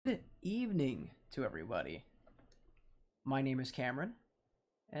evening to everybody. My name is Cameron,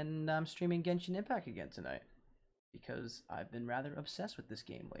 and I'm streaming Genshin Impact again tonight because I've been rather obsessed with this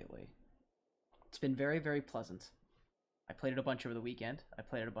game lately. It's been very, very pleasant. I played it a bunch over the weekend. I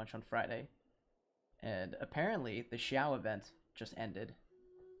played it a bunch on Friday. And apparently, the Xiao event just ended.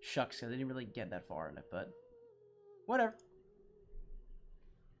 Shucks, because I didn't really get that far in it, but whatever.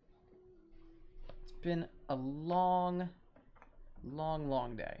 It's been a long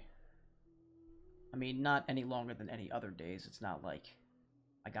day. I mean, not any longer than any other days. It's not like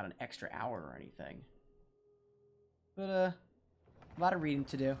I got an extra hour or anything. But, a lot of reading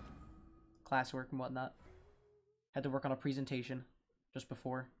to do. Classwork and whatnot. Had to work on a presentation just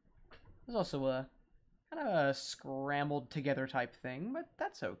before. There's also a kind of a scrambled together type thing, but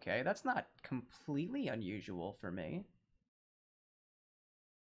that's okay. That's not completely unusual for me.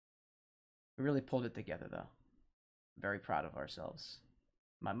 We really pulled it together, though. Very proud of ourselves.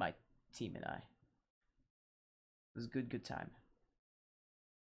 My team and I. It was a good time.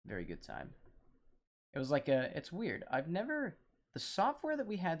 Very good time. It was like it's weird. The software that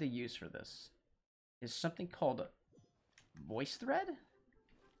we had to use for this is something called VoiceThread.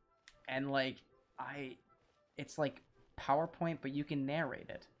 And it's like PowerPoint, but you can narrate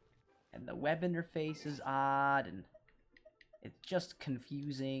it. And the web interface is odd, and it's just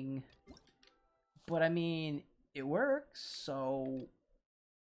confusing. But I mean, it works, so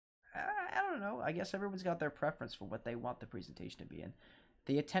I don't know. I guess everyone's got their preference for what they want the presentation to be in.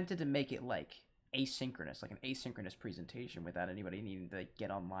 They attempted to make it like asynchronous, like an asynchronous presentation without anybody needing to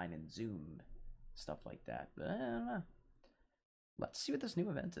get online and Zoom, stuff like that. But I don't know. Let's see what this new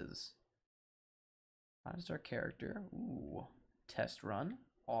event is. How does our character? Ooh, test run.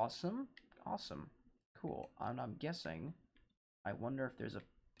 Awesome. Awesome. Cool. I'm guessing. I wonder if there's a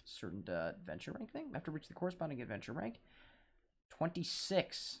certain adventure rank thing. I have to reach the corresponding adventure rank.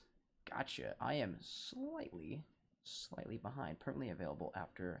 26. Gotcha. I am slightly behind. Permanently available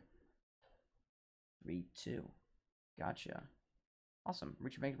after 3-2. Gotcha. Awesome.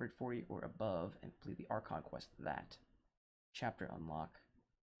 Reach rank 40 or above and complete the Archon quest. That. Chapter unlock.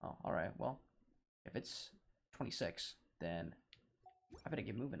 Oh, alright. Well, if it's 26, then I better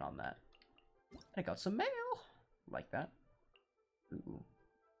get moving on that. I got some mail! Like that. Ooh.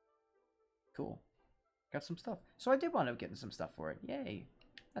 Cool. Got some stuff. So I did wind up getting some stuff for it. Yay.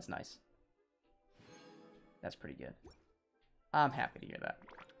 That's nice. That's pretty good. I'm happy to hear that.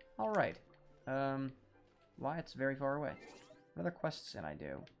 Alright. Wyatt's very far away. What other quests can I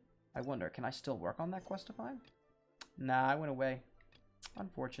do? I wonder, can I still work on that quest of mine? Nah, I went away.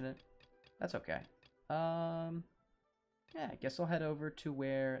 Unfortunate. That's okay. Yeah, I guess I'll head over to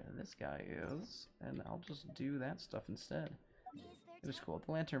where this guy is, and I'll just do that stuff instead. It was cool.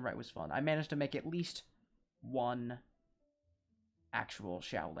 The lantern rite was fun. I managed to make at least one actual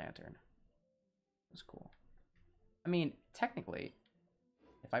Xiao lantern. It was cool. I mean, technically,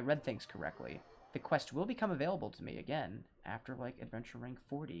 if I read things correctly, the quest will become available to me again after, like, Adventure Rank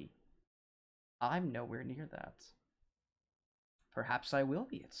 40. I'm nowhere near that. Perhaps I will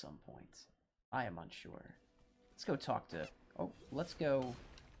be at some point. I am unsure. Let's go talk to... Oh, let's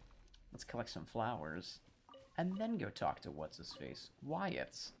collect some flowers. And then go talk to what's-his-face.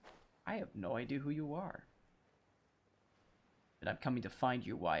 Wyatt. I have no idea who you are. But I'm coming to find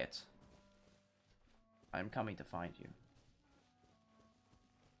you, Wyatt. I'm coming to find you.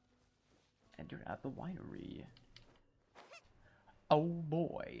 And you're at the winery. Oh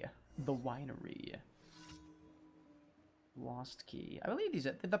boy. The winery. Lost key. I believe these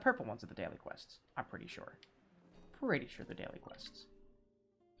are the purple ones are the daily quests. I'm pretty sure. Pretty sure they're daily quests.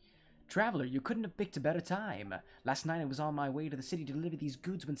 Traveler, you couldn't have picked a better time. Last night I was on my way to the city to deliver these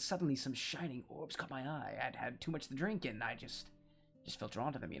goods when suddenly some shining orbs caught my eye. I'd had too much to drink and I just felt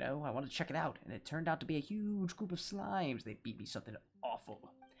drawn to them, you know? I wanted to check it out, and it turned out to be a huge group of slimes. They beat me something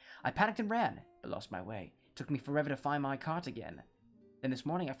awful. I panicked and ran, but lost my way. It took me forever to find my cart again. Then this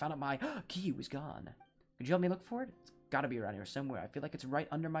morning I found out my key was gone. Could you help me look for it? It's gotta be around here somewhere. I feel like it's right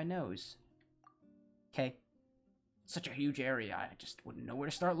under my nose. Okay. Such a huge area, I just wouldn't know where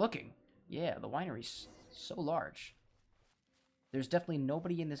to start looking. Yeah, the winery's so large. There's definitely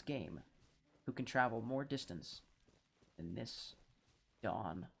nobody in this game who can travel more distance than this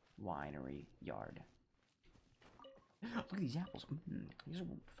Dawn Winery yard. Look at these apples. These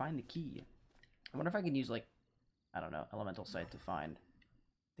will find the key. I wonder if I can use, like, I don't know, elemental sight to find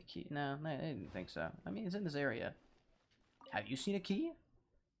the key. No, I didn't think so. I mean, it's in this area. Have you seen a key?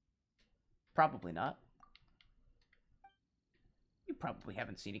 Probably not. You probably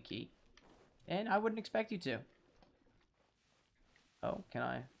haven't seen a key. And I wouldn't expect you to. Oh, can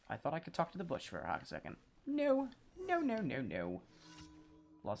I? I thought I could talk to the bush for a hot second. No. No, no, no, no.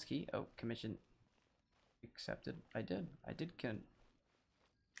 Lost key. Oh, commission accepted. I did. It did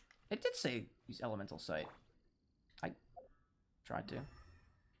say use elemental sight. I tried to.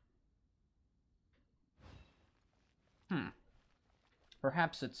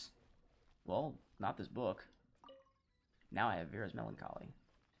 Perhaps it's... Well, not this book. Now I have Vera's Melancholy.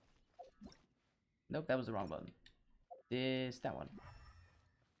 Nope, that was the wrong button. That one.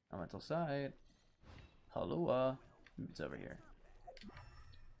 Elemental sight. Halua. It's over here.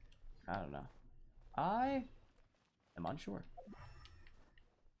 I don't know. I am unsure.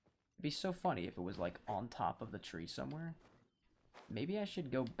 It'd be so funny if it was like on top of the tree somewhere. Maybe I should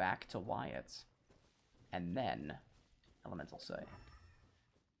go back to Wyatt's and then elemental sight.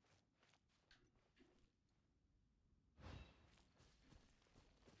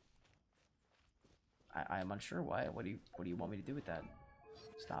 I am unsure, Wyatt. What do you want me to do with that?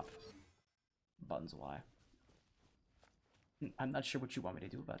 Stop. Buttons Y. I'm not sure what you want me to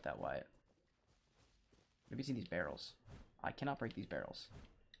do about that, Wyatt. Maybe it's in these barrels. I cannot break these barrels.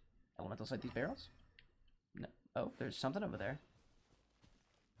 Elemental sight these barrels? No. Oh, there's something over there.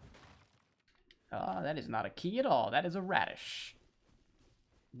 Ah, that is not a key at all. That is a radish.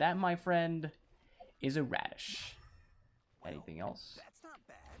 That, my friend, is a radish. Anything else? That's not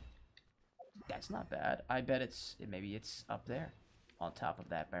bad. That's not bad. I bet maybe it's up there, on top of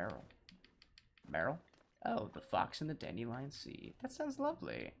that barrel. Barrel? Oh, the fox and the dandelion seed. That sounds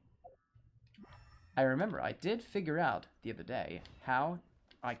lovely. I remember I did figure out the other day how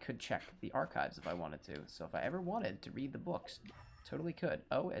I could check the archives if I wanted to. So if I ever wanted to read the books, totally could.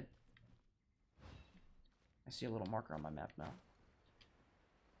 Oh, I see a little marker on my map now.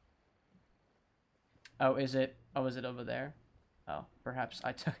 Oh, is it? Oh, is it over there? Oh, perhaps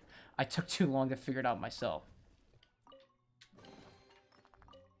I took too long to figure it out myself.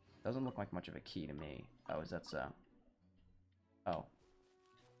 Doesn't look like much of a key to me. Oh, is that so? Oh.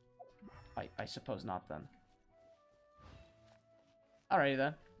 I suppose not then. Alrighty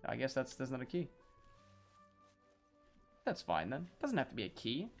then. I guess that's not a key. That's fine then. Doesn't have to be a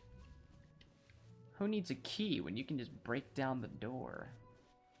key. Who needs a key when you can just break down the door?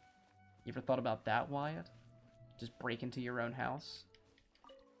 You ever thought about that, Wyatt? Just break into your own house?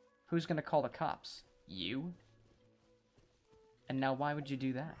 Who's gonna call the cops? You? And now why would you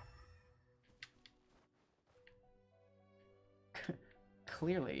do that?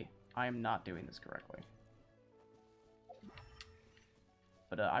 Clearly, I am not doing this correctly.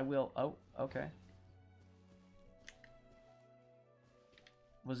 But I will... Oh, okay.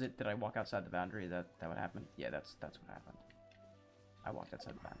 Was it... Did I walk outside the boundary? That what happened? Yeah, that's what happened. I walked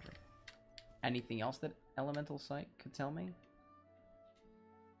outside the boundary. Anything else that elemental sight could tell me?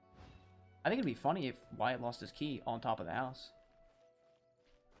 I think it'd be funny if Wyatt lost his key on top of the house.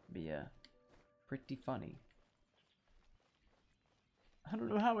 It'd be pretty funny. I don't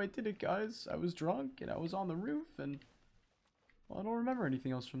know how I did it, guys. I was drunk and I was on the roof and... Well, I don't remember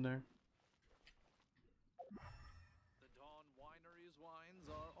anything else from there. The Dawn Winery's wines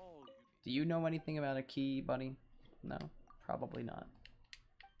are all you need. Do you know anything about a key, buddy? No? Probably not.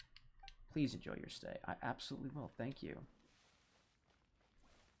 Please enjoy your stay. I absolutely will. Thank you.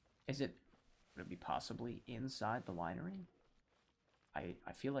 Would it be possibly inside the winery? I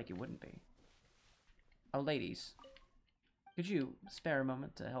feel like it wouldn't be. Oh, ladies. Could you spare a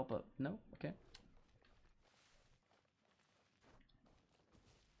moment to help up? No? Okay.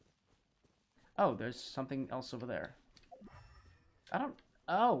 Oh, there's something else over there. I don't...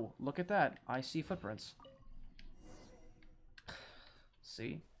 Oh, look at that. I see footprints.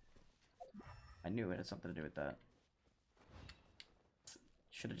 See? I knew it had something to do with that.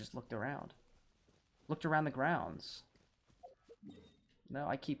 Should have just looked around. Looked around the grounds. No,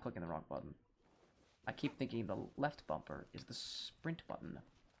 I keep clicking the wrong button. I keep thinking the left bumper is the sprint button.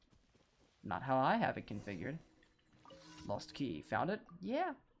 Not how I have it configured. Lost key. Found it?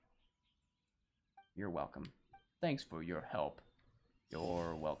 Yeah. You're welcome. Thanks for your help.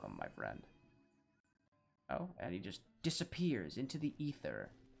 You're welcome, my friend. Oh, and he just disappears into the ether.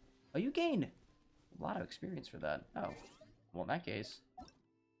 Oh, you gain a lot of experience for that. Oh, well, in that case,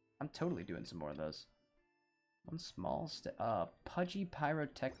 I'm totally doing some more of those. One small step. Pudgy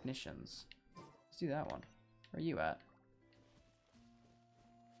Pyrotechnicians. Let's do that one. Where are you at?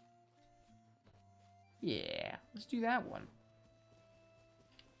 Yeah, let's do that one.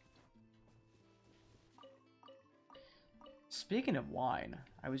 Speaking of wine,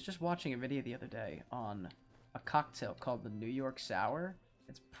 I was just watching a video the other day on a cocktail called the New York Sour.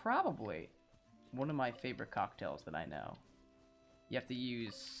 It's probably one of my favorite cocktails that I know. You have to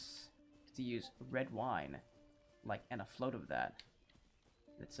use red wine, like, and a float of that.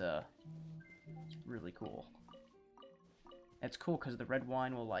 It's really cool. It's cool because the red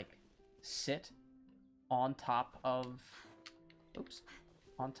wine will, like, sit on top of... Oops.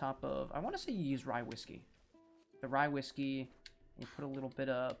 On top of... I want to say you use rye whiskey. The rye whiskey, you put a little bit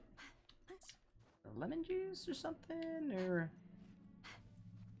of lemon juice or something, or...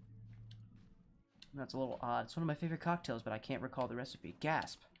 That's a little odd. It's one of my favorite cocktails, but I can't recall the recipe.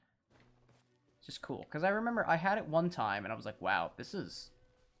 Gasp. It's just cool. Because I remember I had it one time, and I was like, wow, this is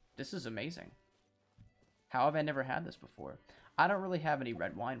amazing. How have I never had this before? I don't really have any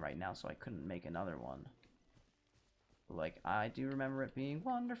red wine right now, so I couldn't make another one. But, like, I do remember it being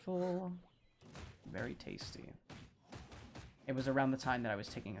wonderful. Very tasty. It was around the time that I was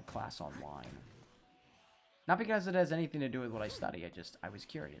taking a class on wine. Not because it has anything to do with what I study, I was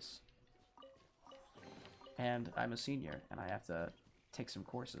curious. And I'm a senior, and I have to take some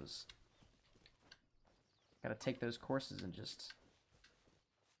courses. Gotta take those courses and just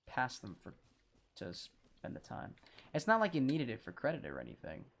pass them to spend the time. It's not like you needed it for credit or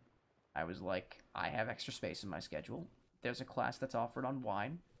anything. I was like, I have extra space in my schedule. There's a class that's offered on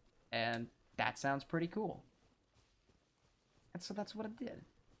wine, and that sounds pretty cool. And so that's what I did.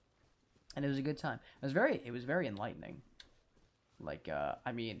 And it was a good time. It was very enlightening. Like,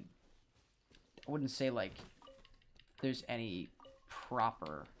 I mean, I wouldn't say, like, there's any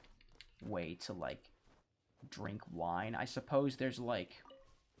proper way to, like, drink wine. I suppose there's, like,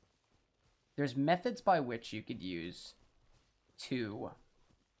 there's methods by which you could use to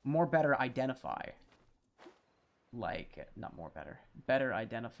better identify, like, not more better, better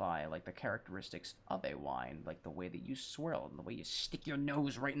identify, like, the characteristics of a wine, like the way that you swirl and the way you stick your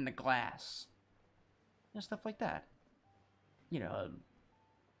nose right in the glass. You know, stuff like that. You know,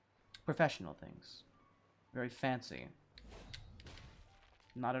 professional things. Very fancy.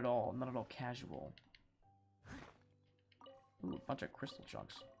 Not at all casual. Ooh, a bunch of crystal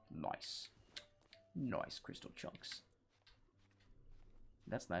chunks. Nice. Nice crystal chunks.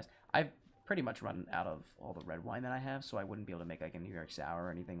 That's nice. I've pretty much run out of all the red wine that I have, so I wouldn't be able to make like a New York Sour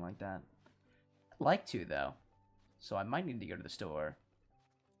or anything like that. I'd like to, though. So I might need to go to the store,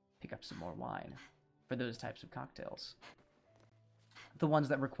 pick up some more wine for those types of cocktails. The ones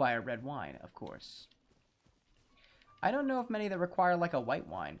that require red wine, of course. I don't know if many that require like a white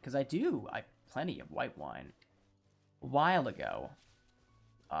wine, because I plenty of white wine. A while ago,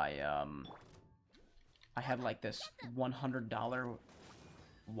 I had like this $100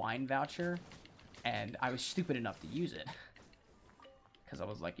 wine voucher, and I was stupid enough to use it. Because I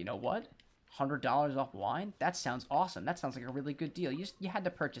was like, you know what? $100 off wine? That sounds awesome. That sounds like a really good deal. You had to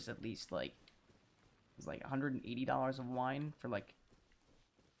purchase at least like, it was like $180 of wine for like,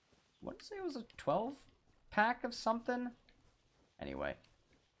 what did I say it was, a 12-pack of something? Anyway,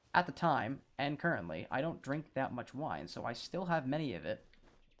 at the time, and currently, I don't drink that much wine, so I still have many of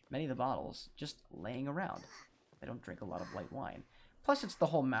the bottles, just laying around. I don't drink a lot of white wine. Plus, it's the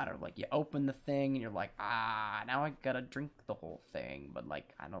whole matter, like, you open the thing, and you're like, now I gotta drink the whole thing, but,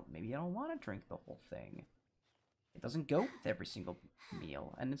 like, maybe I don't want to drink the whole thing. It doesn't go with every single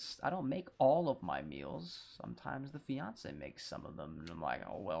meal, and I don't make all of my meals. Sometimes the fiance makes some of them, and I'm like,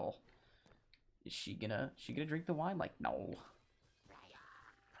 oh, well, is she gonna drink the wine? Like, no.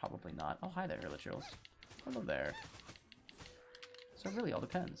 Probably not. Oh, hi there, Hurlatrils. Hello there. So it really all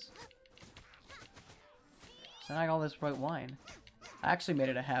depends. So I got all this white wine. I actually made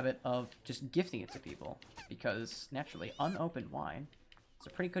it a habit of just gifting it to people, because, naturally, unopened wine is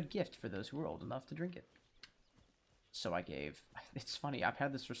a pretty good gift for those who are old enough to drink it. So I gave... It's funny, I've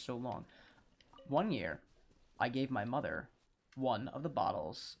had this for so long. One year, I gave my mother one of the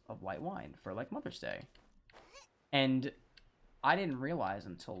bottles of white wine for, like, Mother's Day. And I didn't realize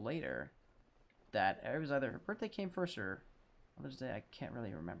until later that it was either her birthday came first or Mother's Day, I can't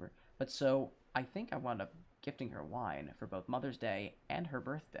really remember. But so, I think I wound up gifting her wine for both Mother's Day and her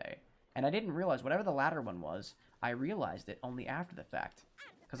birthday. And I didn't realize, whatever the latter one was, I realized it only after the fact.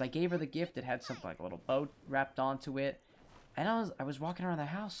 Because I gave her the gift, it had something like a little bow wrapped onto it. And I was walking around the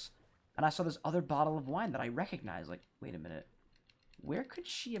house, and I saw this other bottle of wine that I recognized. Like, wait a minute. Where could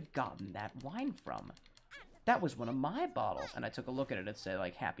she have gotten that wine from? That was one of my bottles. And I took a look at it, it said,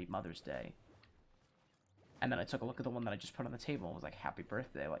 like, Happy Mother's Day. And then I took a look at the one that I just put on the table, and it was like, Happy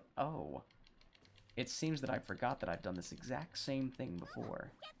Birthday. Like, oh. It seems that I forgot that I've done this exact same thing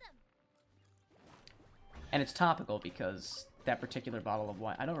before. And it's topical because that particular bottle of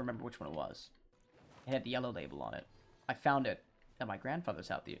wine, I don't remember which one it was. It had the yellow label on it. I found it at my grandfather's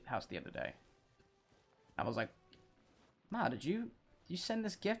house the other day. I was like, Ma, did you send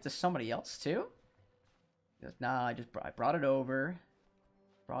this gift to somebody else too? He goes, nah, I brought it over.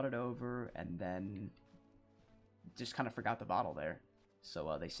 And then just kind of forgot the bottle there.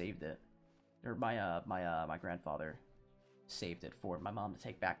 So they saved it. Or my grandfather saved it for my mom to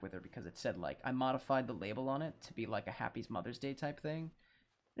take back with her because it said, like, I modified the label on it to be like a Happy Mother's Day type thing.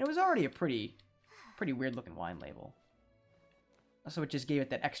 And it was already a pretty weird looking wine label. So it just gave it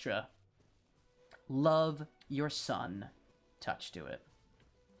that extra love your son touch to it.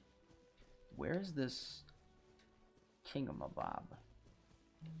 Where's this Kingamabob?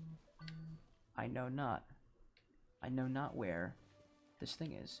 I know not. I know not where this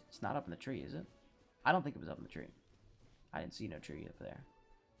thing is. It's not up in the tree, is it? I don't think it was up in the tree. I didn't see no tree up there.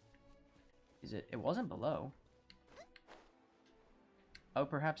 Is it? It wasn't below. Oh,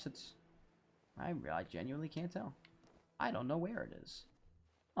 perhaps it's... I genuinely can't tell. I don't know where it is.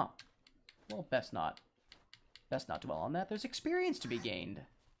 Oh. Well, best not dwell on that. There's experience to be gained.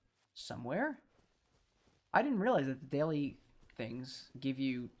 Somewhere. I didn't realize that the daily things give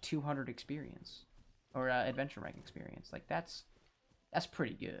you 200 experience. Or adventure rank experience. Like, that's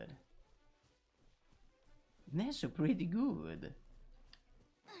pretty good. That's pretty good.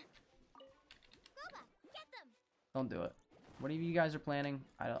 Don't do it. Whatever you guys are planning,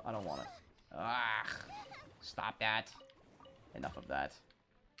 I don't want it. Ah, stop that. Enough of that.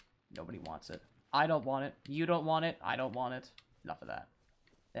 Nobody wants it. I don't want it. You don't want it. I don't want it. Enough of that.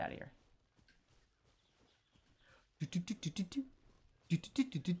 Get out of here.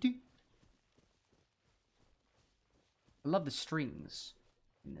 I love the strings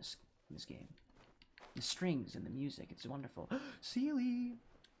in this game. The strings and the music, it's wonderful. Sealy!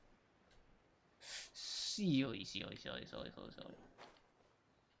 Sealy.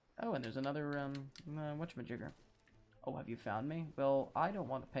 Oh, and there's another, whatchamajigger. Oh, have you found me? Well, I don't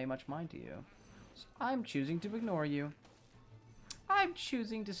want to pay much mind to you. So I'm choosing to ignore you. I'm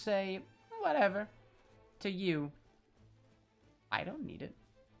choosing to say, whatever, to you. I don't need it.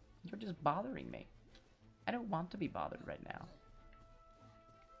 You're just bothering me. I don't want to be bothered right now.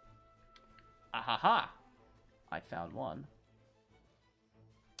 Ahaha! I found one.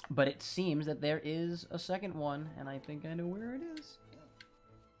 But it seems that there is a second one, and I think I know where it is.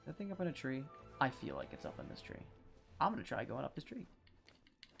 That thing up in a tree? I feel like it's up in this tree. I'm gonna try going up this tree.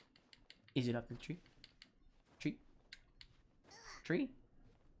 Is it up the tree? Tree? Tree?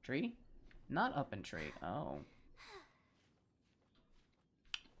 Tree? Not up in tree. Oh.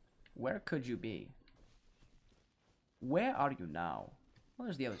 Where could you be? Where are you now? Well,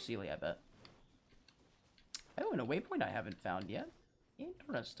 there's the other Sealy, I bet. Oh, and a waypoint I haven't found yet.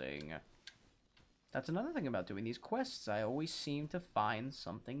 Interesting. That's another thing about doing these quests. I always seem to find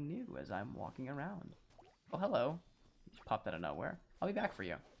something new as I'm walking around. Oh, hello. You just popped out of nowhere. I'll be back for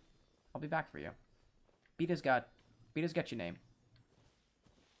you. I'll be back for you. Beta's got your name.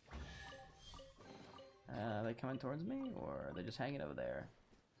 Are they coming towards me, or are they just hanging over there?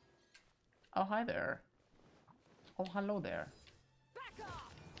 Oh, hi there. Oh, hello there.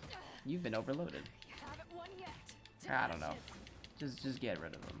 You've been overloaded. I don't know. Just get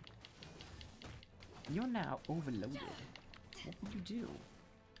rid of them. You're now overloaded. What would you do?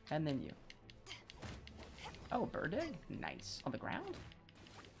 And then you. Oh, bird egg? Nice. On the ground?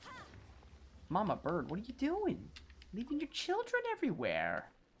 Mama bird, what are you doing? Leaving your children everywhere.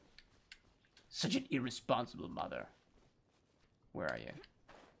 Such an irresponsible mother. Where are you?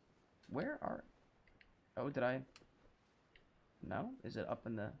 Where are... Oh, did I... No? Is it up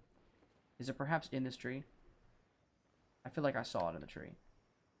in the... Is it perhaps in this tree? I feel like I saw it in the tree.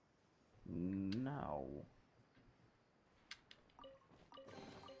 No.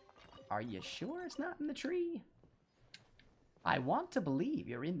 Are you sure it's not in the tree? I want to believe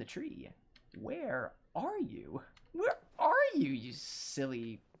you're in the tree. Where are you? Where are you, you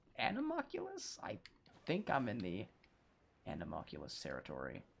silly Animalculus? I think I'm in the Animalculus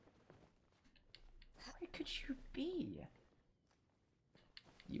territory. Where could you be?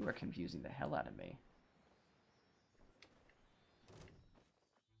 You are confusing the hell out of me.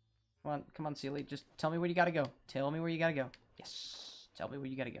 Come on, Sealy. Just tell me where you gotta go. Tell me where you gotta go. Yes. Tell me where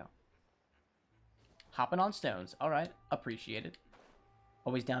you gotta go. Hopping on stones. Alright. Appreciate it.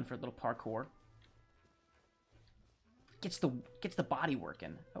 Always down for a little parkour. Gets the body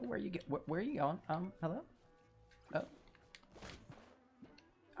working. Oh, where are you going? Hello? Oh.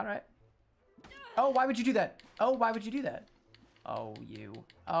 Alright. Oh, why would you do that? Oh, why would you do that? Oh, you.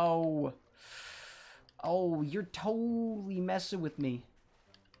 Oh. Oh, you're totally messing with me.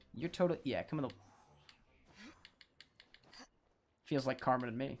 You're totally... Yeah, come on. Feels like Carmen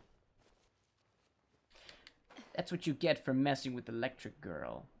and me. That's what you get for messing with Electric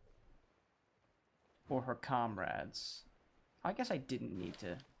Girl. Or her comrades. I guess I didn't need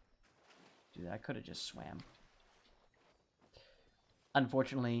to do that. I could have just swam.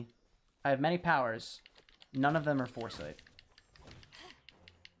 Unfortunately, I have many powers. None of them are foresight.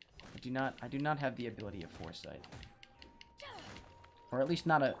 I do not have the ability of foresight. Or at least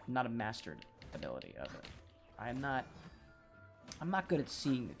not a mastered ability of it. I'm not good at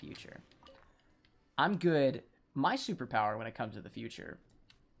seeing the future. I'm good. My superpower when it comes to the future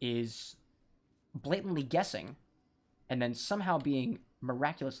is blatantly guessing and then somehow being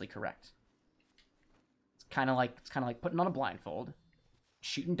miraculously correct. It's kind of like putting on a blindfold,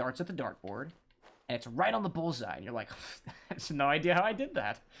 shooting darts at the dartboard, and it's right on the bullseye. And you're like, I have no idea how I did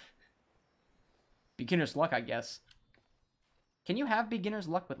that. Beginner's luck, I guess. Can you have beginner's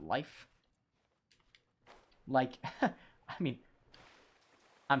luck with life? Like, I mean,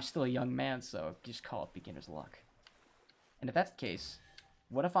 I'm still a young man, so just call it beginner's luck. And if that's the case,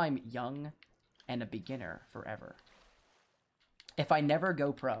 what if I'm young and a beginner forever? If I never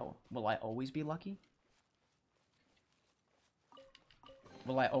go pro, will I always be lucky?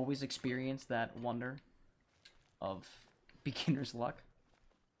 Will I always experience that wonder of beginner's luck?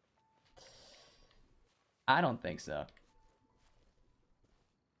 I don't think so.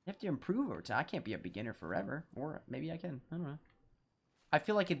 You have to improve over time. I can't be a beginner forever. Or maybe I can. I don't know. I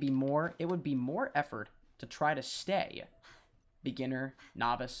feel like it would be more effort to try to stay beginner,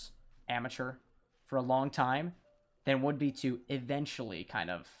 novice, amateur for a long time than would be to eventually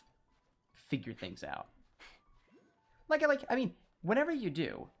kind of figure things out. I mean, whenever you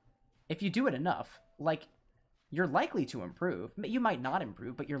do, if you do it enough, like, you're likely to improve. You might not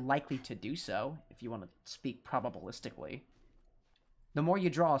improve, but you're likely to do so, if you want to speak probabilistically. The more you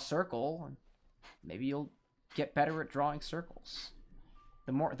draw a circle, maybe you'll get better at drawing circles.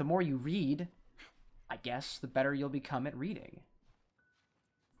 The more you read, I guess, the better you'll become at reading.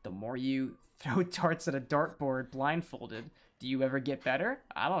 The more you throw darts at a dartboard blindfolded, do you ever get better?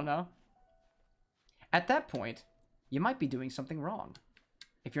 I don't know. At that point, you might be doing something wrong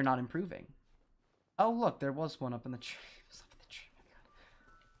if you're not improving. Oh, look, there was one up in the tree.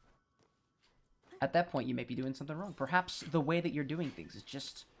 At that point, you may be doing something wrong. Perhaps the way that you're doing things is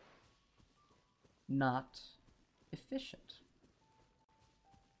just not efficient.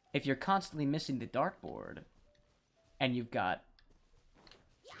 If you're constantly missing the dartboard and you've got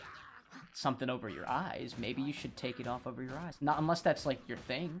something over your eyes, maybe you should take it off over your eyes. Not unless that's like your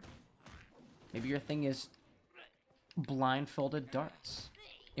thing. Maybe your thing is blindfolded darts.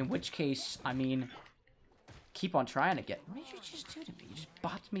 In which case, I mean, keep on trying to get... What did you just do to me? You just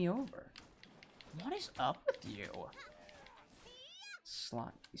bopped me over. What is up with you?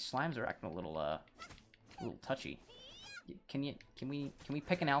 These slimes are acting a little touchy. Can we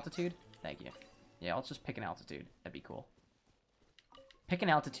pick an altitude? Thank you. Yeah, let's just pick an altitude. That'd be cool. Pick an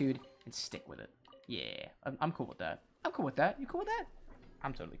altitude and stick with it. Yeah, I'm cool with that. I'm cool with that. You cool with that?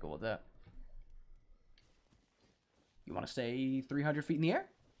 I'm totally cool with that. You want to stay 300 feet in the air?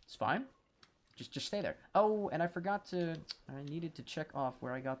 It's fine. Just stay there. Oh, and I needed to check off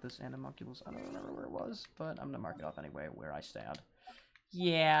where I got this animalculus. I don't remember where it was, but I'm gonna mark it off anyway, where I stand.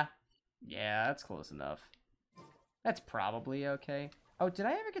 Yeah, that's close enough. That's probably okay. Oh, did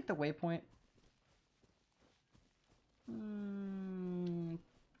I ever get the waypoint?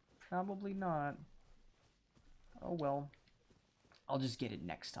 Probably not. Oh well. I'll just get it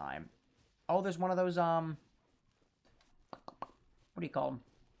next time. Oh, there's one of those, what do you call them?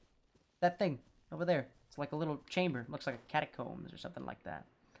 That thing over there. It's like a little chamber. Looks like a catacombs or something like that.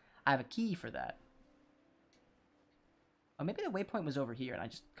 I have a key for that. Oh, maybe the waypoint was over here and I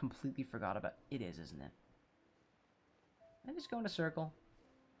just completely forgot about it. It is, isn't it? I just go in a circle.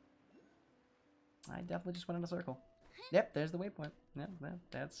 I definitely just went in a circle. Yep, there's the waypoint. Yep,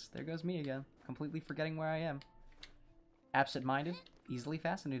 there goes me again. Completely forgetting where I am. Absent-minded, easily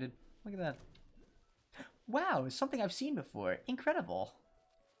fascinated. Look at that. Wow, something I've seen before. Incredible.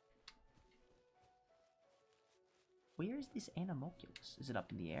 Where is this animalculus? Is it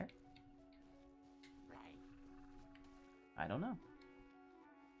up in the air? I don't know.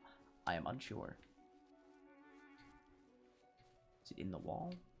 I am unsure. Is it in the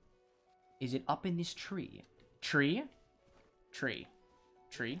wall? Is it up in this tree? Tree? Tree.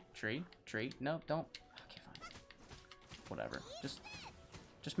 Tree? Tree? Tree? No, don't. Okay, fine. Whatever.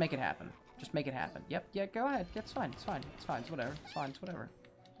 Just make it happen. Just make it happen. Yep, yeah, go ahead. It's fine. It's fine. It's fine. It's whatever. It's fine. It's whatever.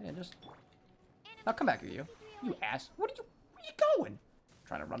 Yeah, just... I'll come back here, you. You ass. Where are you going?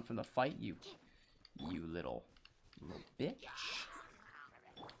 Trying to run from the fight, you little bitch.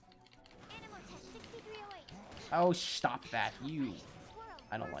 Oh, stop that. You.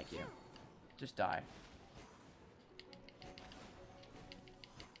 I don't like you. Just die.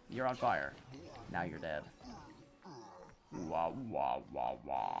 You're on fire. Now you're dead. Wah, wah, wah,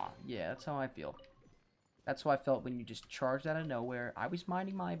 wah. Yeah, that's how I feel. That's how I felt when you just charged out of nowhere. I was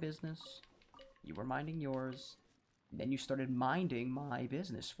minding my business. You were minding yours. And then you started minding my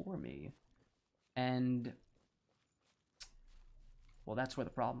business for me. And Well, that's where the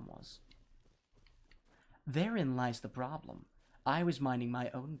problem was. Therein lies the problem. I was minding my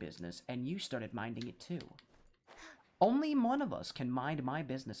own business, and you started minding it too. Only one of us can mind my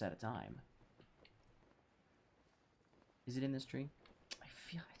business at a time. Is it in this tree? I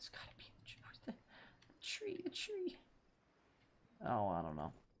feel it's gotta be in the tree. Where's the tree? The tree. Oh, I don't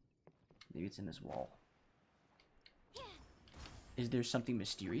know. Maybe it's in this wall. Is there something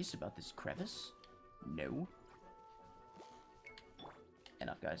mysterious about this crevice? No.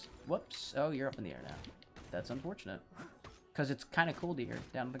 Enough, guys. Whoops. Oh, you're up in the air now. That's unfortunate. Because it's kind of cool to hear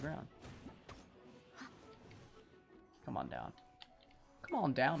down to the ground. Come on down. Come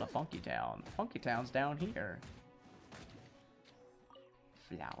on down to Funky Town. Funky Town's down here.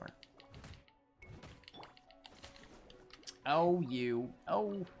 Flower. Oh, you.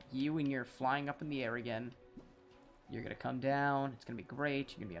 Oh, you and you're flying up in the air again. You're gonna come down. It's gonna be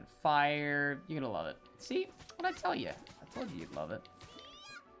great. You're gonna be on fire. You're gonna love it. See? What'd I tell you? I told you you'd love it.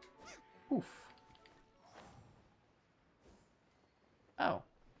 Oof. Oh.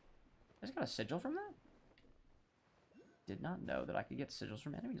 I just got a sigil from that? Did not know that I could get sigils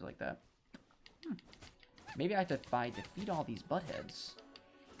from enemies like that. Maybe I have to defeat all these buttheads.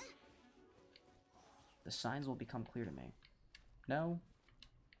 The signs will become clear to me. No?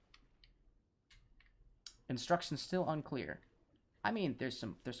 Instructions still unclear. I mean, there's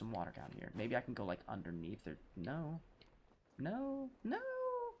some water down here. Maybe I can go like underneath or no. No. No.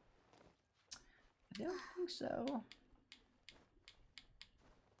 I don't think so.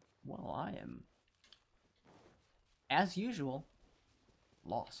 Well, I am, as usual,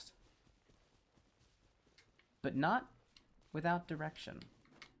 lost. But not without direction.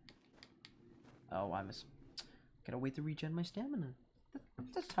 Oh, I must... Gotta wait to regen my stamina.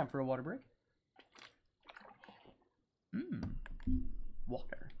 That's time for a water break.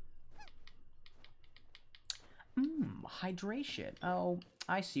 Water. Hydration. Oh,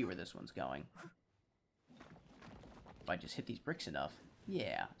 I see where this one's going. If I just hit these bricks enough.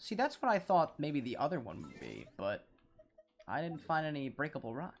 Yeah. See, that's what I thought maybe the other one would be, but I didn't find any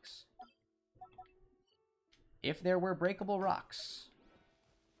breakable rocks. If there were breakable rocks,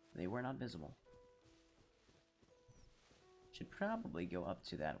 they were not visible. Should probably go up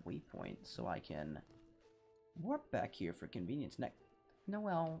to that waypoint so I can warp back here for convenience. No,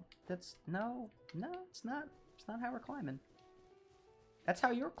 well, that's... No, it's not. It's not how we're climbing. That's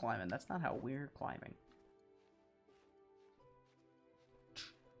how you're climbing. That's not how we're climbing.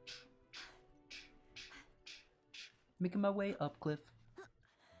 Making my way up cliff.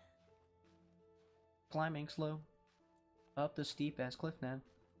 Climbing slow. Up the steep ass cliff now.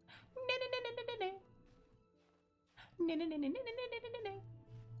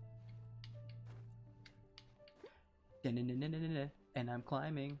 And I'm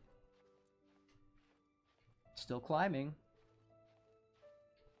climbing. Still climbing.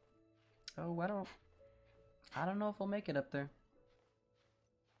 Oh, I don't know if I'll make it up there.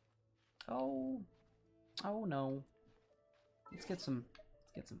 Oh no. Let's get some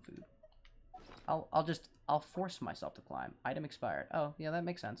food. I'll force myself to climb. Item expired. Oh, yeah, that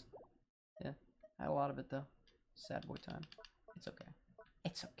makes sense. Yeah. I had a lot of it though. Sad boy time. It's okay.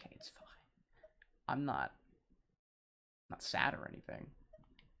 It's okay, it's fine. I'm not sad or anything.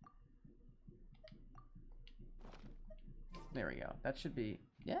 There we go. That should be...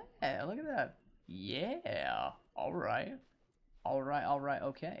 Yeah, look at that. Yeah. Alright. Alright,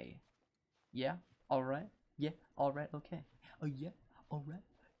 okay. Yeah, alright. Yeah, alright, okay. Oh, yeah, alright.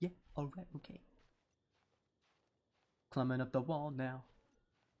 Yeah, alright, okay. Climbing up the wall now.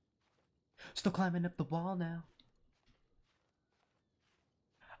 Still climbing up the wall now.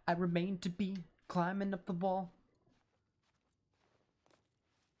 I remain to be climbing up the wall.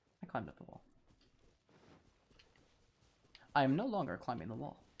 I climbed up the wall. I am no longer climbing the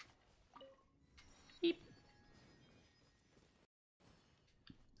wall. Beep.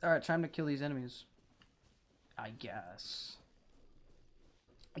 Alright, time to kill these enemies. I guess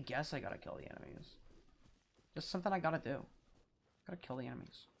I gotta kill the enemies. Just something I gotta do. Gotta kill the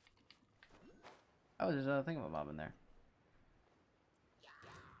enemies. Oh, there's a thingamabob in there.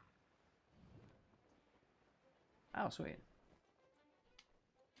 Oh, sweet.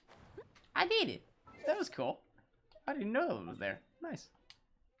 I did it! That was cool. I didn't know that was there. Nice.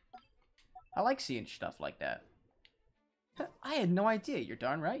 I like seeing stuff like that. I had no idea. You're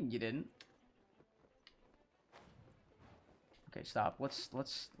darn right you didn't. Okay, stop. Let's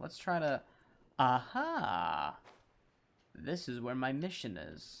try to... Aha! This is where my mission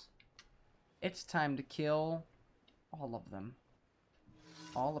is. It's time to kill all of them.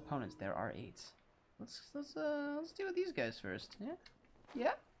 All opponents. There are 8. Let's deal with these guys first. Yeah?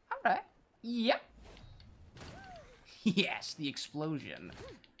 Yeah? Alright. Yep. Yes, the explosion.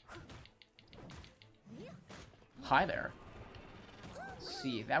 Hi there.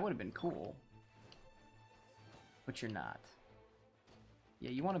 See, that would have been cool. But you're not. Yeah,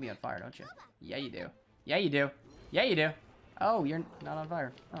 you want to be on fire, don't you? Yeah, you do. Yeah, you do. Yeah, you do. Oh, you're not on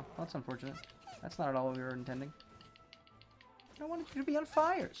fire. Oh, well, that's unfortunate. That's not at all what we were intending. I wanted you to be on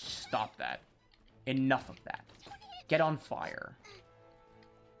fire. Stop that. Enough of that. Get on fire.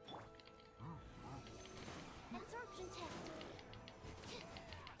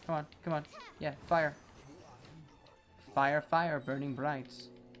 Come on, come on. Yeah, fire. Fire, fire, burning bright.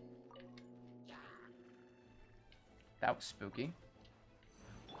 That was spooky.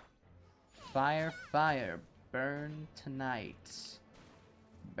 Fire, fire, burn tonight.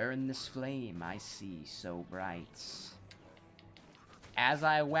 Burn this flame I see so bright. As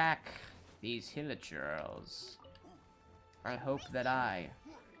I whack these hillagers, I hope that I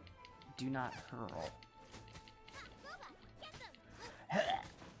do not hurl.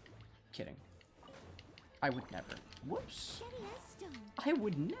 Kidding. I would never. Whoops. I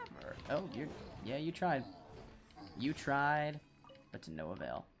would never. Oh, yeah, you tried. You tried, but to no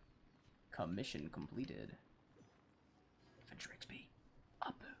avail. Commission completed. Adventure XP.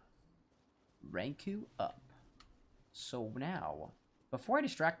 Up. Ranku up. So now, before I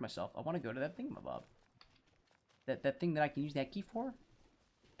distract myself, I want to go to that thingamabob. That thing that I can use that key for?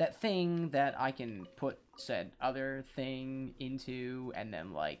 That thing that I can put said other thing into and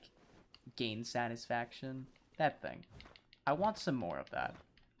then, like, gain satisfaction. That thing. I want some more of that.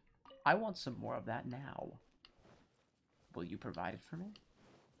 I want some more of that now. Will you provide it for me?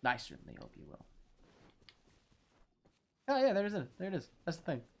 I certainly hope you will. Oh yeah, there it is. There it is. That's the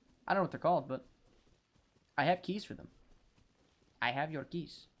thing. I don't know what they're called, but I have keys for them. I have your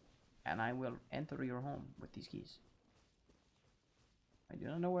keys. And I will enter your home with these keys. I do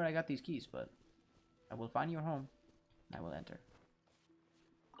not know where I got these keys, but I will find your home. And I will enter.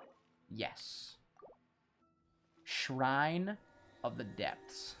 Yes. Shrine of the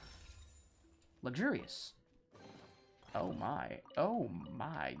Depths. Luxurious. Oh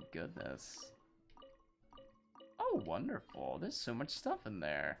my goodness. Oh, wonderful. There's so much stuff in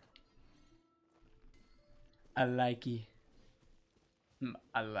there. I like it.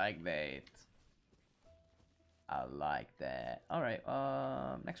 I like that. I like that. Alright,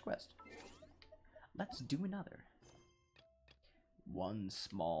 next quest. Let's do another. One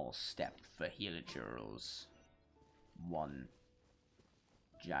small step for hillagers. One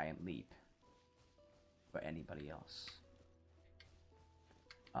giant leap for anybody else.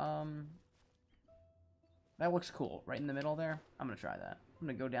 That looks cool. Right in the middle there. I'm gonna try that. I'm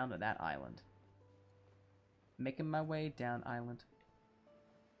gonna go down to that island. Making my way down island.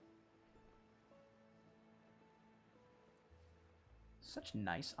 Such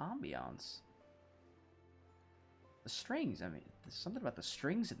nice ambiance. The strings, I mean, there's something about the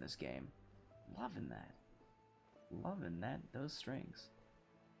strings in this game. Loving that. Loving that, those strings.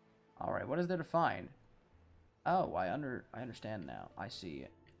 Alright, what is there to find? Oh, I understand now. I see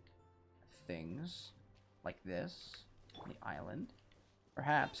things like this on the island.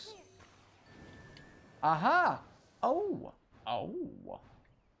 Perhaps. Aha! Oh! Oh!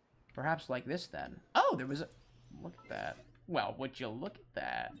 Perhaps like this then. Oh, there was a... Look at that. Well, would you look at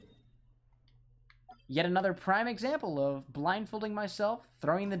that? Yet another prime example of blindfolding myself,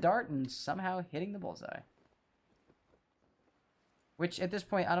 throwing the dart, and somehow hitting the bullseye. Which, at this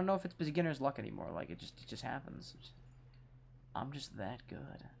point, I don't know if it's beginner's luck anymore. Like, it just happens. I'm just that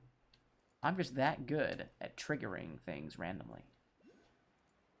good. I'm just that good at triggering things randomly.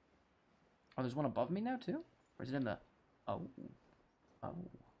 Oh, there's one above me now, too? Or is it in the... Oh. Oh.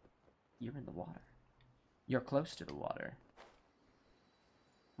 You're in the water. You're close to the water.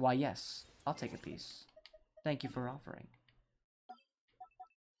 Why, yes. I'll take a piece. Thank you for offering.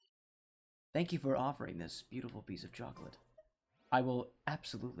 Thank you for offering this beautiful piece of chocolate. I will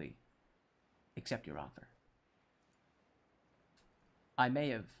absolutely accept your offer. I may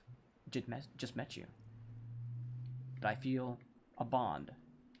have just met you, but I feel a bond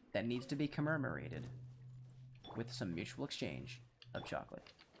that needs to be commemorated with some mutual exchange of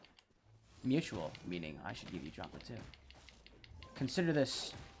chocolate. Mutual, meaning I should give you chocolate too. Consider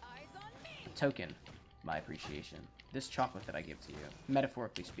this a token of my appreciation. This chocolate that I give to you,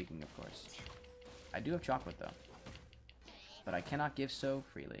 metaphorically speaking, of course. I do have chocolate though, but I cannot give so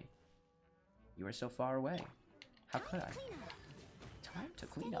freely. You are so far away. How could I? Time to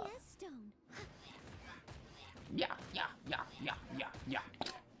clean up. Yeah.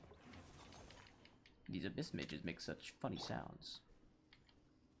 These abyss midges make such funny sounds.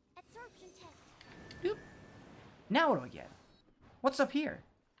 Doop. Now what do I get? What's up here?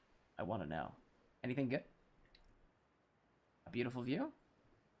 I want to know. Anything good? A beautiful view?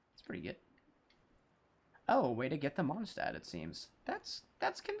 It's pretty good. Oh, way to get the Mondstadt, it seems. That's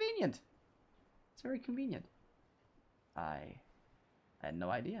convenient. It's very convenient. I had no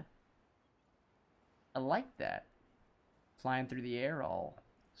idea. I like that. Flying through the air all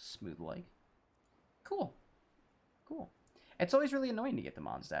smooth like. Cool. Cool. It's always really annoying to get the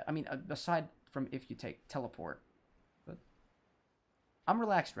Mondstadt. I mean, aside from if you take teleport. But I'm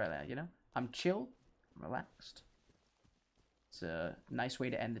relaxed right now, you know? I'm chill. I'm relaxed. It's a nice way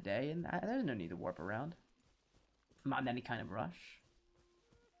to end the day, and there's no need to warp around. I'm not in any kind of rush.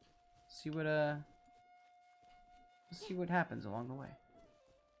 See what let's see what happens along the way.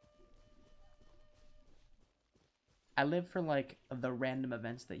 I live for like the random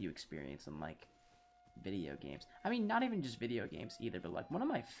events that you experience in like video games. I mean, not even just video games either, but like one of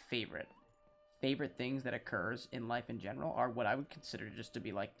my favorite things that occurs in life in general are what I would consider just to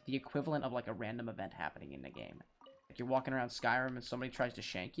be like the equivalent of like a random event happening in the game. Like you're walking around Skyrim and somebody tries to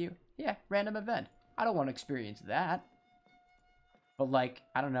shank you. Yeah, random event. I don't want to experience that. But like,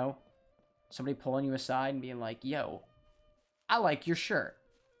 I don't know, somebody pulling you aside and being like, yo, I like your shirt.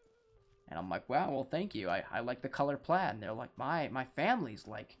 And I'm like, wow, well, thank you. I like the color plaid. And they're like, my family's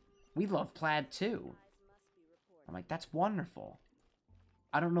like, we love plaid too. I'm like, that's wonderful.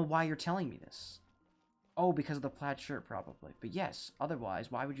 I don't know why you're telling me this. Oh, because of the plaid shirt, probably. But yes,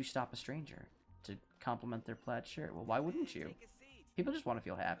 otherwise, why would you stop a stranger to compliment their plaid shirt? Well, why wouldn't you? People just want to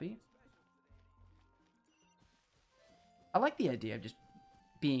feel happy. I like the idea of just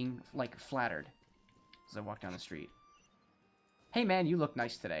being, like, flattered as I walk down the street. Hey, man, you look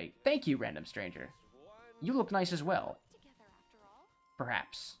nice today. Thank you, random stranger. You look nice as well.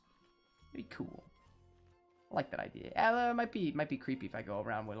 Perhaps. It'd be cool. I like that idea. It might be creepy if I go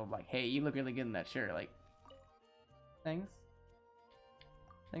around with like, hey, you look really good in that shirt. Like, thanks.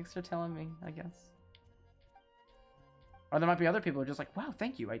 Thanks for telling me, I guess. Or there might be other people who are just like, wow,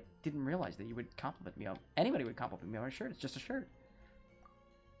 thank you. I didn't realize that you would compliment me on... Anybody would compliment me on a shirt. It's just a shirt.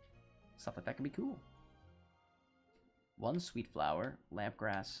 Stuff like that can be cool. One sweet flower,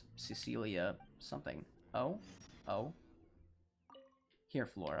 lampgrass, Cecilia, something. Oh? Oh? Here,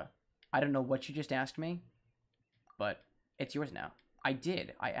 Flora. I don't know what you just asked me, but it's yours now. I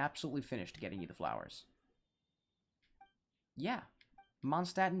did. I absolutely finished getting you the flowers. Yeah.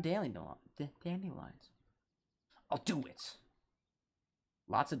 Mondstadt and dandelions. I'll do it.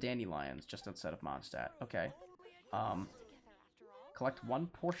 Lots of dandelions just outside of Mondstadt. Okay. Collect one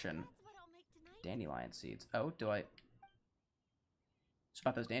portion. Dandelion seeds. Oh, do I... It's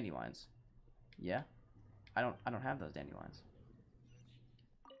about those dandelions. Yeah. I don't have those dandelions.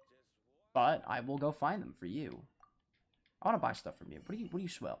 But I will go find them for you. I want to buy stuff from you. What do you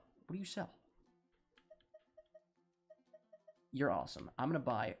sell? What do you sell? You're awesome. I'm gonna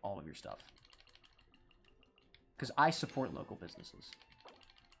buy all of your stuff. Because I support local businesses.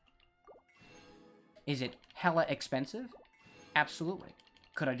 Is it hella expensive? Absolutely.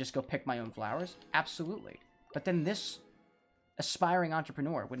 Could I just go pick my own flowers? Absolutely. But then this aspiring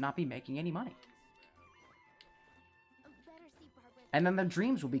entrepreneur would not be making any money. And then their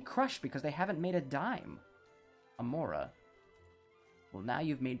dreams will be crushed because they haven't made a dime. Amora. Well, now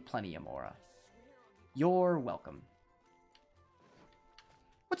you've made plenty, Amora. You're welcome.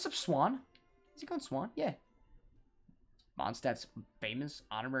 What's up, Swan? Is he going Swan? Yeah. Mondstadt's famous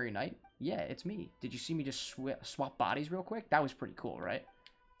honorary knight? Yeah, it's me. Did you see me just swap bodies real quick? That was pretty cool, right?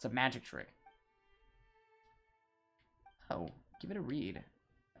 It's a magic trick. Oh, give it a read.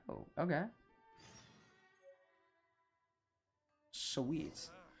 Oh, okay. Sweet.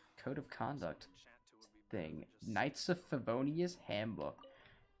 Code of conduct thing. Knights of Favonius Handbook.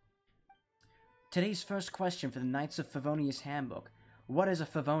 Today's first question for the Knights of Favonius Handbook. What is a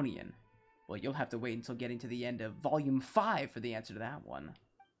Favonian? Well, you'll have to wait until getting to the end of Volume 5 for the answer to that one.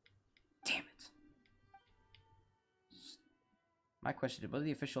 Damn it. My question is, what is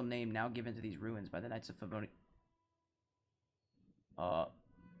the official name now given to these ruins by the Knights of Favonius?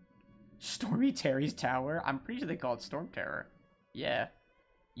 Stormy Terry's Tower? I'm pretty sure they call it Storm Terror. Yeah.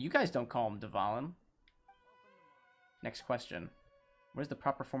 You guys don't call him Dvalin. Next question. What is the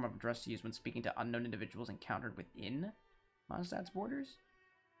proper form of address to use when speaking to unknown individuals encountered within Mondstadt's borders?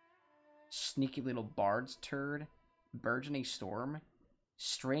 Sneaky little bard's turd. Burgeoning storm.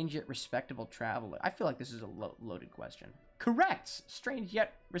 Strange yet respectable traveler. I feel like this is a loaded question. Correct! Strange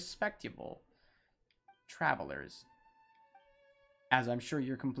yet respectable travelers. As I'm sure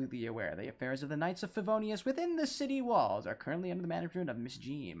you're completely aware, the affairs of the Knights of Favonius within the city walls are currently under the management of Miss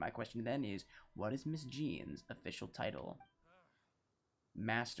Jean. My question then is, what is Miss Jean's official title?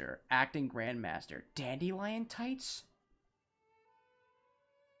 Master. Acting Grandmaster. Dandelion Tights?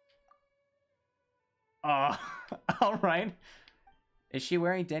 Uh, all right. Is she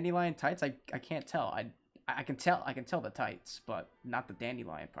wearing dandelion tights? I can't tell. I can tell the tights, but not the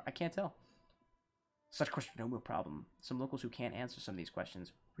dandelion part. I can't tell. Such question, no problem. Some locals who can't answer some of these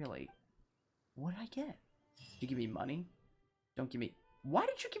questions. Really? What did I get? You give me money? Don't give me... Why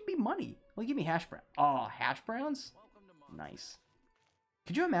did you give me money? Well, you give me hash brown. Oh, hash browns? Nice.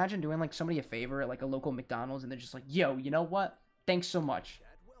 Could you imagine doing, like, somebody a favor at, like, a local McDonald's and they're just like, yo, you know what? Thanks so much.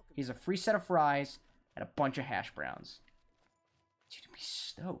 Here's a free set of fries and a bunch of hash browns. Dude, I'd be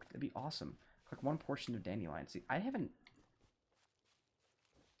stoked. That'd be awesome. Like, one portion of dandelion. See, I haven't...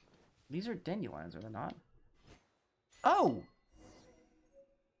 These are dandelions, are they not? Oh!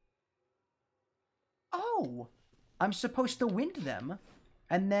 Oh! I'm supposed to wind them.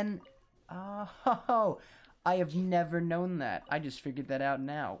 And then... Oh! I have never known that. I just figured that out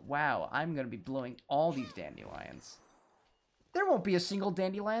now. Wow, I'm going to be blowing all these dandelions. There won't be a single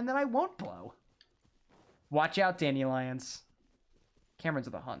dandelion that I won't blow. Watch out, dandelions. Cameron's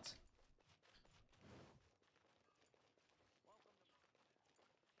of the hunt.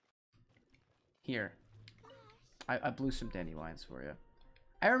 Here. I blew some dandelions for you.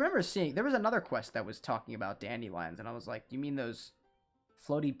 I remember seeing... There was another quest that was talking about dandelions, and I was like, you mean those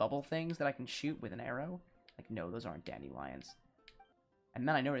floaty bubble things that I can shoot with an arrow? Like, no, those aren't dandelions. And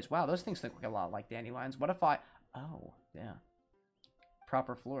then I noticed, wow, those things look like a lot like dandelions. What if I... Oh, yeah.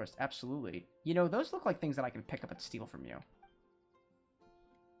 Proper florist, absolutely. You know, those look like things that I can pick up and steal from you.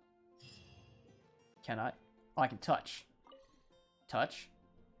 Can I? Oh, I can touch. Touch?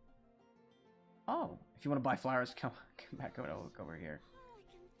 Oh, if you want to buy flowers, come back over here.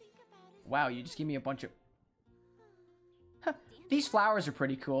 Wow, you just gave me a bunch of... Huh, these flowers are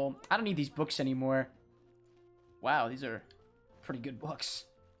pretty cool. I don't need these books anymore. Wow, these are pretty good books.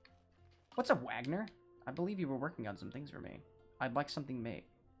 What's up, Wagner? I believe you were working on some things for me. I'd like something made.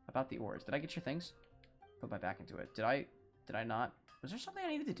 About the ores. Did I get your things? Put my back into it. Did I not? Was there something I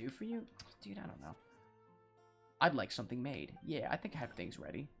needed to do for you? Dude, I don't know. I'd like something made. Yeah, I think I have things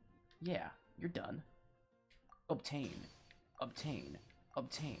ready. Yeah, you're done. Obtain. Obtain.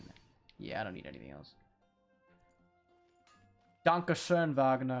 Obtain. Yeah, I don't need anything else. Dankeschön,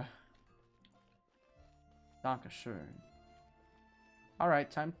 Wagner. Dankeschön.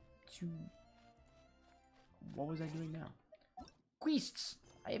 Alright, time to... What was I doing now? Quests!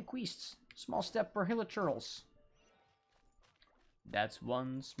 I have quests. Small step for Hilichurls. That's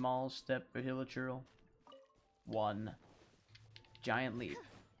one small step for Hilichurl. One giant leap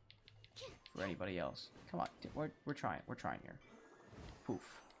for anybody else. Come on, we're trying. We're trying here.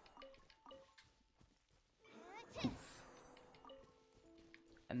 Poof. Poof.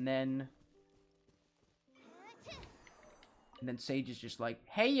 And then Sage is just like,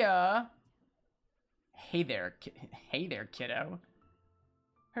 hey hey there, hey there, kiddo.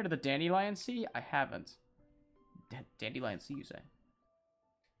 Heard of the Dandelion Sea? I haven't. Dandelion Sea, you say?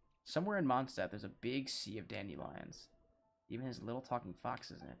 Somewhere in Mondstadt, there's a big sea of dandelions. Even has little talking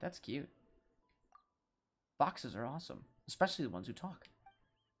foxes in it. That's cute. Foxes are awesome, especially the ones who talk.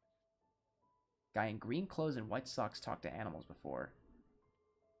 Guy in green clothes and white socks talked to animals before.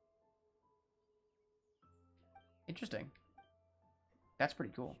 Interesting. That's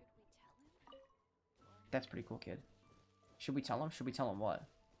pretty cool. That's pretty cool, kid. Should we tell him? Should we tell him what?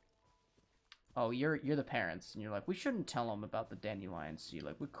 Oh, you're the parents, and you're like, we shouldn't tell him about the dandelion sea.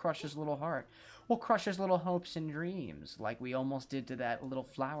 Like, we crush his little heart. We'll crush his little hopes and dreams, like we almost did to that little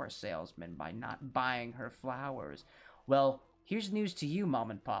flower salesman by not buying her flowers. Well, here's news to you,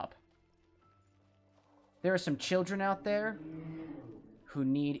 Mom and Pop. There are some children out there who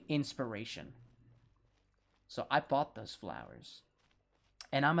need inspiration. So I bought those flowers,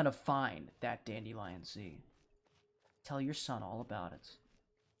 and I'm gonna find that dandelion sea. Tell your son all about it.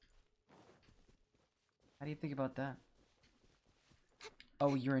 How do you think about that?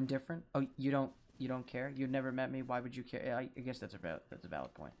 Oh, you're indifferent? Oh, you don't care? You've never met me, why would you care? I guess that's a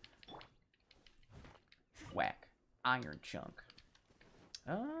valid point. Whack. Iron chunk.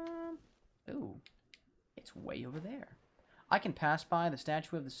 Ooh. It's way over there. I can pass by the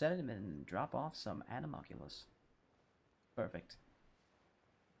statue of the Sedative and drop off some animalculus. Perfect.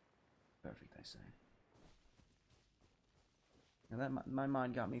 Perfect, I say. Now that my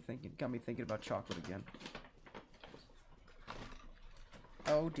mind got me thinking about chocolate again.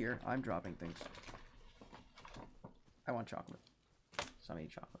 Oh dear, I'm dropping things. I want chocolate. So I need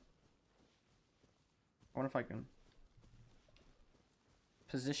chocolate. I wonder if I can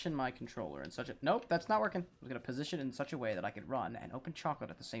position my controller in such a... Nope, that's not working. I was going to position it in such a way that I could run and open chocolate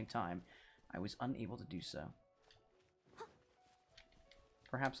at the same time. I was unable to do so.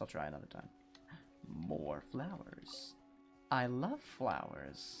 Perhaps I'll try another time. More flowers. I love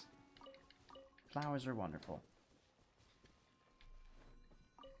flowers. Flowers are wonderful.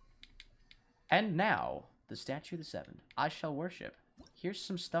 And now, the Statue of the Seven. I shall worship. Here's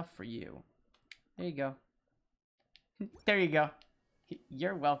some stuff for you. There you go. There you go.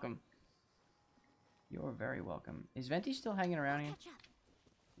 You're welcome. You're very welcome. Is Venti still hanging around here?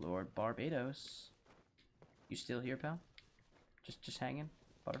 Lord Barbados. You still here, pal? Just hanging?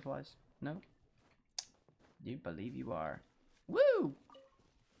 Butterflies? No? You believe you are. Woo!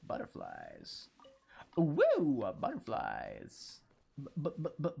 Butterflies. Woo! Butterflies.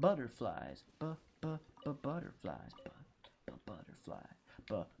 Butterflies. Butterflies.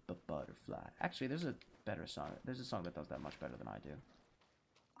 Butterfly. Actually, there's a better song. There's a song that does that much better than I do.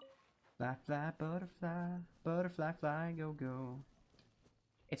 Fly, fly, butterfly. Butterfly, fly, go, go.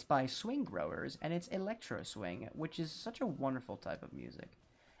 It's by Swing Growers, and it's electro swing, which is such a wonderful type of music.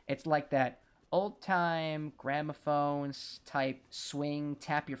 It's like that old-time gramophones type swing,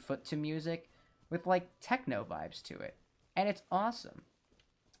 tap your foot to music with like techno vibes to it. And it's awesome.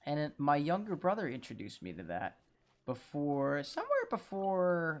 And my younger brother introduced me to that somewhere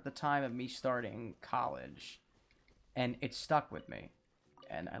before the time of me starting college. And it stuck with me.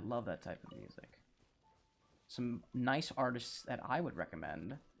 And I love that type of music. Some nice artists that I would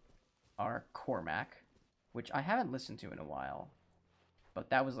recommend are Cormac, which I haven't listened to in a while. But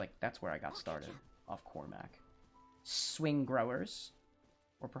that's where I got started, off Cormac. Swing Growers.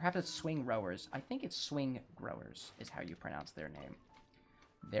 Or perhaps it's Swing Rowers. I think it's Swing Growers is how you pronounce their name.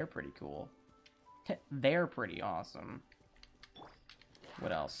 They're pretty cool. They're pretty awesome.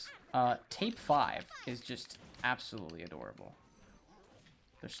 What else? Tape 5 is just absolutely adorable.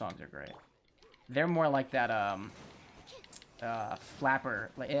 Their songs are great. They're more like that, Flapper,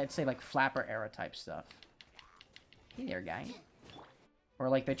 I'd say like Flapper era type stuff. Hey there, guy. Or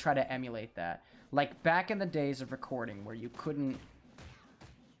like they try to emulate that. Like back in the days of recording where you couldn't...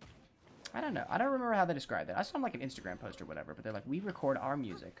 I don't know. I don't remember how they described it. I saw like an Instagram post or whatever, but they're like, we record our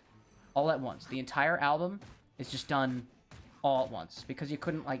music all at once. The entire album is just done all at once. Because you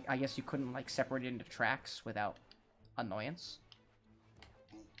couldn't like, I guess you couldn't like separate it into tracks without annoyance.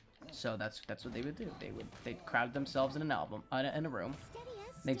 So that's what they would do. They'd crowd themselves in an album, in a room.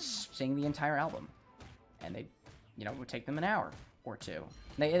 They'd sing the entire album. And they'd, you know, it would take them an hour or two.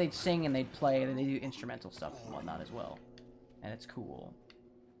 They'd sing and they'd play and they do instrumental stuff and whatnot as well. And it's cool.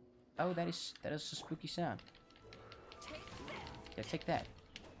 Oh, that is a spooky sound. Yeah, take that.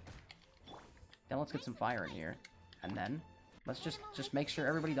 Then let's get some fire in here. And then let's just make sure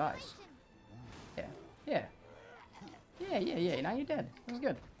everybody dies. Yeah. Yeah. Yeah. Now you're dead. That was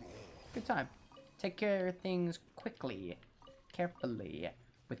good. Good time. Take care of things quickly, carefully,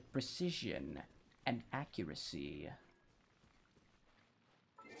 with precision and accuracy.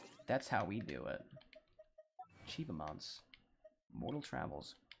 That's how we do it. Achievements. Mortal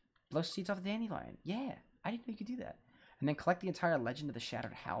Travels. Blow seeds off a dandelion. Yeah, I didn't know you could do that. And then collect the entire Legend of the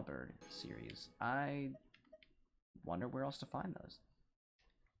Shattered Halberd series. I wonder where else to find those.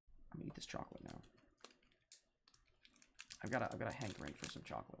 I'm gonna eat this chocolate now. I've got a hankering for some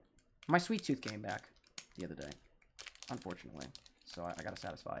chocolate. My sweet tooth came back the other day, unfortunately, so I gotta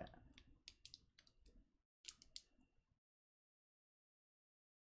satisfy it.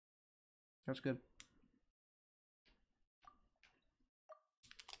 That's good.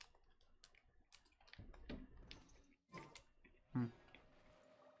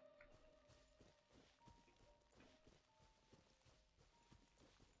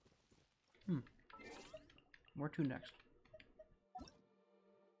 Where to next?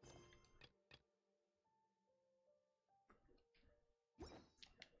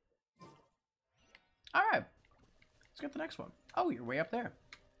 Alright. Let's get the next one. Oh, you're way up there.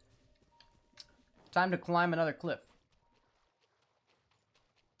 Time to climb another cliff.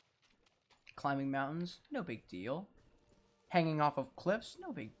 Climbing mountains? No big deal. Hanging off of cliffs?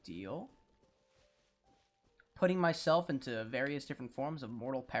 No big deal. Putting myself into various different forms of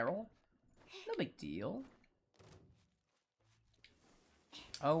mortal peril? No big deal.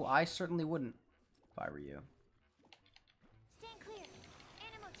 Oh, I certainly wouldn't, if I were you. Stand clear.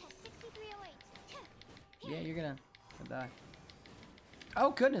 Animal test 6308. Yeah, you're gonna die.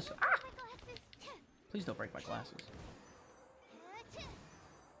 Oh, goodness. Ah! My glasses. Please don't break my glasses.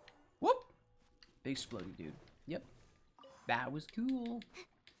 Whoop! Big exploding dude. Yep. That was cool.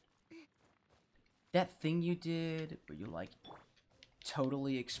 That thing you did where you, like,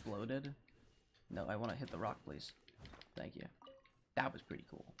 totally exploded. No, I want to hit the rock, please. Thank you. That was pretty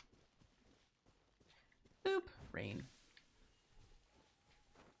cool. Boop. Rain.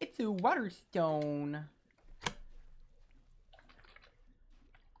 It's a water stone.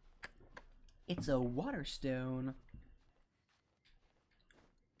 It's a water stone.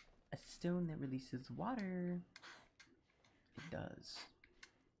 A stone that releases water. It does.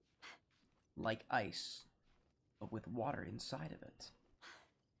 Like ice, but with water inside of it.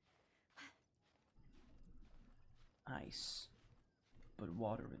 Ice, but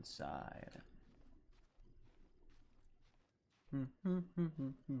water inside. Do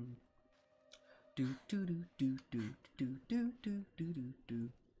do do do do do do do do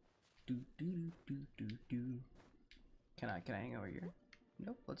do do do. Can I hang over here?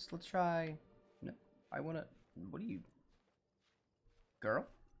 Nope. Let's try. Nope. I wanna. What are you, girl?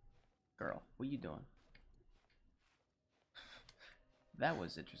 Girl, what are you doing? That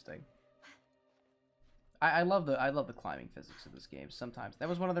was interesting. I love the climbing physics of this game. Sometimes that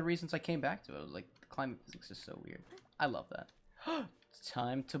was one of the reasons I came back to it. I was like, the climbing physics is so weird. I love that. It's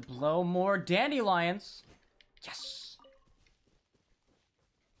time to blow more dandelions. Yes.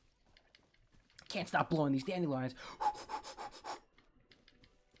 Can't stop blowing these dandelions.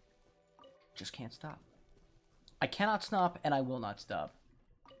 Just can't stop. I cannot stop, and I will not stop.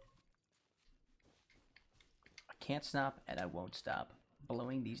 I can't stop, and I won't stop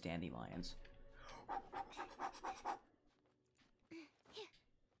blowing these dandelions.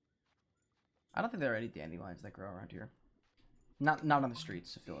 I don't think there are any dandelions that grow around here. Not on the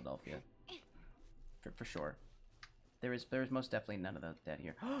streets of Philadelphia. For sure. There is most definitely none of that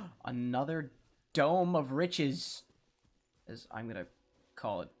here. Another dome of riches, as I'm gonna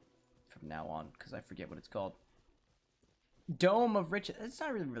call it from now on, because I forget what it's called. Dome of riches. It's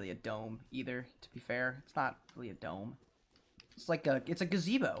not really a dome either, to be fair. It's not really a dome. It's like it's a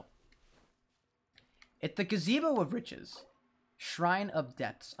gazebo. It's the gazebo of riches. Shrine of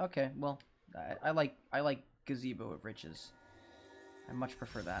depths. Okay, well, I like gazebo of riches. I much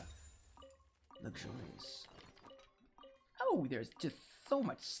prefer that. Luxurious. Oh, there's just so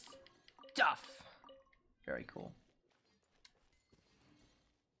much stuff. Very cool.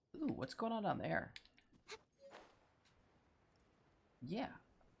 Ooh, what's going on down there? Yeah.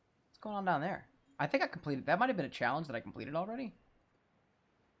 What's going on down there? I think I completed. That might have been a challenge that I completed already.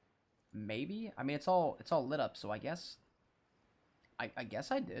 Maybe. I mean, it's all lit up, so I guess. I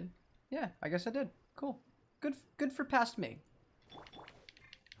guess I did. Yeah, I guess I did. Cool. Good for past me.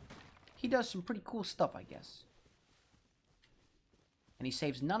 He does some pretty cool stuff, I guess. And he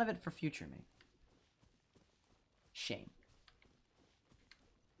saves none of it for future me. Shame.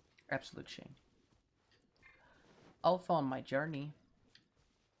 Absolute shame. Off on my journey.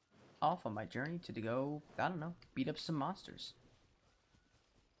 Off on my journey to go, I don't know, beat up some monsters.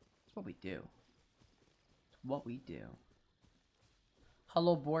 That's what we do. It's what we do.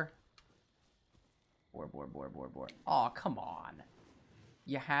 Hello, boar. Boar. Aw, come on.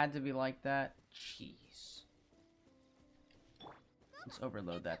 You had to be like that? Jeez. Let's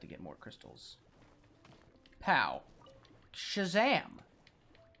overload that to get more crystals. Pow. Shazam.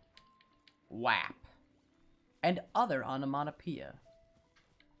 Whap. And other onomatopoeia.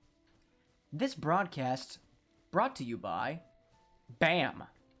 This broadcast brought to you by Bam.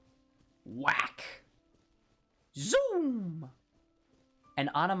 Whack. Zoom. And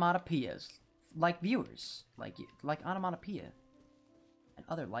onomatopoeias. Like viewers. Like onomatopoeia. And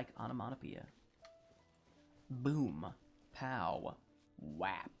other like onomatopoeia. Boom. Pow.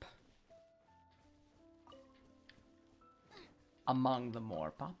 Whap. Among the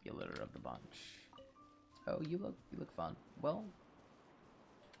more popular of the bunch. Oh, you look fun. Well,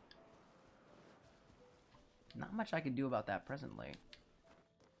 not much I can do about that presently.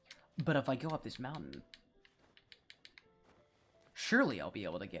 But if I go up this mountain, surely I'll be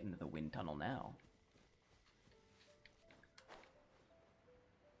able to get into the wind tunnel now.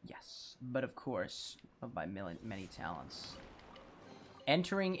 Yes, but of course, of my many talents,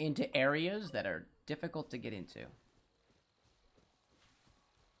 entering into areas that are difficult to get into.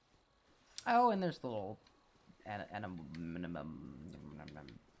 Oh, and there's the little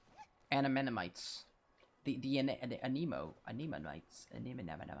anemonites. The anemonites.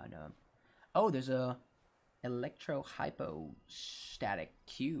 Oh, there's a electro-hypostatic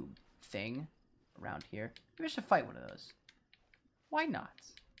cube thing around here. Maybe I should fight one of those. Why not?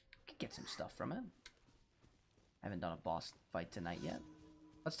 Could get some stuff from it. I haven't done a boss fight tonight yet.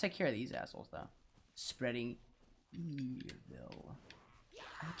 Let's take care of these assholes, though. Spreading evil.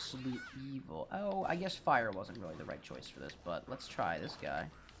 Absolute evil. Oh, I guess fire wasn't really the right choice for this, but let's try this guy.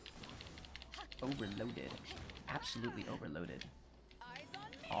 Overloaded. Absolutely overloaded.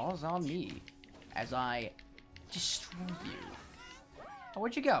 All's on me as I destroy you. Oh,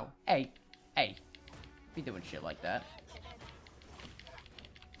 where'd you go? Hey. Be doing shit like that.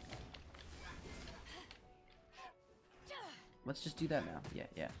 Let's just do that now. Yeah.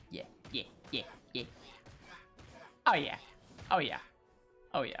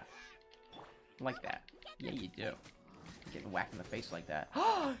 Oh yeah. Like that. Yeah, you do. Getting whacked in the face like that.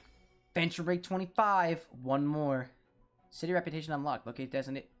 Venture rate 25. One more. City reputation unlocked. Locate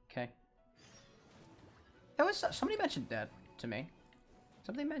designate. Okay. That was somebody mentioned that to me.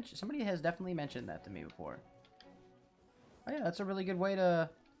 Somebody has definitely mentioned that to me before. Oh yeah, that's a really good way to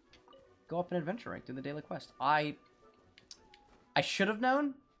go up an adventure rank through the daily quest. I should have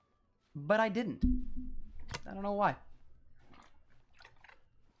known, but I didn't. I don't know why.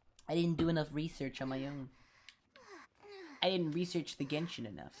 I didn't do enough research on my own. I didn't research the Genshin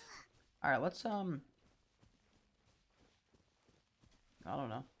enough. Alright, let's, I don't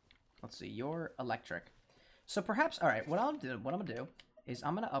know. Let's see, you're electric. So perhaps, alright, what I'm gonna do is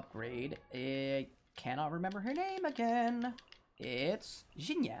I'm gonna upgrade, I cannot remember her name again. It's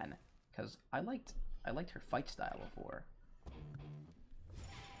Xinyan. Because I liked her fight style before.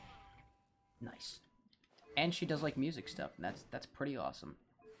 Nice. And she does like music stuff, and that's pretty awesome.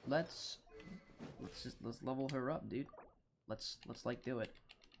 Let's level her up, dude. Let's like do it.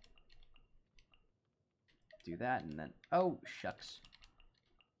 Do that and then oh shucks.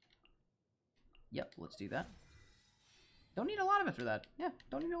 Yep, let's do that. Don't need a lot of it for that. Yeah,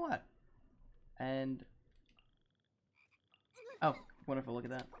 don't need a lot. And oh, wonderful, look at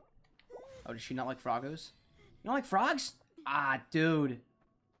that. Oh, does she not like froggos? You don't like frogs? Ah, dude.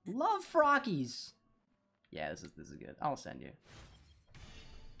 Love froggies. Yeah, this is good. I'll send you.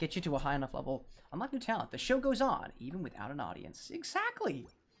 Get you to a high enough level. Unlock new talent. The show goes on, even without an audience. Exactly.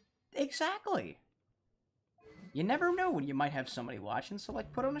 Exactly. You never know when you might have somebody watching, so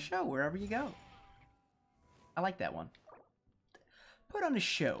like put on a show wherever you go. I like that one. Put on a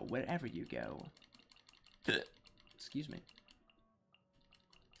show wherever you go. Excuse me.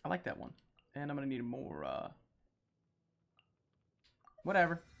 I like that one. And I'm gonna need more,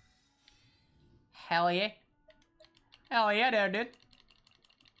 whatever. Hell yeah. Hell yeah, there, dude.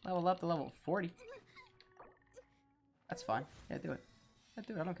 Level up to level 40. That's fine. Yeah, do it. Yeah,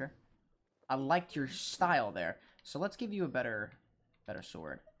 do it. I don't care. I liked your style there. So let's give you a better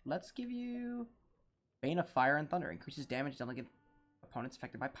sword. Let's give you Bane of Fire and Thunder. Increases damage dealt against opponents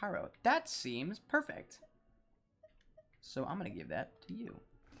affected by Pyro. That seems perfect. So I'm going to give that to you.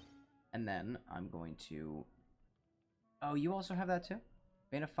 And then I'm going to... Oh, you also have that too?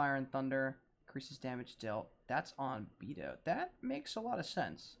 Bane of Fire and Thunder. Increases damage dealt. That's on Beto. That makes a lot of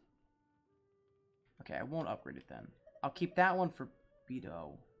sense. Okay, I won't upgrade it then. I'll keep that one for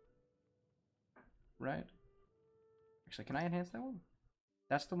Beto. Right? Actually, can I enhance that one?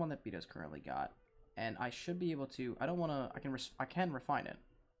 That's the one that Beto's currently got. And I should be able to... I don't want to... I can refine it.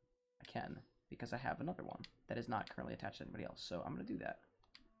 I can. Because I have another one that is not currently attached to anybody else. So I'm going to do that.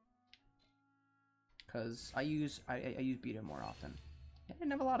 Because I use Beto more often. I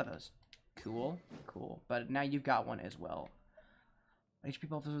didn't have a lot of those. Cool. Cool. But now you've got one as well. HP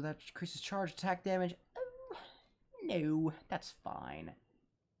buffers with that increases charge attack damage. Oh, no. That's fine.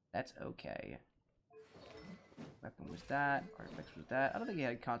 That's okay. Weapon was that. Artifacts was that. I don't think you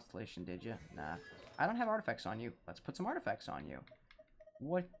had Constellation, did you? Nah. I don't have artifacts on you. Let's put some artifacts on you.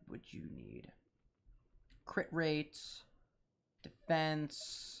 What would you need? Crit rates.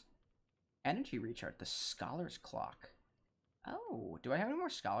 Defense. Energy recharge. The Scholar's Clock. Oh, do I have any more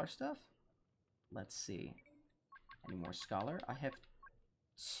Scholar stuff? Let's see. Any more Scholar? I have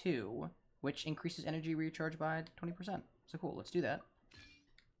 2, which increases energy recharge by 20%. So cool, let's do that.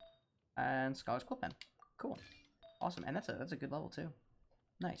 And Scholar's Quill Pen. Cool. Awesome, and that's a good level too.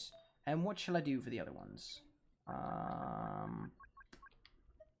 Nice. And what shall I do for the other ones? Let's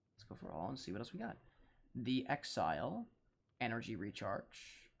go for all and see what else we got. The Exile. Energy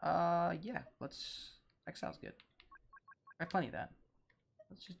recharge. Yeah, let's... Exile's good. I have plenty of that.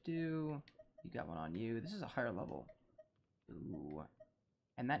 Let's just do... You got one on you. This is a higher level. Ooh.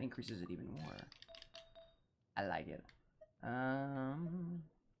 And that increases it even more. I like it. Yeah,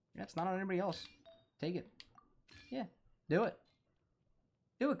 it's not on anybody else. Take it. Yeah, do it.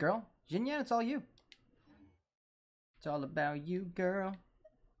 Do it, girl. Xinyan, it's all you. It's all about you, girl.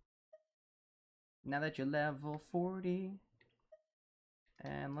 Now that you're level 40.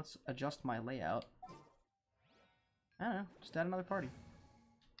 And let's adjust my layout. I don't know, just add another party.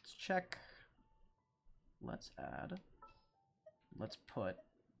 Let's check. Let's add. Let's put...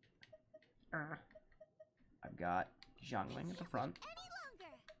 I've got Zhangling at the front.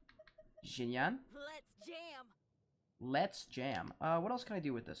 Xinyan. Let's jam. Let's jam. What else can I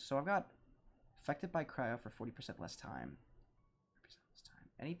do with this? So I've got affected by cryo for 40% less time. 40% less time.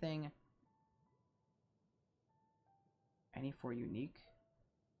 Anything? Any for unique?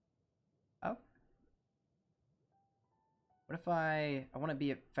 Oh. What if I want to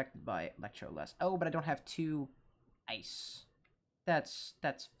be affected by electro less? Oh, but I don't have 2 ice. That's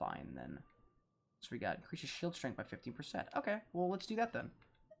fine then. So we got increases shield strength by 15%. Okay, well, let's do that then.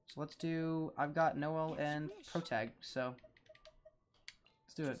 So let's do... I've got Noel and Protag, so...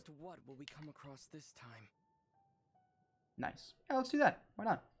 Let's do it. Just what will we come across this time? Nice. Yeah, let's do that. Why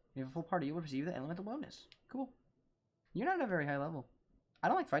not? You have a full party, you will receive the element aloneness. Cool. You're not at a very high level. I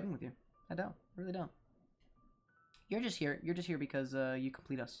don't like fighting with you. I don't. I really don't. You're just here. You're just here because you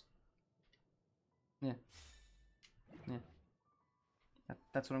complete us. Yeah. Yeah.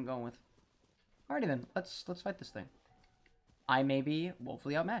 That's what I'm going with. Alrighty then. Let's fight this thing. I may be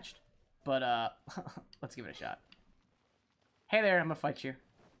woefully outmatched, but let's give it a shot. Hey there, I'm gonna fight you.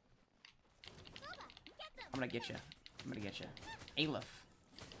 I'm gonna get you. I'm gonna get you. Aleph.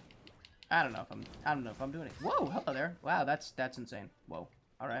 I don't know if I'm doing it. Whoa, hello there. Wow, that's insane. Whoa.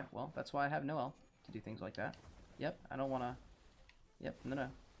 All right. Well, that's why I have Noel to do things like that. Yep. I don't want to. Yep. No.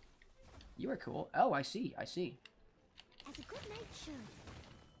 You are cool. Oh, I see. I see. As a good knight should.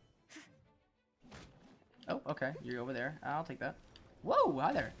 Oh, okay. You're over there. I'll take that. Whoa,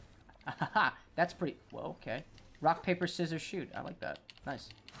 hi there. That's pretty. Whoa, okay. Rock, paper, scissors, shoot. I like that. Nice.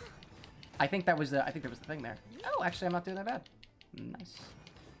 I think that was the thing there. Oh, actually, I'm not doing that bad. Nice.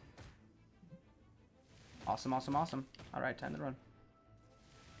 Awesome, awesome, awesome. All right, time to run.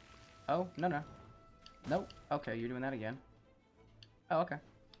 Oh, no. Nope. Okay, you're doing that again. Oh, okay.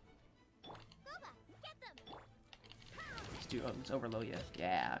 Let's overload you.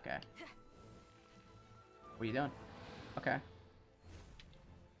 Yeah, okay. What are you doing? Okay.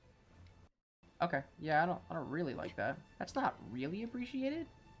 Okay. Yeah, I don't really like that. That's not really appreciated.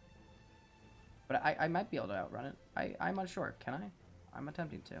 But I might be able to outrun it. I'm unsure. Can I? I'm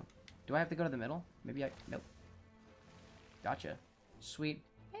attempting to. Do I have to go to the middle? Maybe I... Nope. Gotcha. Sweet.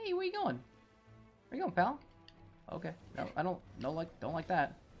 Hey, where you going? Where you going, pal? Okay. No, I don't like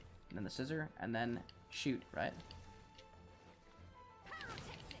that. And then the scissor, and then shoot, right?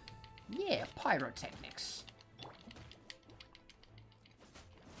 Yeah, pyrotechnics.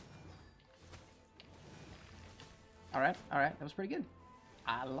 Alright, that was pretty good.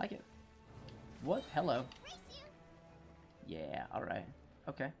 I like it. What? Hello. Yeah, alright.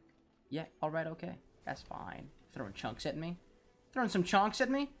 Okay. Yeah, alright, okay. That's fine. Throwing chunks at me? Throwing some chunks at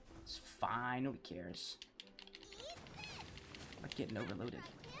me? It's fine, nobody cares. I'm getting overloaded.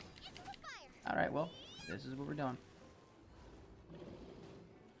 Alright, well, this is what we're doing.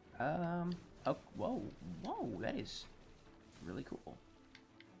 Oh, whoa, that is really cool.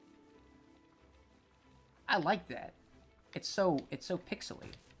 I like that. It's so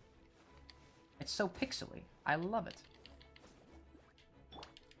pixely. It's so pixely. I love it.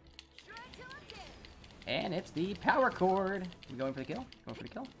 And it's the power chord. You going for the kill? Going for the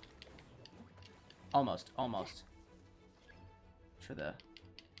kill? Almost. Sure the...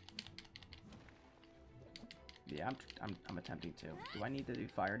 Yeah, I'm attempting to. Do I need to do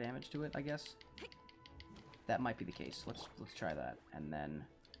fire damage to it, I guess? That might be the case. Let's try that. And then...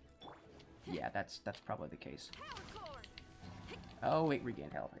 Yeah, that's probably the case. Oh, wait,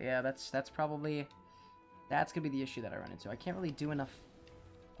 regain health. Yeah, that's probably... That's gonna be the issue that I run into. I can't really do enough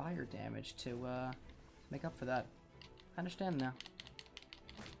fire damage to make up for that. I understand now.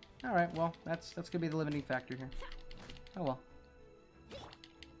 Alright, well, that's gonna be the limiting factor here. Oh well.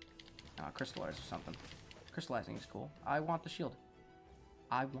 Crystallize or something. Crystallizing is cool. I want the shield.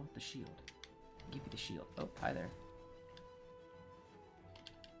 I want the shield. Give me the shield. Oh, hi there.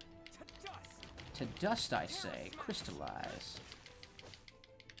 To dust, I say. Crystallize.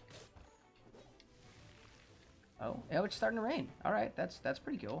 Oh, it's starting to rain. Alright, that's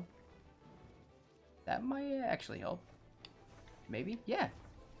pretty cool. That might actually help. Maybe? Yeah.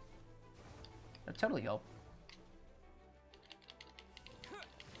 That'd totally help.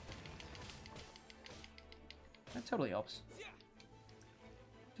 That totally helps.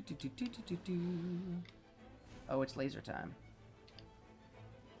 Oh, it's laser time.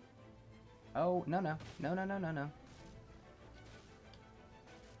 Oh, no.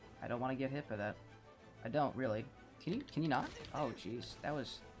 I don't want to get hit by that. I don't really. Can you not? Oh, jeez. That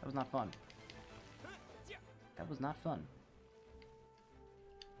was not fun. That was not fun.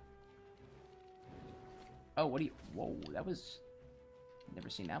 Oh, what do you... Whoa, that was... Never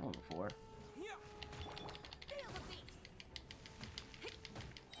seen that one before.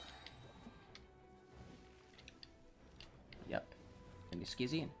 Yep. And you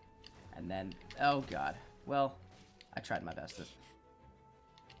skizzy. And then... Oh, God. Well, I tried my best.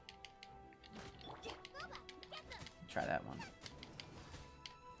 Try that one.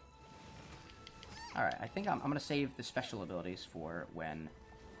 Alright, I think I'm gonna save the special abilities for when...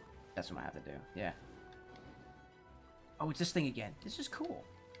 That's what I have to do. Yeah. Oh, it's this thing again. This is cool.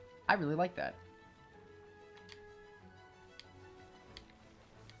 I really like that.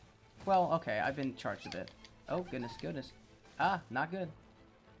 Well, okay, I've been charged a bit. Oh, goodness, goodness. Ah, not good.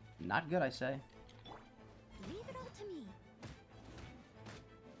 Not good, I say. Leave it all to me.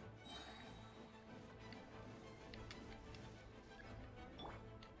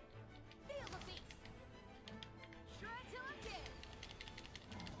 Feel the beat. Shred till I'm dead.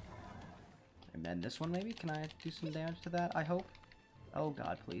 And then this one, maybe? Can I do some damage to that, I hope? Oh,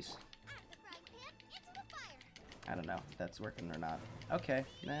 God, please. At the frying pan, into the fire. I don't know if that's working or not. Okay,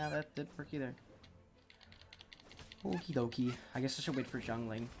 nah, that didn't work either. Okie dokie. I guess I should wait for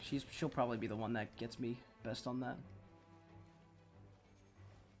Zhongling. She'll probably be the one that gets me best on that.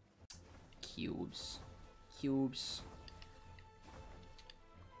 Cubes. Cubes.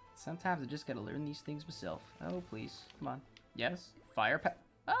 Sometimes I just gotta learn these things myself. Oh, please. Come on. Yes? Fire pa-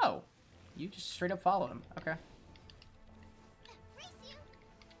 Oh! You just straight up followed him. Okay. Race you.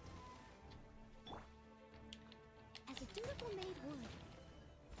 As a dutiful maid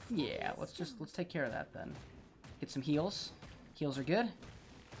would. Yeah, let's take care of that then. Get some heals. Heals are good.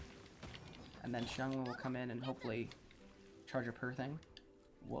 And then Xiangwen will come in and hopefully charge up her thing.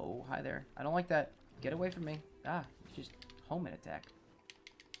 Whoa, hi there. I don't like that. Get away from me. Ah, just home and attack.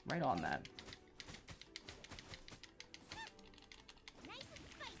 Right on that. Nice and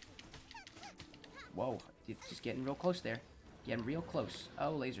spicy. Whoa, it's just getting real close there. Getting real close.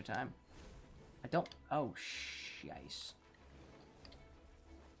 Oh, laser time. I don't... Oh, shice.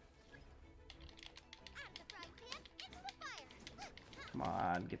 At the frying pan, into the fire. Come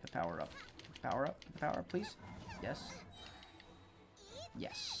on, get the power up. Power up. Power up, please. Yes.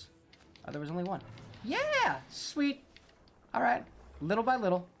 Yes. Oh, there was only one. Yeah! Sweet! Alright. Little by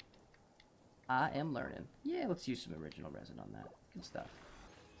little. I am learning. Yeah, let's use some original resin on that. Good stuff.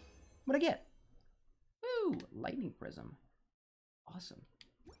 What'd I get? Ooh, lightning prism. Awesome.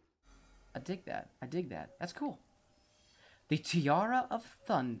 I dig that. I dig that. That's cool. The Tiara of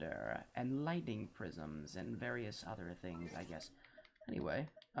Thunder and lightning prisms and various other things, I guess. Anyway,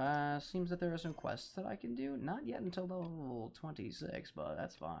 seems that there are some quests that I can do. Not yet until level 26, but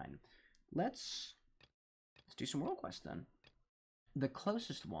that's fine. Let's do some world quests then. The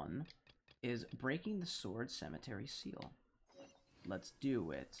closest one is breaking the sword cemetery seal. Let's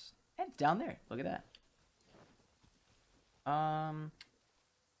do it. And it's down there. Look at that. I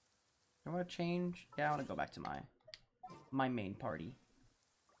want to change. Yeah, I want to go back to my main party.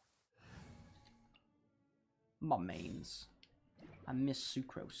 My mains. I miss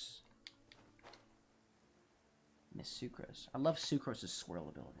Sucrose. Miss Sucrose. I love Sucrose's swirl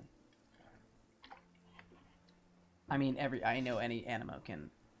ability. I mean, I know any Animo can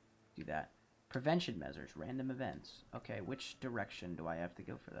do that. Prevention measures, random events. Okay, which direction do I have to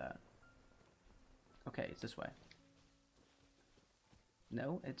go for that? Okay, it's this way.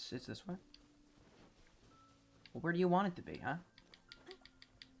 No, it's this way. Well, where do you want it to be, huh?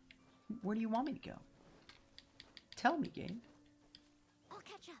 Where do you want me to go? Tell me, game. I'll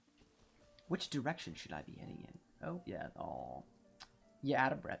catch up. Which direction should I be heading in? Oh, yeah. Oh, you're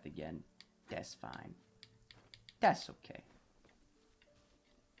out of breath again. That's fine. That's okay.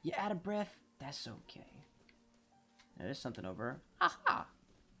 You're out of breath? That's okay. There's something over. Aha!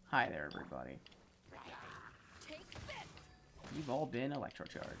 Hi there, everybody. Take this. You've all been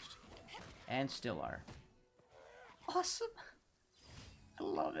electrocharged. And still are. Awesome! I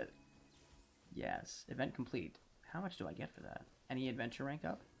love it. Yes. Event complete. How much do I get for that? Any adventure rank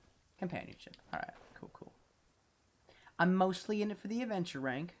up? Companionship. Alright, cool, cool. I'm mostly in it for the adventure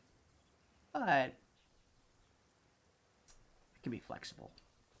rank, but it can be flexible.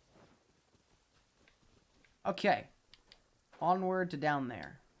 Okay. Onward to down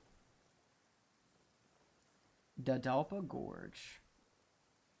there. Dadalpa Gorge.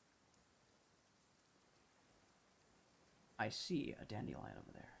 I see a dandelion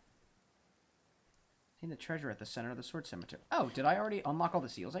over there. Seen the treasure at the center of the sword cemetery. Oh, did I already unlock all the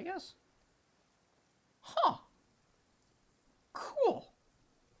seals, I guess? Huh. Cool.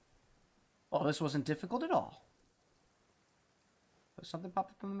 Well, this wasn't difficult at all. Does something pop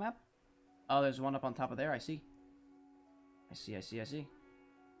up on the map? Oh, there's one up on top of there, I see. I see.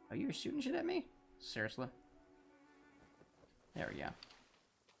 Oh, you were shooting shit at me? Seriously? There we go.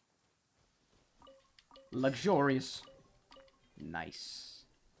 Luxurious. Nice.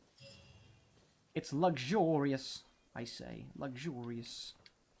 It's luxurious, I say. Luxurious.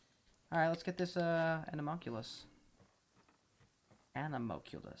 Alright, let's get this, Animoculus.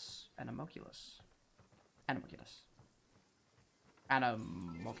 Animoculus.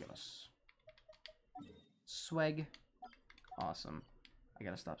 Swag. Awesome. I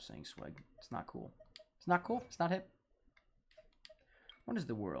gotta stop saying swag. It's not cool. It's not cool. It's not hip. What is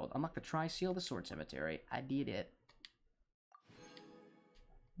the world? Unlock the Tri-Seal of the Sword Cemetery. I did it.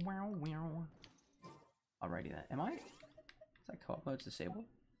 Wow, wow. Alrighty then. Am I? Is that co-op mode's disabled?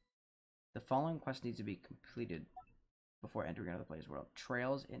 The following quest needs to be completed before entering another player's world.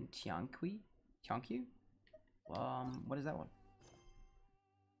 Trails in Tianqi? Tianqiu? What is that one?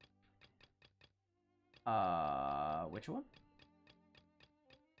 Which one?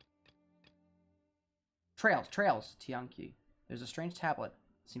 Trails, Tianqi. There's a strange tablet.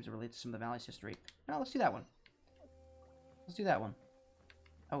 It seems to relate to some of the valley's history. No, let's do that one. Let's do that one.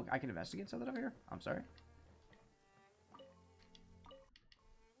 Oh, I can investigate something over here? I'm sorry.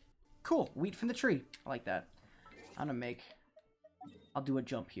 Cool, wheat from the tree. I like that. I'm gonna make... I'll do a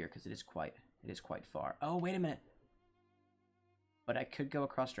jump here, because it is quite far. Oh, wait a minute. But I could go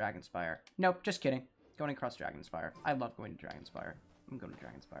across Dragonspire. Nope, just kidding. Going across Dragonspire. I love going to Dragonspire. I'm going to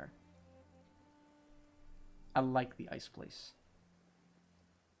Dragonspire. I like the ice place.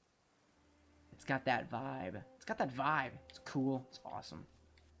 It's got that vibe. It's got that vibe. It's cool. It's awesome.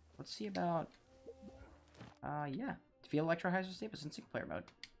 Let's see about... yeah. Feel Electrohyzer staples in single player mode.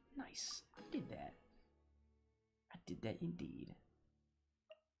 Nice. I did that. I did that indeed.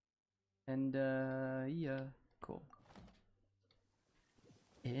 And, yeah. Cool.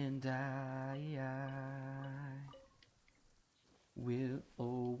 And I will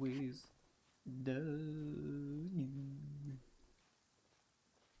always love you.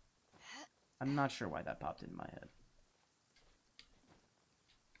 I'm not sure why that popped in my head.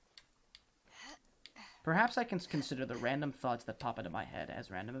 Perhaps I can consider the random thoughts that pop into my head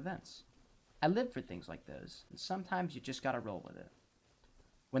as random events. I live for things like those, and sometimes you just gotta roll with it.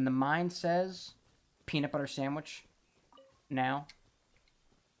 When the mind says, peanut butter sandwich, now,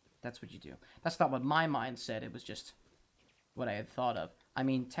 that's what you do. That's not what my mind said, it was just what I had thought of. I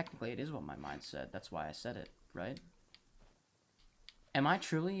mean, technically it is what my mind said, that's why I said it, right? Am I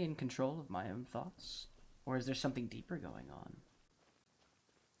truly in control of my own thoughts? Or is there something deeper going on?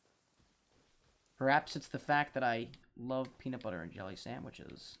 Perhaps it's the fact that I love peanut butter and jelly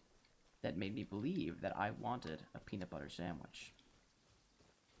sandwiches that made me believe that I wanted a peanut butter sandwich.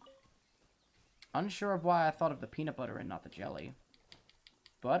 Unsure of why I thought of the peanut butter and not the jelly,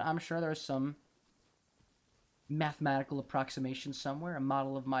 but I'm sure there's some mathematical approximation somewhere, a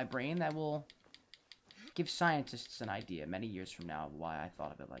model of my brain that will give scientists an idea many years from now of why I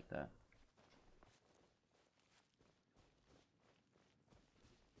thought of it like that.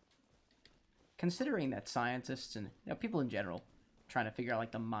 Considering that scientists and people in general trying to figure out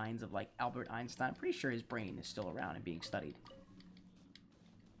like the minds of like Albert Einstein, I'm pretty sure his brain is still around and being studied.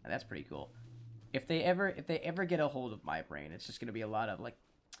 And that's pretty cool. If they ever get a hold of my brain, it's just gonna be a lot of like,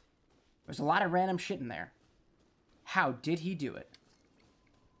 there's a lot of random shit in there. How did he do it?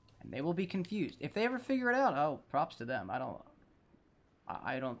 And they will be confused. If they ever figure it out, oh, props to them. I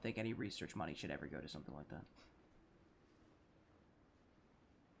don't think any research money should ever go to something like that.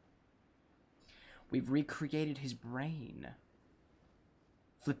 We've recreated his brain.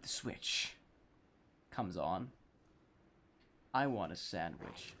 Flip the switch. Comes on. I want a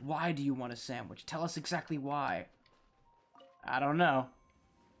sandwich. Why do you want a sandwich? Tell us exactly why. I don't know.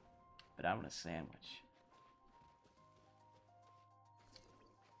 But I want a sandwich.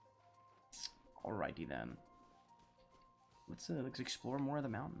 Alrighty then. Let's explore more of the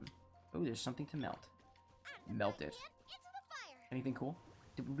mountain. Oh, there's something to melt. Melt it. Anything cool?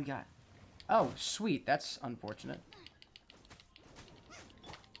 What we got? Oh, sweet. That's unfortunate.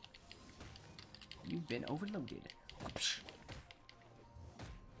 You've been overloaded.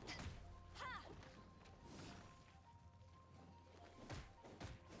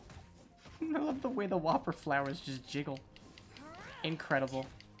 I love the way the Whopper flowers just jiggle. Incredible.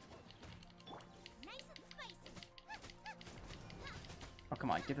 Oh,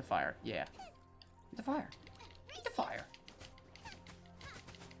 come on. Get the fire. Yeah. Get the fire. Get the fire.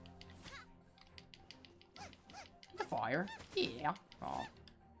 Get the fire. Yeah. Oh.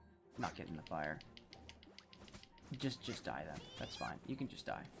 I'm not getting the fire. Just die then. That's fine. You can just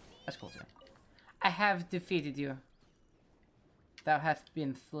die. That's cool too. I have defeated you. Thou hast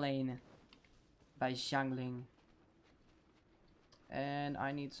been slain by Xiangling. And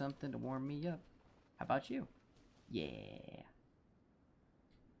I need something to warm me up. How about you? Yeah.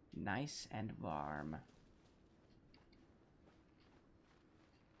 Nice and warm.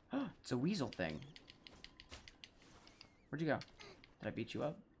 It's a weasel thing. Where'd you go? Did I beat you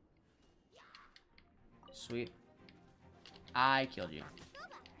up? Sweet. I killed you.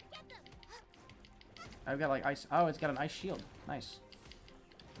 I've got like ice. Oh, it's got an ice shield. Nice.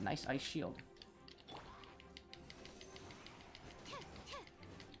 Nice ice shield.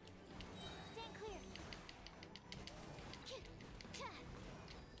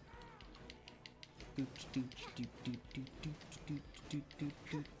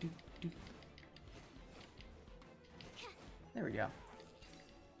 There we go.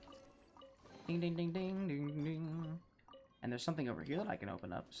 Ding ding ding ding ding ding. And there's something over here that I can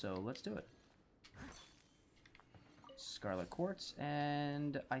open up, so let's do it. Scarlet Quartz,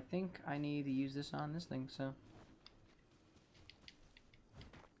 and I think I need to use this on this thing, so...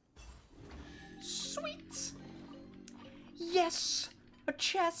 Sweet! Yes! A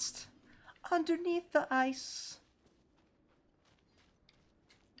chest! Underneath the ice!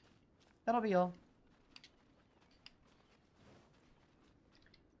 That'll be all.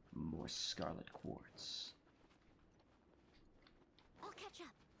 More Scarlet Quartz. I'll catch up.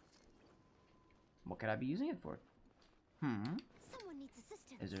 What could I be using it for? Someone needs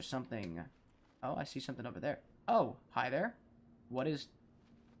assistance. Is there something... Oh, I see something over there. Oh, hi there. What is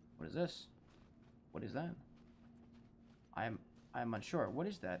this? What is that? I'm unsure. What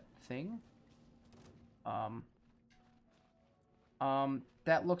is that thing?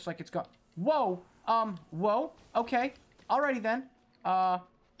 That looks like it's got... Whoa! Whoa! Okay. Alrighty then.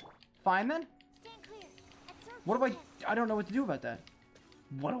 Fine then. Stand clear. Absorb What do the I... chest. I don't know what to do about that.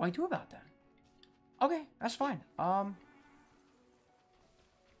 What do I do about that? Okay, that's fine.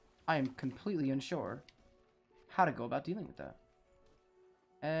 I am completely unsure how to go about dealing with that.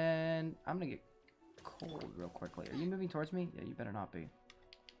 And I'm gonna get cold real quickly. Are you moving towards me? Yeah, you better not be.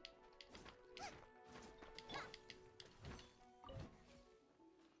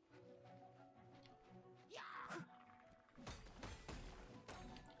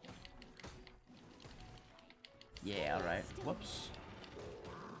 Yeah, alright. Whoops.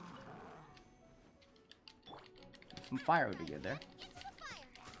 Some fire would be good there. Into the fire.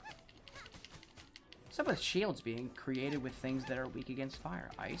 What's up with shields being created with things that are weak against fire?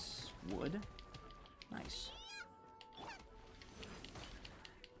 Ice, wood. Nice.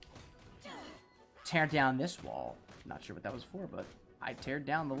 Tear down this wall. Not sure what that was for, but I teared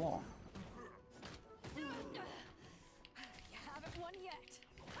down the wall. You haven't won yet.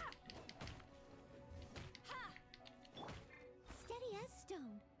 Steady as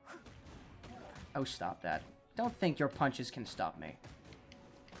stone. Oh, stop that. Don't think your punches can stop me.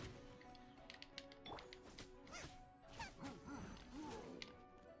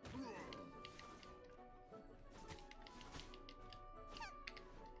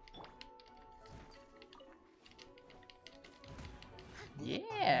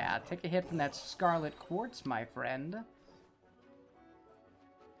 Yeah, take a hit from that Scarlet Quartz, my friend.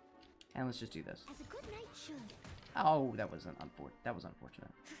 And let's just do this. As a good knight should. Oh, that was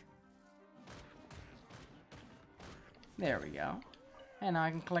unfortunate. There we go. And now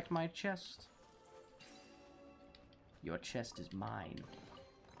I can collect my chest. Your chest is mine.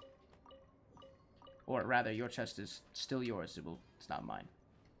 Or rather, your chest is still yours. It's not mine.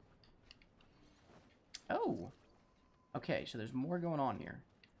 Oh! Okay, so there's more going on here.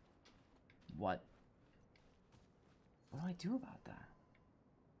 What do I do about that?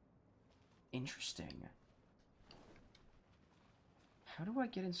 Interesting. How do I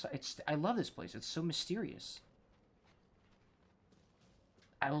get inside? I love this place. It's so mysterious.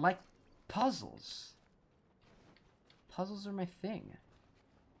 I like puzzles. Puzzles are my thing.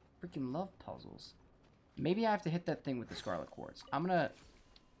 Freaking love puzzles. Maybe I have to hit that thing with the Scarlet Quartz. I'm gonna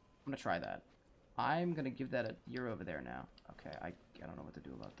try that. I'm gonna give that a... You're over there now. Okay, I don't know what to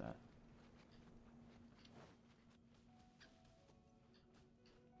do about that.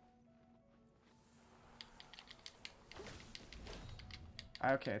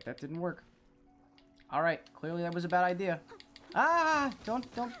 Okay, that didn't work. Alright, clearly that was a bad idea. Ah! Don't,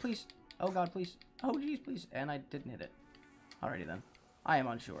 please. Oh god, please. Oh jeez, please. And I didn't hit it. Alrighty then. I am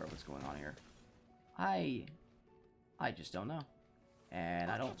unsure what's going on here. I just don't know.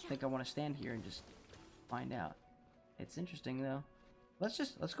 And I don't think I want to stand here and just find out. It's interesting though.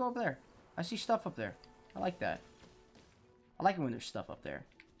 Let's go up there. I see stuff up there. I like that. I like it when there's stuff up there.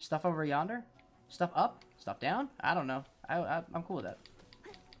 Stuff over yonder? Stuff up? Stuff down? I don't know. I'm cool with that.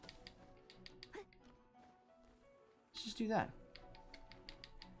 Let's just do that.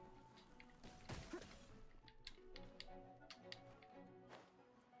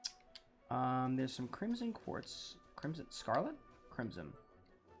 There's some crimson quartz. Crimson? Scarlet? Crimson.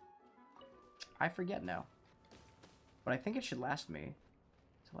 I forget now. But I think it should last me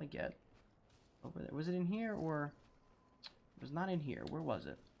until I get over there. Was it in here or... It was not in here. Where was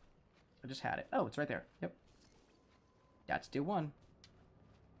it? I just had it. Oh, it's right there. Yep. That's do one.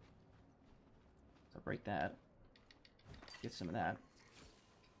 So break that. Get some of that.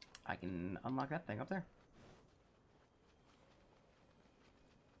 I can unlock that thing up there.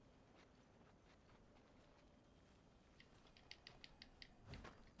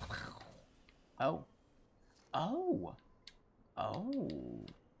 Oh, Oh! Oh!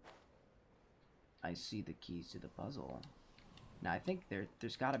 I see the keys to the puzzle. Now, I think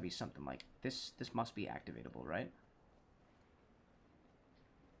there's got to be something like this. This must be activatable, right?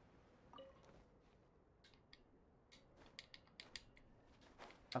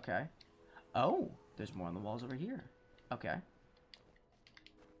 Okay. Oh! There's more on the walls over here. Okay.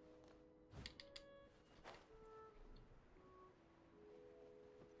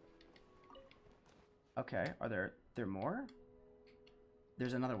 Okay, are there more?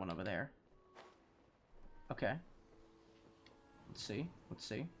 There's another one over there. Okay. Let's see. Let's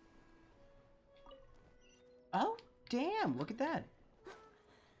see. Oh, damn! Look at that.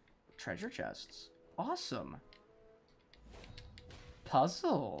 Treasure chests. Awesome.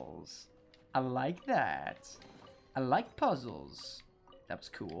 Puzzles. I like that. I like puzzles. That was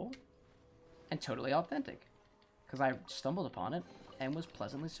cool. And totally authentic. Because I stumbled upon it and was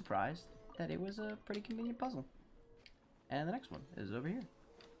pleasantly surprised that it was a pretty convenient puzzle. And the next one is over here.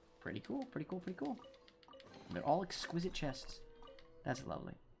 Pretty cool, pretty cool, pretty cool. They're all exquisite chests. That's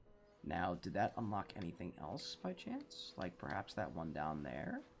lovely. Now, did that unlock anything else by chance? Like perhaps that one down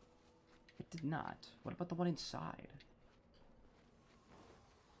there? It did not. What about the one inside?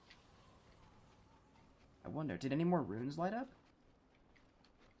 I wonder, did any more runes light up?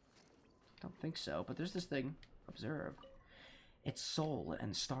 Don't think so, but there's this thing. Observe. Its soul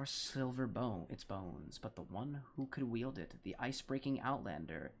and star silver its bones, but the one who could wield it, the ice-breaking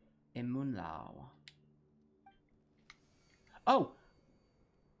outlander, Imunlao. Oh!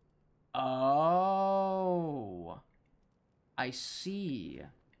 Oh! I see.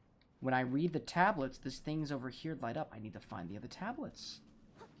 When I read the tablets, these things over here light up. I need to find the other tablets.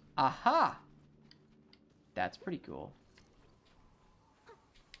 Aha! That's pretty cool.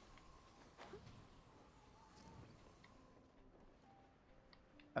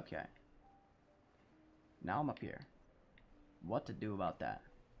 Okay. Now I'm up here. What to do about that?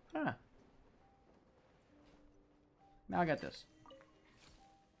 Huh. Now I got this.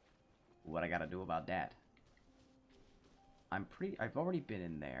 What I gotta do about that? I've already been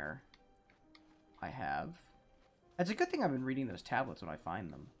in there. I have. It's a good thing I've been reading those tablets when I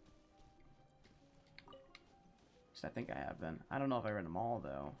find them. I think I have been. I don't know if I read them all,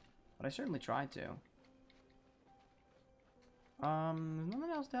 though. But I certainly tried to. There's nothing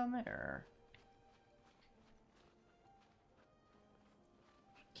else down there.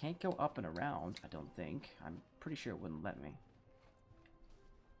 Can't go up and around, I don't think. I'm pretty sure it wouldn't let me.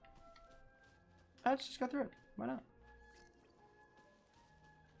 Let's just go through it. Why not?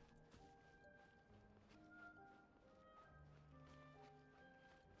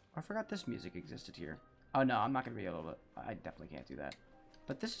 I forgot this music existed here. Oh no, I'm not going to be able to... I definitely can't do that.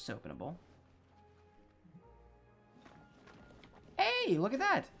 But this is openable. Hey, look at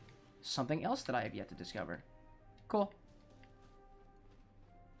that! Something else that I have yet to discover. Cool.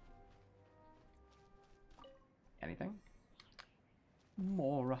 Anything?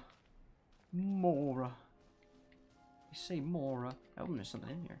 Mora. Mora. You say Mora. Oh, there's something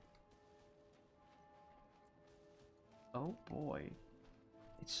in here. Oh boy.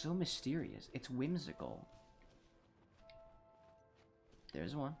 It's so mysterious. It's whimsical.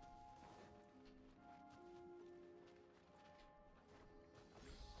 There's one.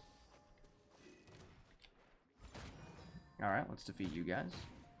 Alright, let's defeat you guys.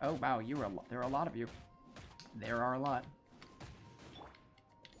 Oh, wow, there are a lot of you. There are a lot.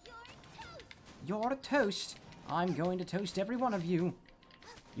 You're toast! I'm going to toast every one of you.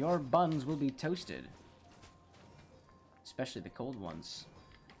 Your buns will be toasted. Especially the cold ones.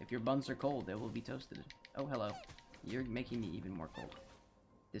 If your buns are cold, they will be toasted. Oh, hello. You're making me even more cold.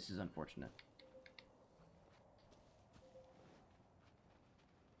 This is unfortunate.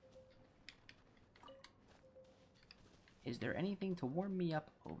 Is there anything to warm me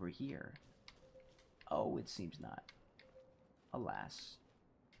up over here? Oh, it seems not. Alas.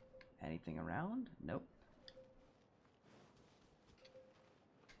 Anything around? Nope.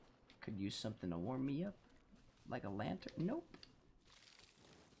 Could use something to warm me up? Like a lantern? Nope.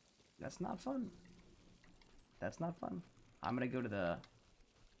 That's not fun. That's not fun. I'm gonna go to the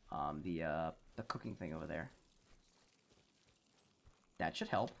cooking thing over there. That should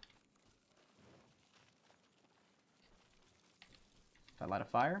help. If I light a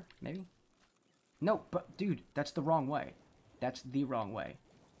fire, maybe? No, but dude, that's the wrong way. That's the wrong way.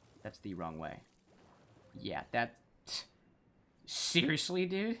 That's the wrong way. Yeah, that... Seriously,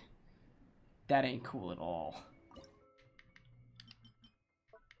 dude? That ain't cool at all.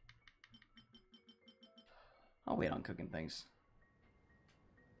 I'll wait on cooking things.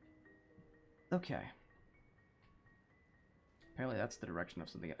 Okay. Apparently that's the direction of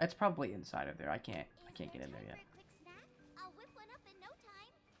something. It's probably inside of there. I can't get in there yet. I'll whip one up in no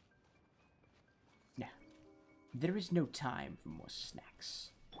time. Yeah. There is no time for more snacks.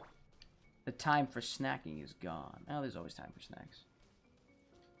 The time for snacking is gone. Oh, there's always time for snacks.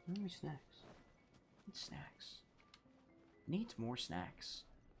 Where are snacks? Need snacks. Needs more snacks.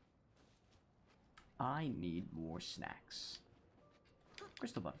 I need more snacks.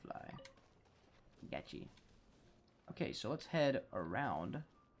 Crystal butterfly. Gotcha. Okay, so let's head around.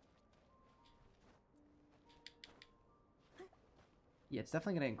 Yeah, it's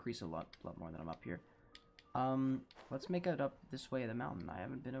definitely gonna increase a lot more than I'm up here. Let's make it up this way of the mountain. I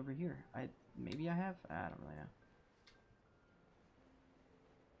haven't been over here. Maybe I have? I don't really know.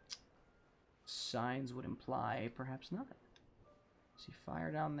 Signs would imply perhaps not. See fire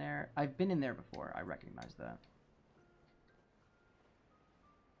down there. I've been in there before. I recognize that.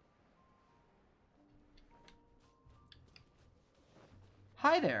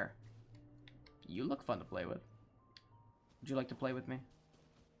 Hi there. You look fun to play with. Would you like to play with me?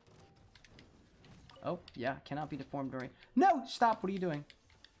 Oh, yeah, cannot be deformed during... No! Stop! What are you doing?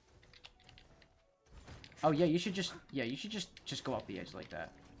 Oh, yeah, you should just go off the edge like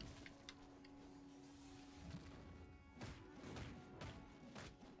that.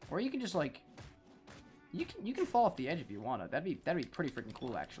 Or you can just, like... You can fall off the edge if you want to. That'd be pretty freaking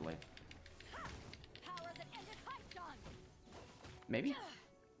cool, actually. Maybe?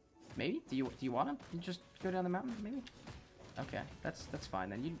 Maybe? Do you want to just go down the mountain? Maybe? Okay, that's fine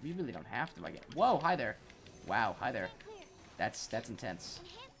then. You really don't have to, I guess. Whoa, hi there. Wow, hi there. That's intense.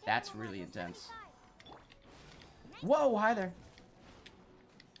 That's really intense. Whoa, hi there.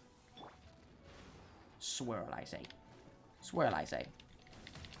 Swirl, I say. Swirl, I say.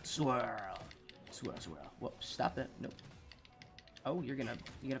 Swirl. Swirl, swirl. Whoop, stop that. Nope. Oh, you're gonna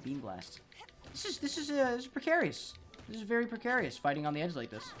beam blast. This is precarious. This is very precarious, fighting on the edge like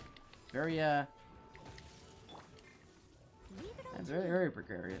this. Very, It's very, very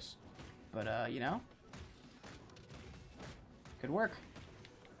precarious. But, you know. Could work.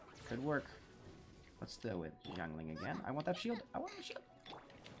 Could work. Let's do with jungling again. I want that shield. I want the shield.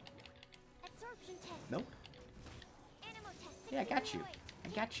 Absorption test. Nope. Animal test. Yeah, I got you. I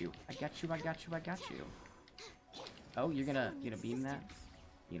got you. I got you. I got you. I got you. Oh, you're gonna beam that?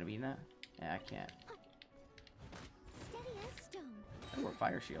 You gonna beam that? Yeah, I can't. Steady as stone. Oh, a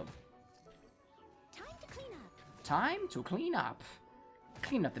fire shield. Time to clean up. Time to clean up.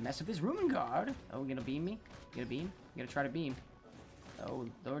 Clean up the mess of this room guard. Oh, you gonna beam me? You gonna beam? You gonna try to beam? Oh,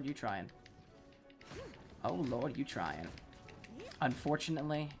 Lord, you trying. Oh, Lord, you trying.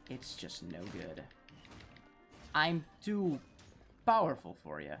 Unfortunately, it's just no good. I'm too powerful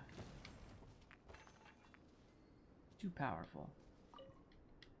for you. Too powerful.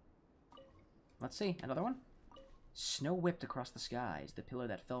 Let's see. Another one. Snow whipped across the skies. The pillar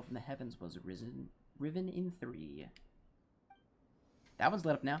that fell from the heavens was riven in three. That one's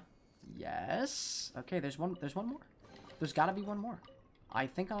lit up now. Yes. Okay, there's one more. There's gotta be one more. I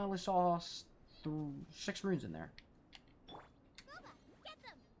think I only saw 6 runes in there. Get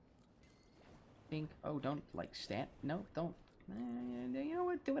them. Bink. Oh, don't, like, stand. No, don't. You know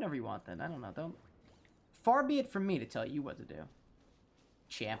what? Do whatever you want, then. I don't know. Don't. Far be it from me to tell you what to do.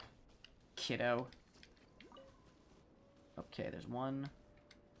 Champ. Kiddo. Okay, there's one.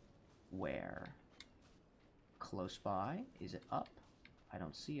 Where? Close by. Is it up? I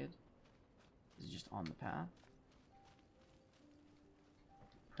don't see it. Is it just on the path?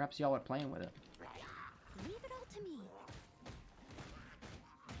 Perhaps y'all are playing with it. Leave it all to me.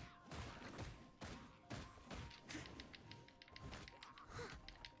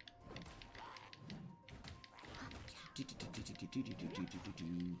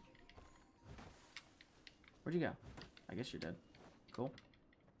 Where'd you go? I guess you're dead. Cool.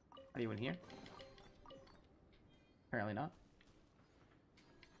 Are you in here? Apparently not.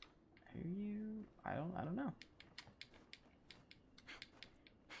 Are you? I don't know.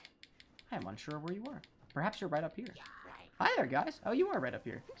 I'm unsure where you are. Perhaps you're right up here. Hi there, guys. Oh, you are right up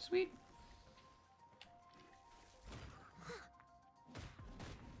here. Sweet.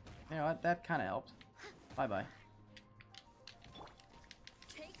 You know what? That kind of helped. Bye-bye.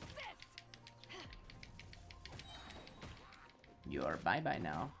 Take this. You're bye-bye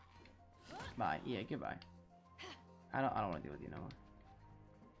now. Bye. Yeah, goodbye. I don't want to deal with you no more.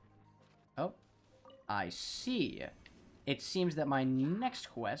 Oh. I see. It seems that my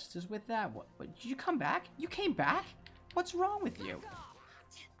next quest is with that one. But did you come back? You came back? What's wrong with you?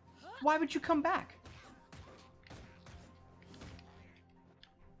 Why would you come back?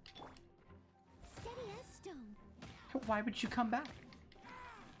 Steady as stone. Why would you come back?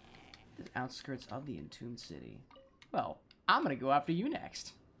 The outskirts of the entombed city. Well, I'm gonna go after you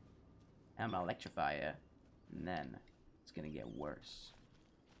next. I'm gonna electrify you. And then it's gonna get worse.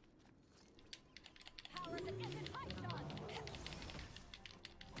 Power the epic python.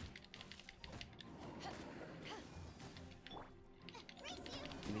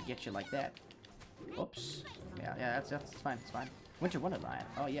 I'm gonna get you like that. Oops. Yeah, that's fine, it's fine. Winter Wonderland.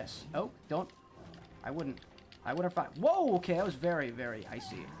 Oh, yes. Oh, don't. I wouldn't have fought. Whoa, okay, that was very, very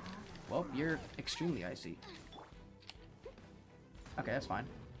icy. Well, you're extremely icy. Okay, that's fine.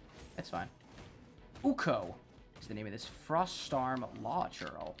 That's fine. Uko is the name of this Froststorm Law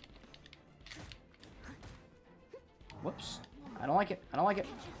Churl. Whoops. I don't like it. I don't like it.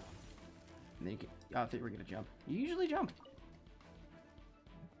 And then you can... Oh, I thought you were gonna jump. You usually jump.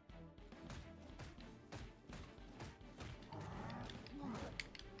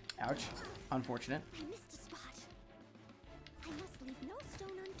 Ouch. Unfortunate. I missed a spot. I must leave no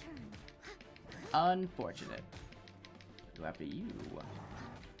stone unturned. Unfortunate. Go after you.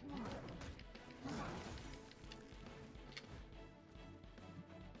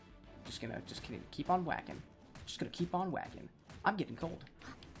 Just gonna keep on whacking. Just gonna keep on whacking. I'm getting cold.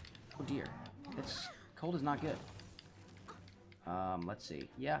 Oh dear. It's cold is not good. Let's see.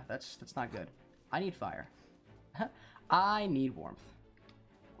 Yeah, that's not good. I need fire. I need warmth.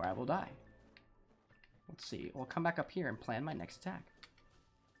 Or I will die. Let's see. We'll come back up here and plan my next attack.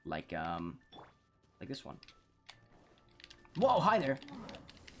 Like this one. Whoa, hi there.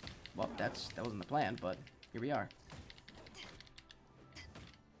 Well, that wasn't the plan, but here we are.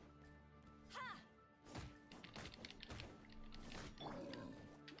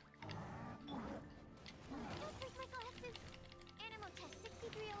 Don't break my glasses. Animal test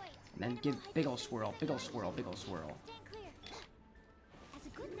 6308. And then give big ol' swirl, big ol' swirl, big ol' swirl. Stand clear. As a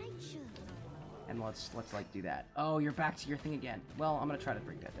good knight should. And let's like do that. Oh, you're back to your thing again. Well, I'm gonna try to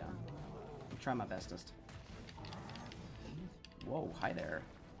bring that down. I'll try my bestest. Whoa, hi there.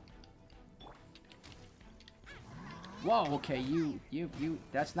 Whoa, okay, you,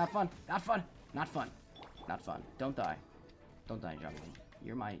 that's not fun. Not fun. Not fun. Not fun. Don't die. Don't die, Johnny.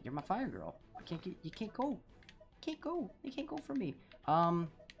 You're my fire girl. You can't go. You can't go for me.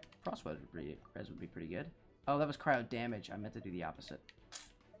 Frostwed res would be pretty good. Oh, that was cryo damage. I meant to do the opposite.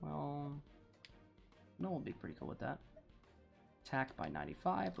 Well, no, we'll be pretty cool with that. Attack by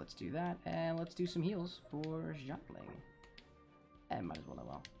 95. Let's do that, and let's do some heals for Xiangling. And might as well know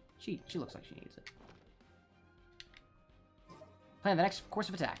well. She looks like she needs it. Plan the next course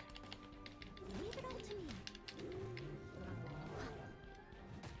of attack. Leave it all to me.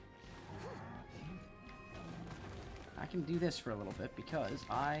 I can do this for a little bit because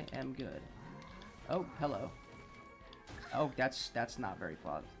I am good. Oh, hello. Oh, that's not very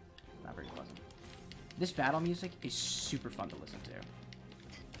pleasant. Not very pleasant. This battle music is super fun to listen to.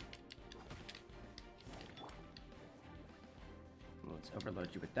 Let's overload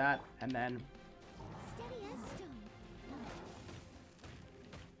you with that, and then Steady as stone.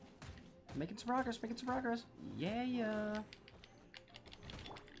 making some progress. Yeah.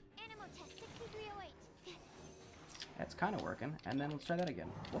 Animal test 6308. That's kind of working. And then let's try that again.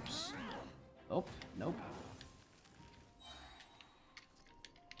 Whoops. Oh, nope.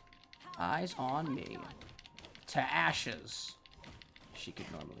 Eyes on me. To ashes, she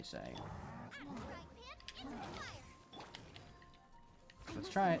could normally say. Let's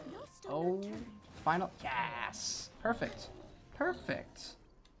try it. Oh, final. Yes. Perfect. Perfect.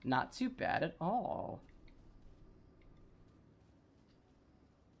 Not too bad at all.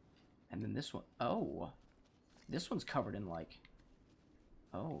 And then this one. Oh. This one's covered in like...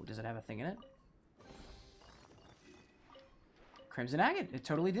 Oh, does it have a thing in it? Crimson Agate. It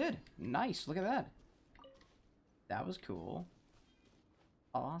totally did. Nice. Look at that. That was cool.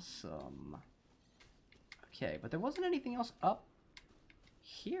 Awesome. Okay, but there wasn't anything else up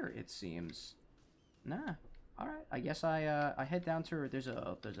here, it seems. Nah. Alright, I guess I head down to... There's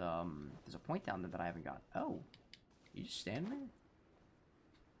a point down there that I haven't got. Oh. You just stand there?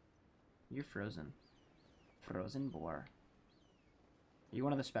 You're frozen. Frozen boar. Are you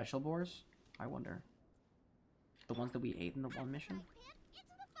one of the special boars? I wonder. The ones that we ate in the one mission?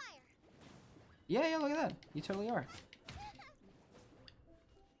 Yeah, look at that. You totally are.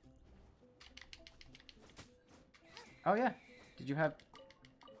 Oh yeah. Did you have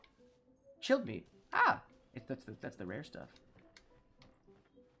chilled meat? Ah, that's the rare stuff.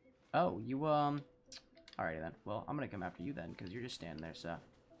 Oh, you alrighty then. Well, I'm gonna come after you then, because you're just standing there, so.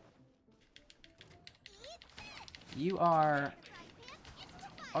 You are...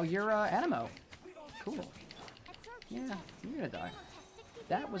 Oh, you're, Animo. Cool. Yeah, you're gonna die.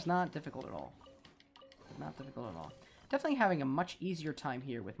 That was not difficult at all. Not difficult at all. Definitely having a much easier time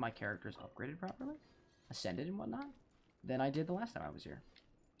here with my characters upgraded properly. Ascended and whatnot. than I did the last time I was here.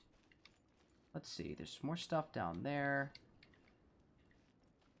 Let's see. There's more stuff down there.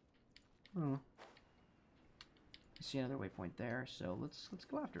 I see another waypoint there, so let's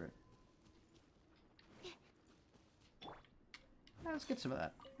go after it. Yeah, let's get some of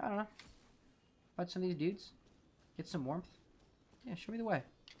that. I don't know. Fight some of these dudes. Get some warmth. Yeah, show me the way.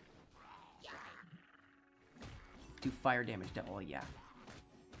 Do fire damage. Oh, yeah.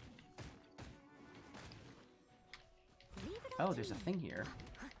 Oh, there's a thing here.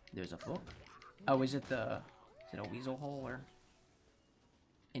 There's a book. Oh, is it a weasel hole or...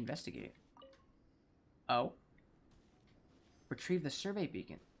 Investigate. Oh. Retrieve the survey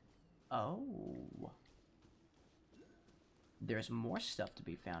beacon. Oh. There's more stuff to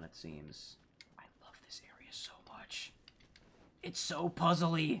be found, it seems. I love this area so much. It's so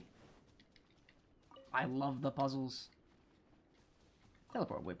puzzly. I love the puzzles.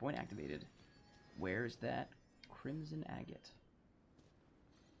 Teleport waypoint activated. Where's that crimson agate?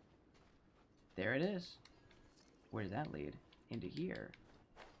 There it is. Where does that lead? Into here.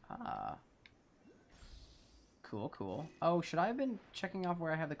 Ah. Cool, cool. Oh, should I have been checking off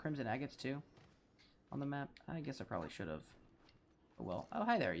where I have the crimson agates too? On the map? I guess I probably should have. Oh well. Oh,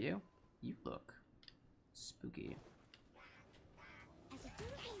 hi there, you. You look spooky. As a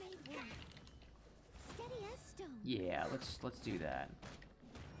beautifully made wood, steady as stone. Yeah, let's do that.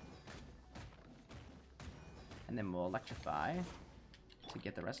 And then we'll electrify to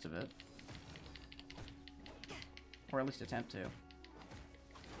get the rest of it. Or at least attempt to.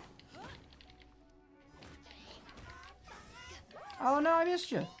 Oh no, I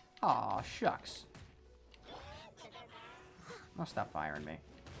missed you. Aw, shucks. Oh, stop firing me.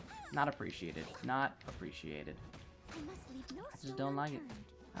 Not appreciated. Not appreciated. I must leave no I just stone don't like it. unturned.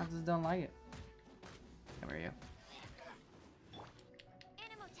 I just don't like it. Come here, you.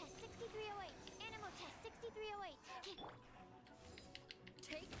 Animal test 6308. Animal test 6308.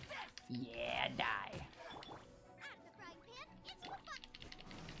 Take this. Yeah, die. Out of the frying pan, into the fire.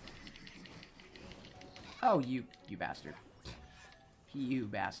 Oh, you bastard. You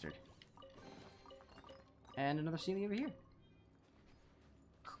bastard. And another ceiling over here.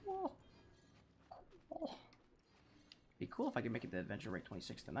 Cool. Cool. Be cool if I could make it to Adventure Rate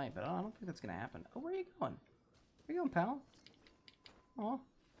 26 tonight, but I don't think that's gonna happen. Oh, where are you going? Where you going, pal? Oh,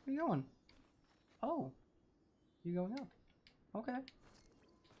 where you going? Oh. You going up. Okay.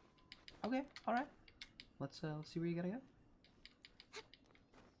 Okay, alright. Let's see where you gotta go.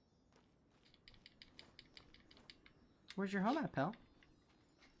 Where's your home at, pal?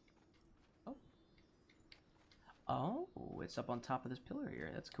 Oh. Oh, it's up on top of this pillar here.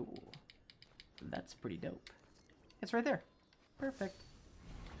 That's cool. That's pretty dope. It's right there. Perfect.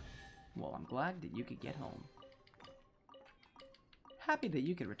 Well, I'm glad that you could get home. Happy that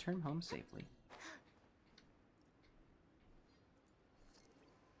you could return home safely.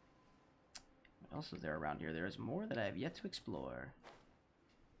 What else is there around here? There is more that I have yet to explore.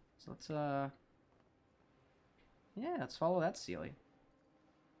 So let's, yeah, let's follow that ceiling.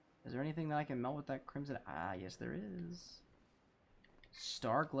 Is there anything that I can melt with that crimson? Ah, yes there is.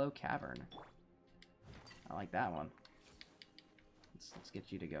 Starglow Cavern. I like that one. Let's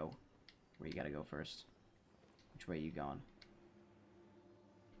get you to go where you gotta go first. Which way are you going?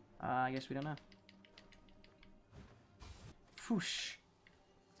 I guess we don't know. Whoosh.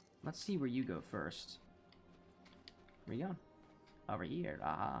 Let's see where you go first. Where you going? Over here.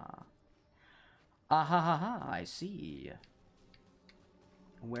 Ah. Ah ha ha ha, I see.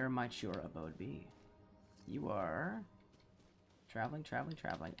 Where might your abode be? You are... traveling, traveling,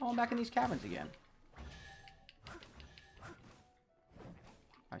 traveling. Oh, I'm back in these caverns again.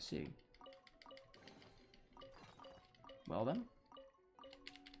 I see. Well then.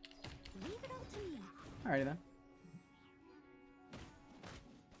 Leave it all to me. Alrighty then.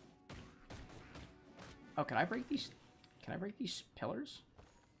 Oh, can I break these? Can I break these pillars?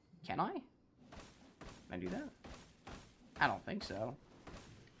 Can I? Can I do that? I don't think so.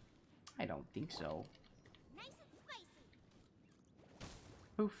 I don't think so. Nice and spicy.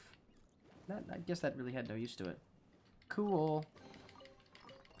 Poof. I guess that really had no use to it. Cool.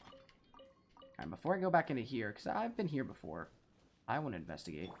 Alright, before I go back into here, because I've been here before, I want to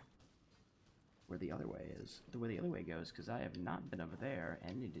investigate where the other way is. Where the other way goes, because I have not been over there,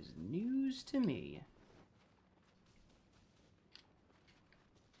 and it is news to me.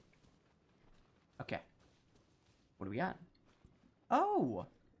 Okay. What do we got? Oh!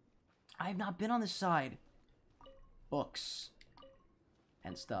 I have not been on this side. Books.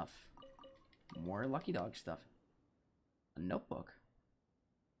 And stuff. More Lucky Dog stuff. A notebook.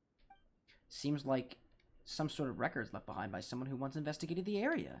 Seems like some sort of records left behind by someone who once investigated the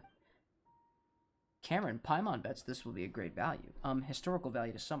area. Cameron, Paimon bets this will be a great value. Historical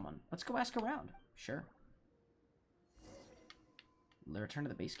value to someone. Let's go ask around. Sure. Return to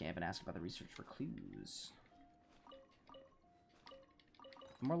the base camp and ask about the research for clues.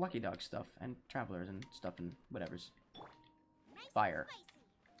 More Lucky Dog stuff, and travelers and stuff and whatevers. Fire.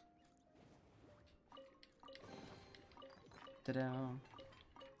 Ta-da.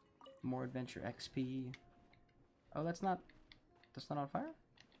 More adventure XP. Oh, that's not on fire?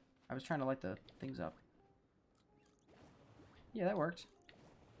 I was trying to light the things up. Yeah, that worked.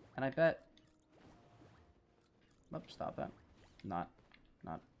 And I bet... Oops, stop that. No.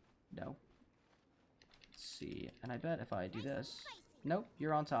 Let's see. And I bet if I do this... Nope,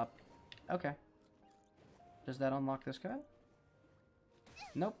 you're on top. Okay. Does that unlock this guy?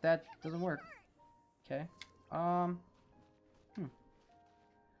 Nope, that doesn't work. Okay.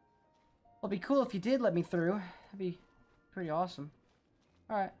 It'd be cool if you did let me through. That'd be pretty awesome.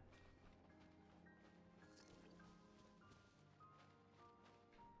 Alright.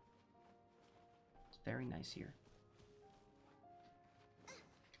 It's very nice here.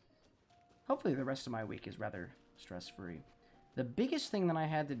 Hopefully the rest of my week is rather stress-free. The biggest thing that I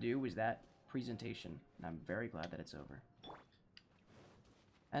had to do was that presentation, and I'm very glad that it's over.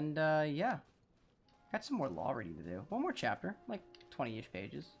 And, yeah. Got some more law reading to do. One more chapter, like 20-ish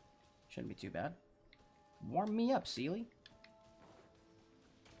pages. Shouldn't be too bad. Warm me up, Sealy.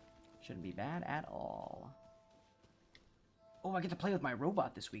 Shouldn't be bad at all. Oh, I get to play with my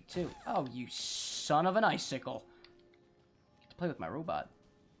robot this week, too. Oh, you son of an icicle. Get to play with my robot.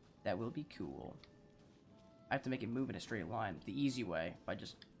 That will be cool. I have to make it move in a straight line the easy way by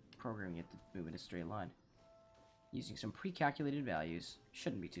just programming it to move in a straight line. Using some pre-calculated values.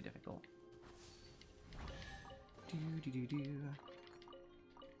 Shouldn't be too difficult.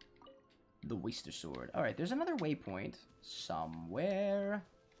 The Waster Sword. Alright, there's another waypoint somewhere.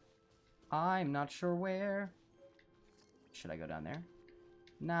 I'm not sure where. Should I go down there?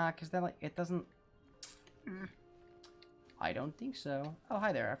 Nah, because that, like, it doesn't... I don't think so. Oh,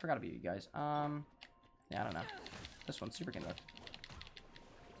 hi there. I forgot about you guys. Yeah, I don't know. This one's super conduct.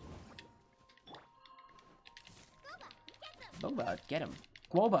 Boba, get him.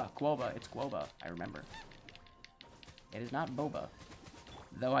 Quoba. It's Quoba. I remember. It is not Boba.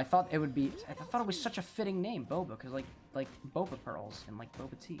 Though I thought it would be... I thought it was such a fitting name, Boba, because, like Boba Pearls and, like,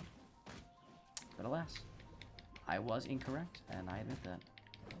 Boba Tea. But alas, I was incorrect, and I admit that.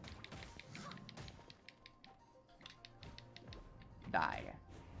 Die.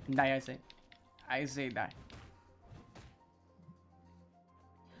 Die, I say. I say die.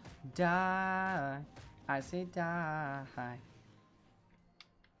 Die. I say die.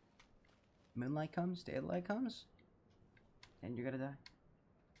 Moonlight comes, daylight comes, and you're gonna die.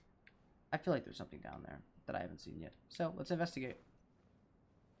 I feel like there's something down there that I haven't seen yet. So, let's investigate.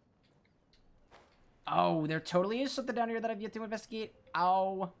 Oh, there totally is something down here that I've yet to investigate.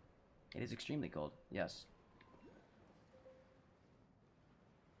 Ow. It is extremely cold. Yes.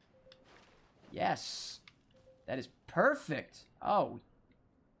 Yes. That is perfect. Oh.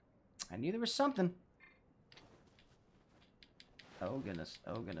 I knew there was something. Oh, goodness.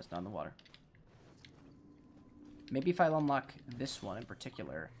 Oh, goodness. Not in the water. Maybe if I unlock this one in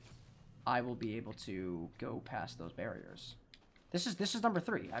particular, I will be able to go past those barriers. This is number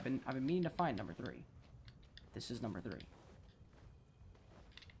 3. I've been meaning to find number 3. This is number 3.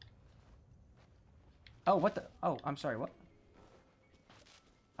 Oh, what the? Oh, I'm sorry, what?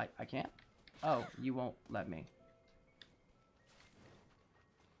 I can't? Oh, you won't let me.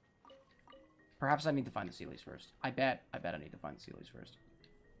 Perhaps I need to find the Sealies first. I bet I need to find the Sealies first.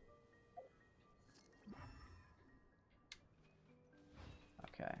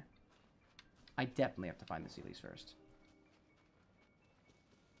 Okay. I definitely have to find the Sealies first.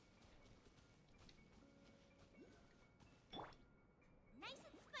 Nice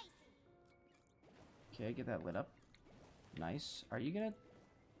and spicy. Okay, get that lit up. Nice. Are you gonna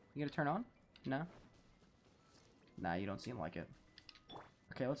turn on? No? Nah, you don't seem like it.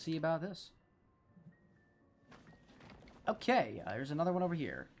 Okay, let's see about this. Okay, there's another one over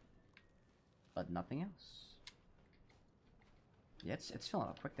here. But nothing else. Yeah, it's filling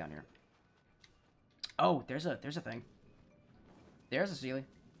up quick down here. Oh, there's a thing. There's a Sealy.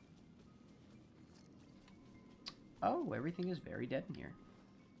 Oh, everything is very dead in here.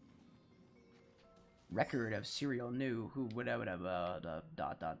 Record of serial new who would have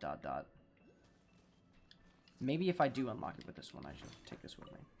dot. Maybe if I do unlock it with this one, I should take this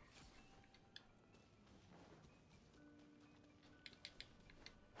with me.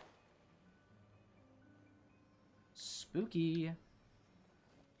 Spooky.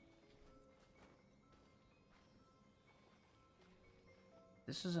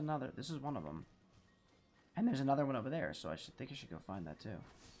 This is one of them. And there's another one over there, so I think I should go find that too.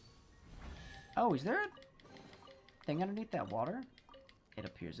 Oh, is there a thing underneath that water? It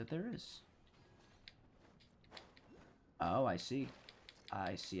appears that there is. Oh, I see.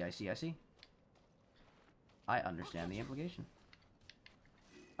 I see, I see, I see. I understand the implication.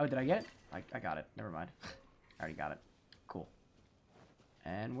 Oh, did I get it? I got it. Never mind. I already got it. Cool.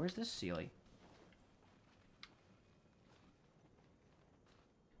 And where's this Sealy?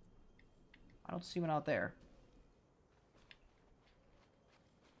 I don't see one out there.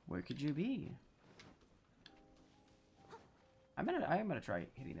 Where could you be? I am gonna try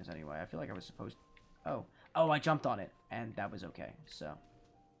hitting this anyway. I feel like I was supposed to... Oh, I jumped on it, and that was okay, so...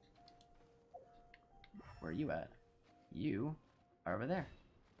 Where are you at? You are over there.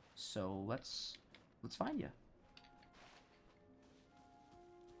 So let's find you.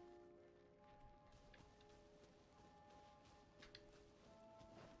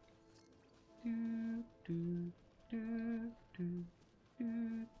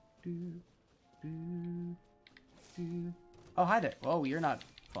 Oh, hi there. Oh, you're not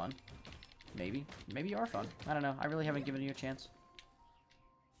fun. Maybe. Maybe you are fun. I don't know. I really haven't given you a chance.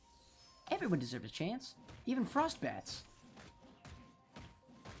 Everyone deserves a chance. Even frostbats.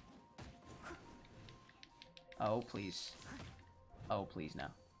 Oh, please. Oh, please, no.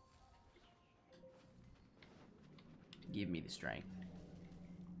 Give me the strength.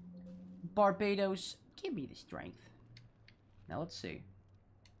 Barbados, give me the strength. Now, let's see.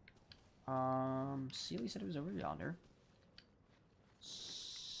 Sealy said it was over yonder.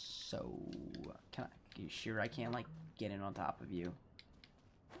 So, are you sure I can't, like, get in on top of you?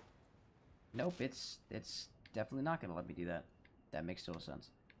 Nope, it's definitely not gonna let me do that. That makes total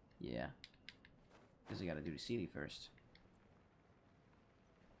sense. Yeah. Because I gotta do the Sealy first.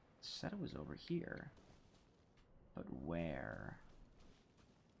 It said it was over here. But where?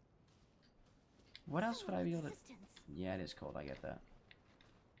 What else would I be able to... Yeah, it is cold, I get that.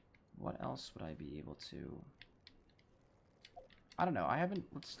 What else would I be able to... I don't know, I haven't...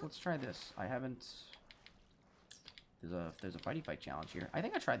 Let's try this. I haven't... There's a fighty fight challenge here. I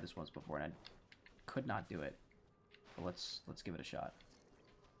think I tried this once before and I could not do it. But let's give it a shot.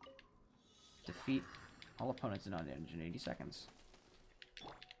 Defeat all opponents in under 180 seconds.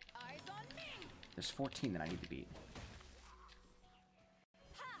 There's 14 that I need to beat.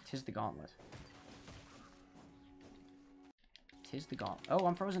 Tis the gauntlet. Tis the gauntlet. Oh,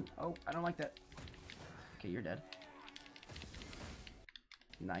 I'm frozen. Oh, I don't like that. Okay, you're dead.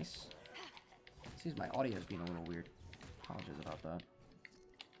 Nice. Seems my audio is being a little weird. Apologize about that.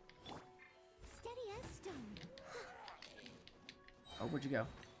 Steady as stone. Oh, where'd you go?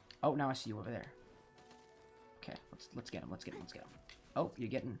 Oh, now I see you over there. Okay, let's get him. Let's get him. Let's get him. Oh, you're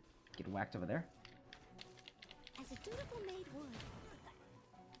getting whacked over there. As a dutiful maid would.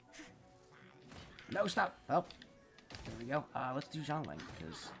 No, stop. Oh, there we go. Let's do Zhongling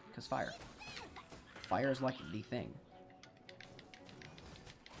because fire. Fire is like the thing.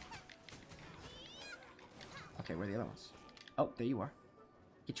 Okay, where are the other ones? Oh, there you are.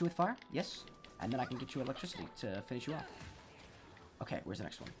 Get you with fire? Yes. And then I can get you electricity to finish you off. Okay, where's the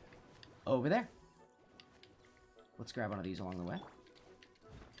next one? Over there. Let's grab one of these along the way.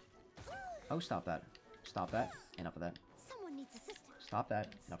 Oh, stop that. Stop that. Enough of that. Someone needs assistance. Stop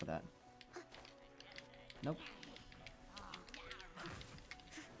that. Enough of that. Nope.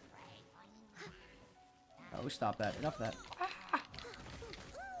 Oh, stop that. Enough of that. Ah!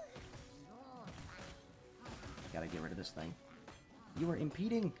 Gotta get rid of this thing. You were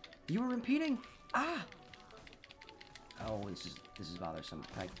impeding. You were impeding. Ah! Oh, this is bothersome.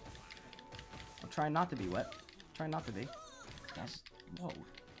 I'm trying not to be wet. Trying not to be. That's... Whoa.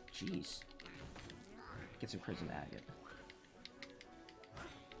 Jeez. Get some crits in the agate.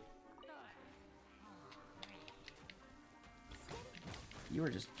 You were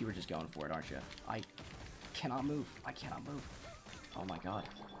just going for it, aren't you? I cannot move. I cannot move. Oh my god.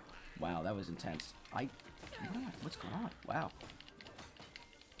 Wow, that was intense. What's going on? Wow.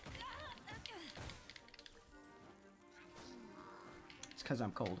 It's because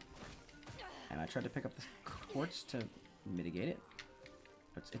I'm cold. And I tried to pick up the quartz to mitigate it.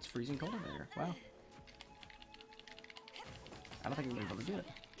 But it's freezing cold over here. Wow. I don't think I'm going to be able to do it.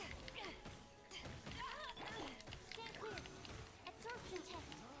 Stand clear. Absorption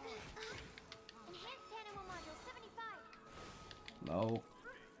test. Enhanced animal module 75. No.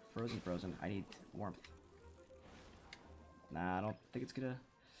 Frozen. I need warmth. Nah, I don't think it's gonna...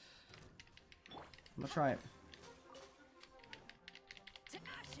 I'm gonna try it. To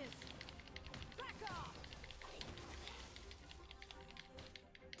ashes. Back off.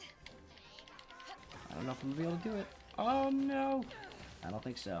 I don't know if I'm gonna be able to do it. Oh no! I don't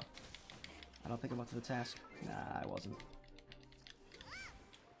think so. I don't think I'm up to the task. Nah, I wasn't.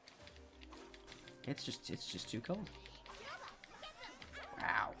 It's just too cold.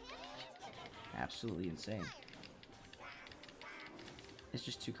 Wow. Absolutely insane. It's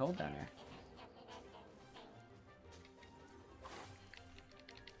just too cold down here.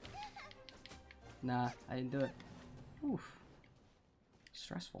 Nah, I didn't do it. Oof.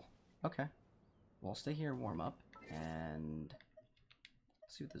 Stressful. Okay. Well, I'll stay here and warm up, and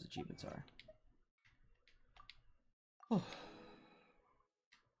let's see what those achievements are. Oh.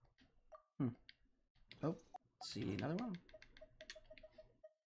 Oh, let's see another one.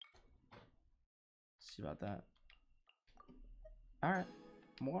 Let's see about that. Alright.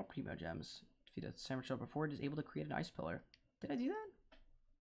 More Primo Gems. Defeat a Samurai before it is able to create an ice pillar. Did I do that?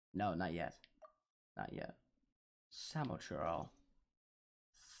 No, not yet. Not yet. Samochurl.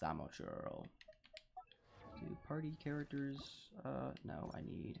 Samochurl. Do party characters? No, I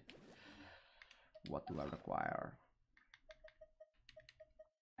need... What do I require?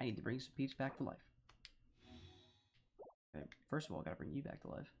 I need to bring some peeps back to life. Okay, first of all, I gotta bring you back to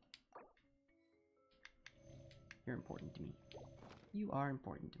life. You're important to me. You are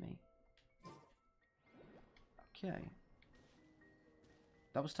important to me. Okay.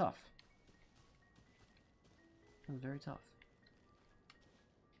 That was tough. That was very tough.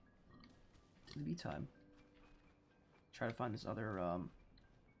 In the meantime, try to find this other,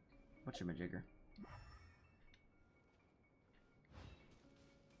 whatchamajigger.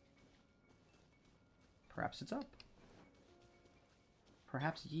 Perhaps it's up.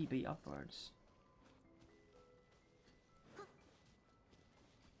 Perhaps ye be upwards.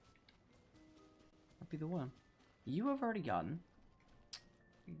 That'd be the one. You have already gotten.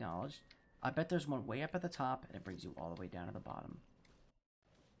 Acknowledged. I bet there's one way up at the top, and it brings you all the way down to the bottom.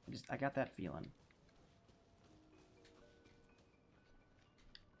 I got that feeling.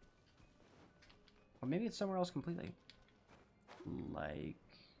 Or maybe it's somewhere else completely. Like...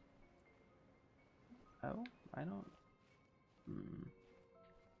 Oh, I don't...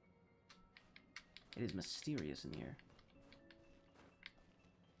 It is mysterious in here.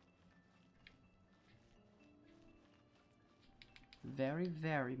 Very,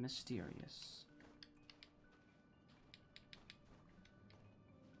 very mysterious.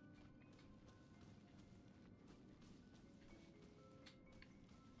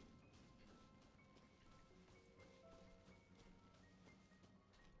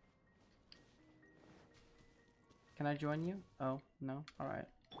 Can I join you? Oh, no? Alright.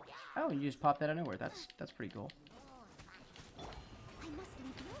 Oh, you just popped that out of nowhere. That's pretty cool. I must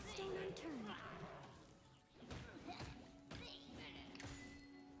leave no stone unturned.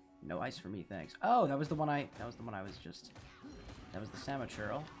 No ice for me, thanks. Oh, that was the one I was just... That was the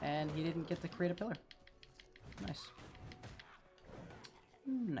Samochurl, and he didn't get to create a pillar. Nice.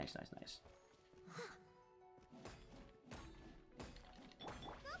 Nice, nice, nice.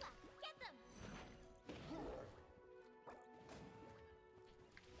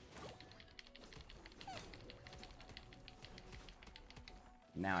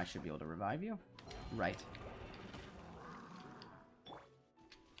 Now I should be able to revive you? Right.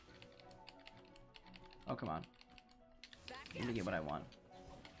 Oh, come on. Let me get what I want.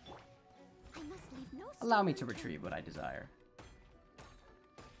 I must leave no Allow me stone to unturned. retrieve what I desire.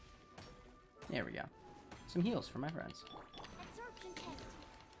 There we go. Some heals for my friends. Absorption test.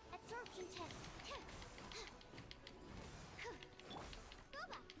 Absorption test.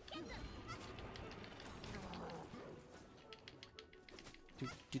 Do,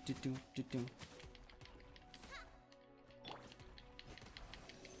 do, do, do, do, do.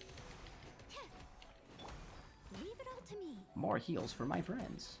 Leave it all to me. More heals for my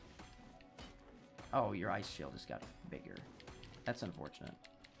friends. Oh, your ice shield just got bigger. That's unfortunate.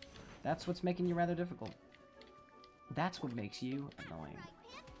 That's what's making you rather difficult. That's what makes you annoying.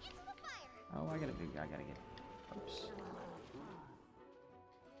 Oh, I gotta get... Oops.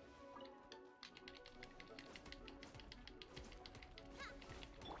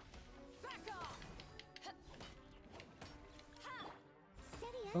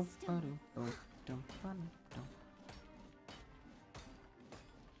 Steady Oh, as stone.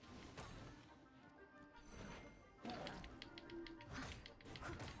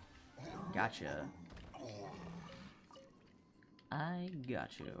 Gotcha. I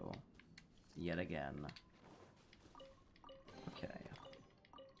got you. Yet again. Okay.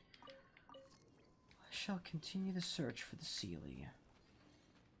 I shall continue the search for the Sealy.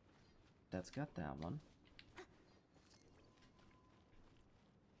 That's got that one.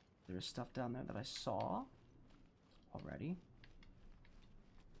 There's stuff down there that I saw already.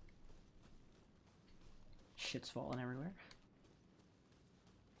 Shit's falling everywhere.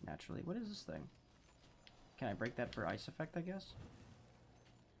 naturally. What is this thing? Can I break that for ice effect, I guess?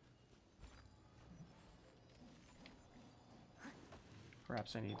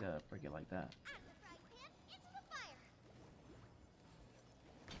 Perhaps I need to break it like that. Out of the frying pan, into the fire.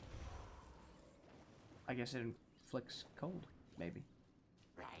 I guess it inflicts cold, maybe.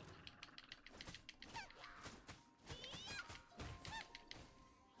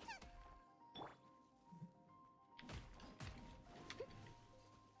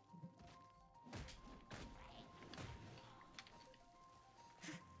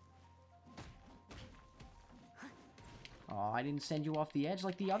 Oh, I didn't send you off the edge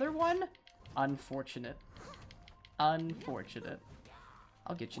like the other one? Unfortunate. Unfortunate.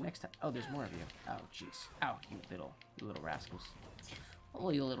 I'll get you next time. Oh, there's more of you. Oh, jeez. Oh, you little rascals. Oh,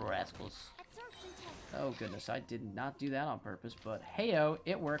 you little rascals. Absorption test. Oh, goodness. I did not do that on purpose, but hey-oh,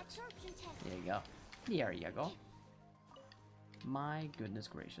 it worked. Absorption test. There you go. There you go. My goodness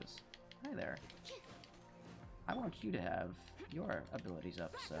gracious. Hi there. I want you to have your abilities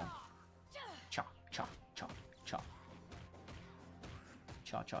up, so... Cha, cha, cha, cha.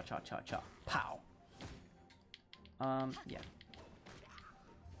 Cha, cha, cha, cha, cha. Pow. Yeah.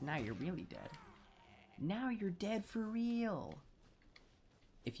 Now you're really dead. Now you're dead for real.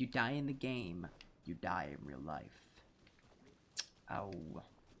 If you die in the game, you die in real life. Oh.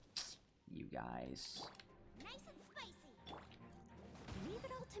 You guys. Nice and spicy. Leave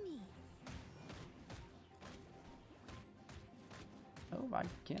it all to me. Oh, I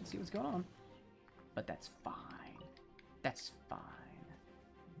can't see what's going on. But that's fine. That's fine.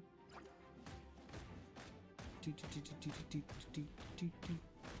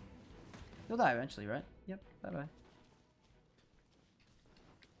 You'll die eventually, right? Yep, bye-bye.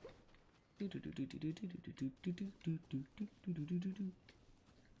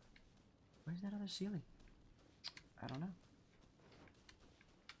 Where's that other ceiling? I don't know.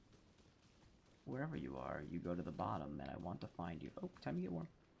 Wherever you are, you go to the bottom, and I want to find you. Oh, time to get warm.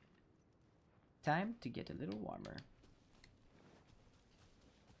 Time to get a little warmer.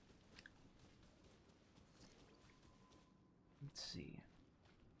 Let's see.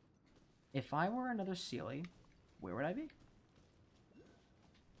 If I were another Sealy, where would I be?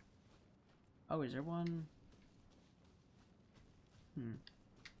 Oh, is there one?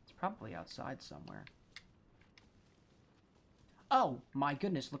 It's probably outside somewhere. Oh, my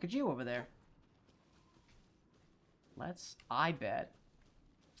goodness, look at you over there. I bet.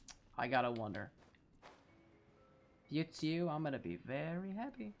 I gotta wonder. If it's you, I'm gonna be very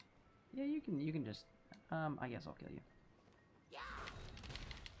happy. Yeah, you can just, I guess I'll kill you.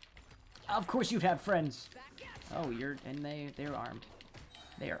 Of course you'd have friends. Oh, they're armed.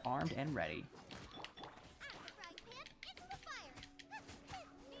 They are armed and ready.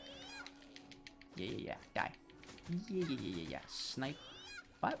 Yeah. Die. Yeah. Snipe.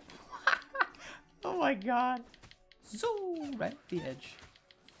 What? Oh my god. Zoom! Right at the edge.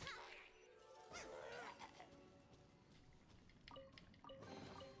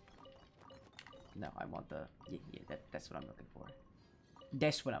 No, I want the... Yeah, that's what I'm looking for.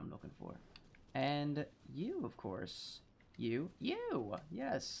 That's what I'm looking for. And you, of course. You!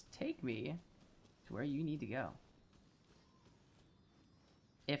 Yes, take me to where you need to go.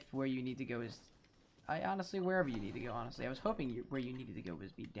 If where you need to go is... wherever you need to go, honestly. I was hoping where you needed to go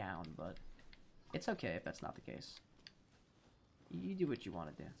was be down, but... It's okay if that's not the case. You do what you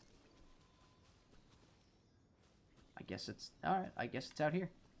want to do. I guess it's... Alright, I guess it's out here.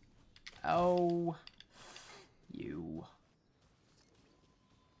 Oh. You.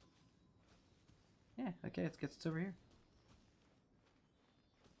 Yeah, okay, let's get it over here.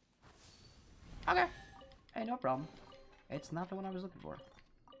 Okay. Hey, no problem. It's not the one I was looking for.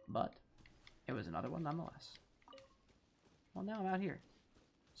 But, it was another one nonetheless. Well, now I'm out here.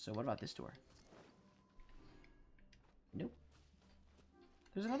 So what about this door? Nope.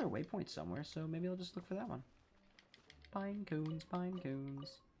 There's another waypoint somewhere, so maybe I'll just look for that one. Pine cones, pine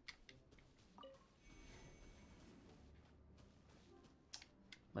cones.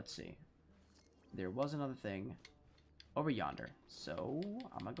 Let's see. There was another thing over yonder, so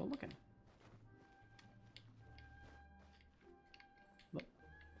I'm gonna go looking. Look.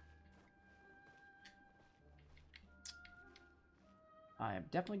 I am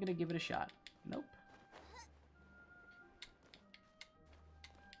definitely gonna give it a shot. Nope.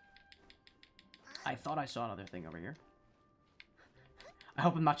 I thought I saw another thing over here. I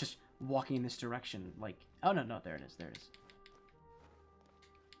hope I'm not just walking in this direction, like... Oh, no, there it is,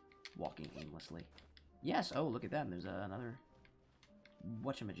 Walking aimlessly. Yes, oh, look at that, there's another...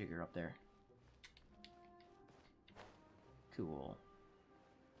 whatchamajigger up there. Cool.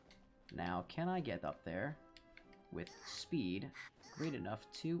 Now, can I get up there with speed great enough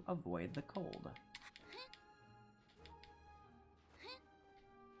to avoid the cold.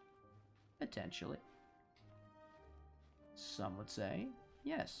 Potentially. Some would say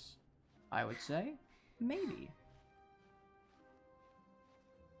yes. I would say maybe.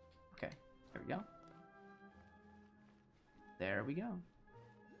 Okay, there we go. There we go.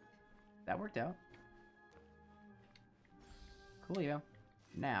 That worked out. Coolio.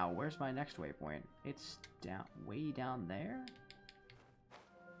 Now, where's my next waypoint? It's down, way down there?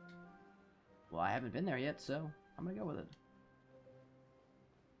 Well, I haven't been there yet, so I'm gonna go with it.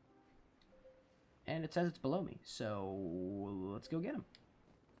 And it says it's below me, so let's go get him.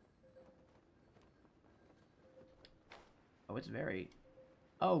 Oh, it's very...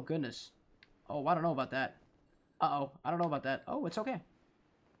 Oh, goodness. Oh, I don't know about that. Uh-oh, I don't know about that. Oh, it's okay.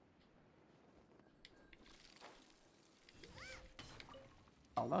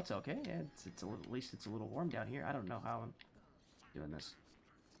 Oh, that's okay. Yeah, it's a little, at least it's a little warm down here. I don't know how I'm doing this.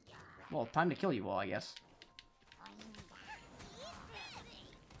 Well, time to kill you all, I guess.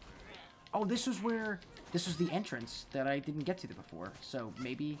 Oh, this was the entrance that I didn't get to before. So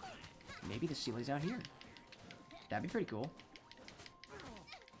maybe the ceiling's out here. That'd be pretty cool.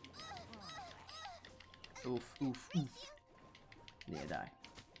 Oof, oof, oof. Yeah, die.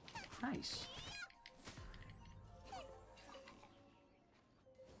 Nice.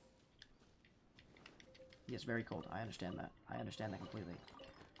 Yes, very cold. I understand that. I understand that completely.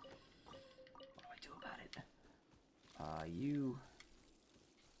 What do I do about it?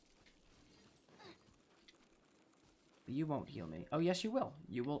 You won't heal me. Oh, yes, you will.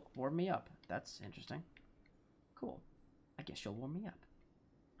 You will warm me up. That's interesting. Cool. I guess you'll warm me up.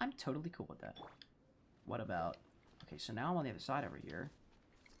 I'm totally cool with that. What about... Okay, so now I'm on the other side over here.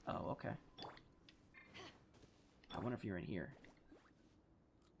 Oh, okay. I wonder if you're in here.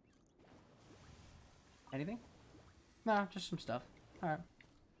 Anything? No, just some stuff. Alright.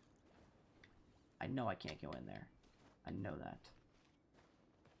 I know I can't go in there. I know that.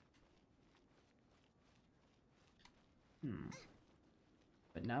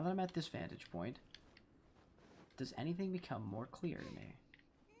 But now that I'm at this vantage point, does anything become more clear to me?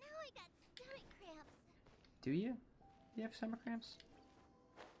 Now I got stomach cramps. Do you? Do you have stomach cramps?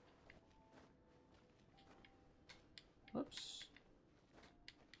 Whoops.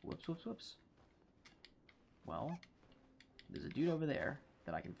 Whoops, whoops, whoops. Well, there's a dude over there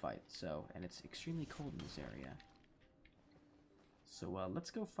that I can fight, so, and it's extremely cold in this area. So, let's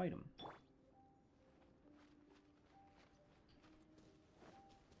go fight him.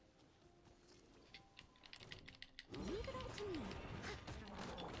 Leave it all to me.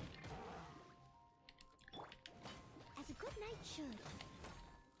 As a good knight should.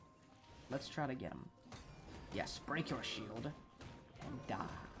 Let's try to get him. Yes, break your shield. And die.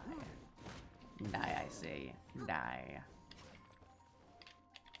 Die, I say. Die.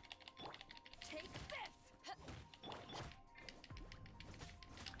 Take this.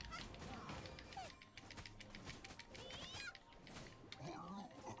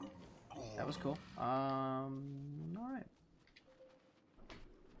 That was cool. Alright.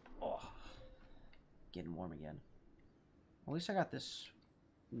 Oh. Getting warm again. At least I got this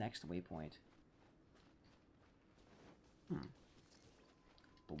next waypoint.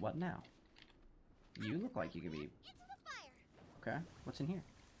 But what now? You look like you could be... Into the fire. Okay, what's in here?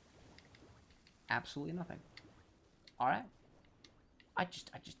 Absolutely nothing. Alright. I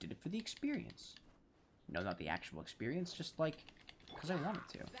just did it for the experience. No, not the actual experience, just like, because I wanted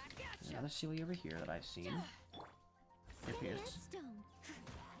to. There's another Sealy over here that I've seen. It appears. Stone.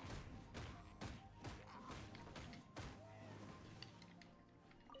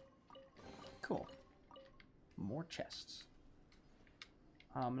 Cool. More chests.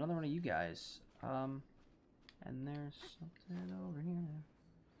 Another one of you guys. And there's something over here.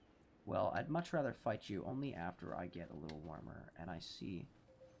 Well, I'd much rather fight you only after I get a little warmer, and I see...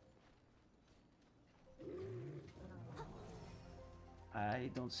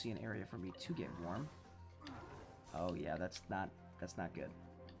 I don't see an area for me to get warm. Oh yeah, that's not good.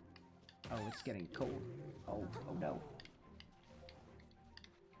 Oh, it's getting cold. Oh no.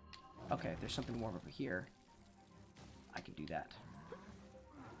 Okay, if there's something warm over here, I can do that.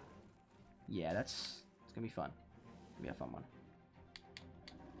 Yeah, it's gonna be fun. It's gonna be a fun one.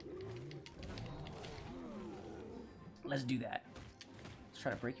 Let's do that. Let's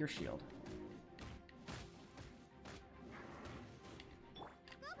try to break your shield.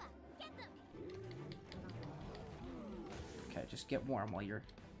 Okay, just get warm while you're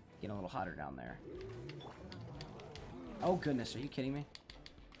getting a little hotter down there. Oh goodness, are you kidding me?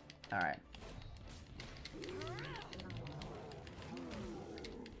 Alright.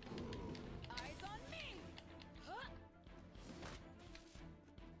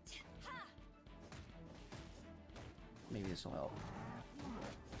 Maybe this will help.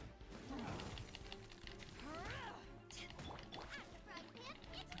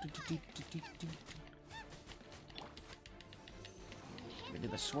 We do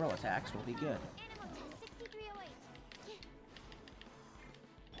the swirl attacks, we'll be good.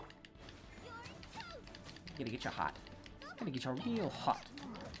 Gonna get you hot. Gonna get you real hot.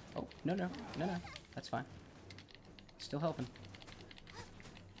 Oh, no, no, no, no. That's fine. Still helping.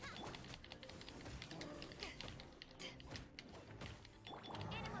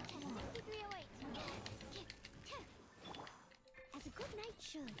 As a good knight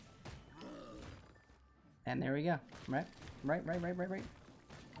should. And there we go. Right? Right.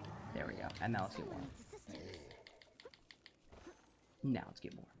 There we go. And now let's get more. Someone needs assistance. Now let's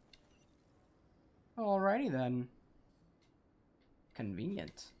get more. Alrighty then.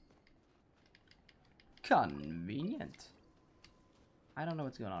 Convenient. Convenient. I don't know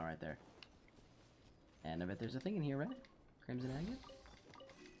what's going on right there. And I bet there's a thing in here, right? Crimson Agate?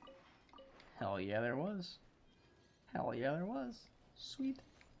 Hell yeah, there was. Hell yeah, there was. Sweet.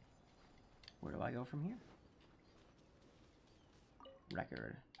 Where do I go from here?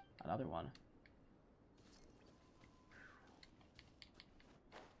 Record. Another one.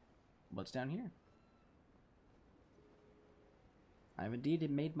 What's down here? I've indeed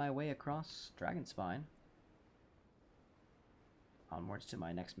made my way across Dragonspine. Onwards to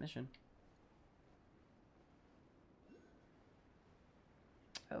my next mission.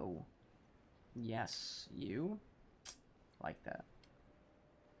 Oh. Yes, you? Like that.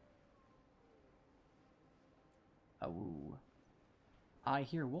 Oh. I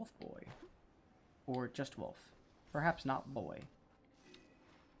hear Wolf Boy. Or just Wolf. Perhaps not boy.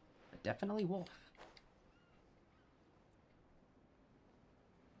 But definitely Wolf.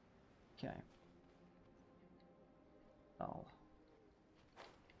 Okay. Oh.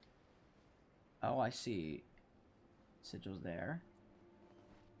 Oh, I see. Sigil's there.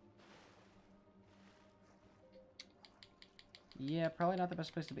 Yeah, probably not the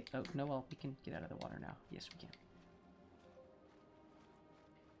best place to be. Oh, no, well, we can get out of the water now. Yes, we can.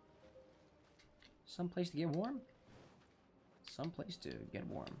 Some place to get warm? Some place to get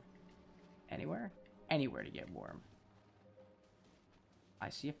warm. Anywhere? Anywhere to get warm. I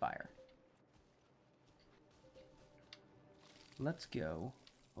see a fire. Let's go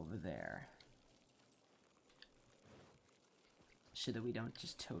over there. So that we don't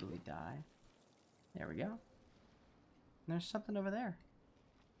just totally die. There we go. There's something over there.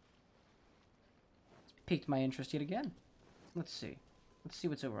 It's piqued my interest yet again. Let's see. Let's see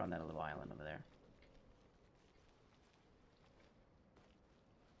what's over on that little island over there.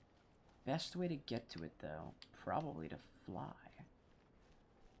 Best way to get to it, though, probably to fly.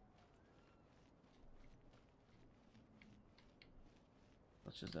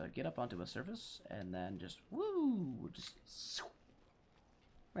 Let's just get up onto a surface, and then just, woo, just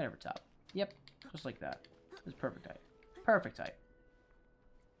right over top. Yep, just like that. It's perfect height. Perfect height.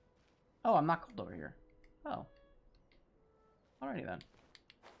 Oh, I'm not cold over here. Oh. Alrighty then.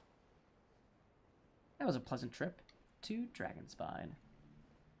 That was a pleasant trip to Dragonspine.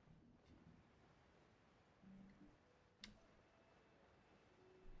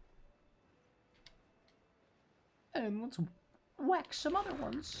 And let's whack some other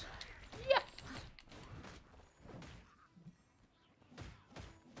ones. Yes!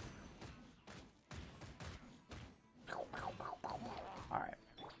 Alright.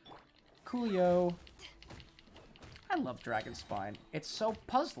 Coolio. I love Dragonspine. It's so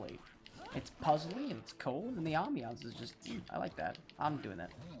puzzly. It's puzzly and it's cold and the ambiance is just... I like that. I'm doing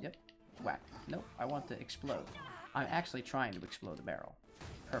that. Yep. Whack. Nope. I want to explode. I'm actually trying to explode the barrel.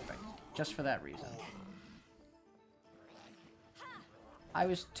 Perfect. Just for that reason. I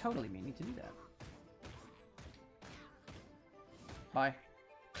was totally meaning to do that. Bye.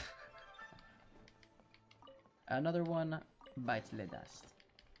 Another one bites the dust.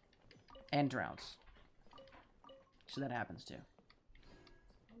 And drowns. So that happens too.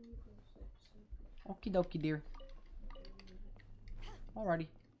 Okie dokie, dear. Alrighty.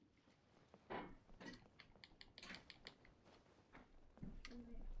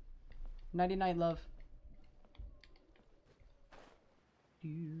 Nighty night, love.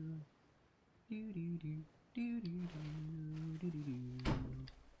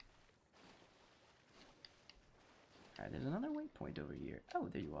 Alright, there's another waypoint over here. Oh,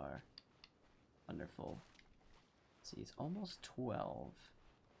 there you are. Wonderful. Let's see, it's almost 12.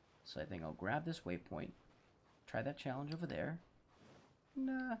 So I think I'll grab this waypoint. Try that challenge over there.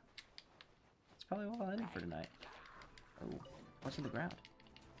 Nah. That's probably all I need for tonight. Oh, what's in the ground?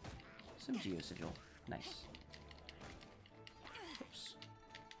 Some geosigil. Nice. Oops.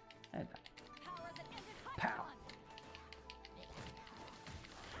 And pow.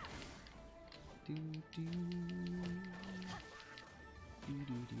 do do. Do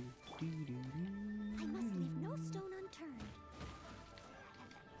do do do do I must leave no do. stone unturned.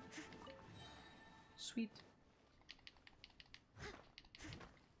 Sweet.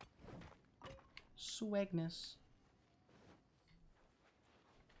 Swagness.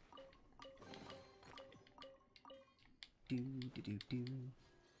 Do do do do.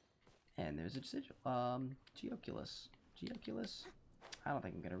 And there's a sigil. Geoculus. Geoculus? I don't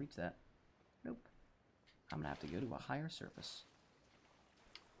think I'm gonna reach that. Nope. I'm gonna have to go to a higher surface.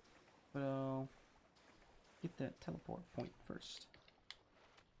 But I'll get that teleport point first.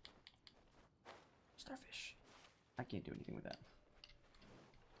 Starfish. I can't do anything with that.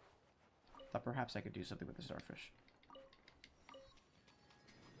 Thought perhaps I could do something with the starfish.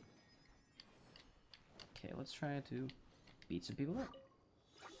 Okay, let's try to beat some people up.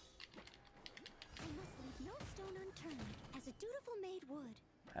 I must leave no stone unturned, as a dutiful maid would.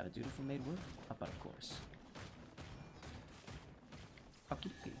 Have a dutiful maid would? But of course.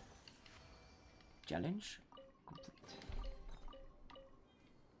 Okie dokie. Challenge complete.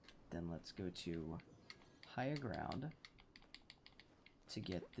 Then let's go to higher ground to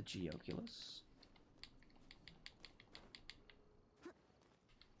get the Geoculus.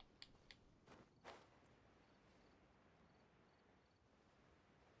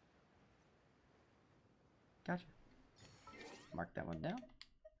 Gotcha. Mark that one down.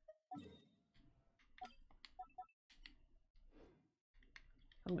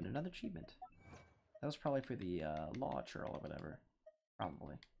 Oh, and another achievement. That was probably for the law churl or whatever.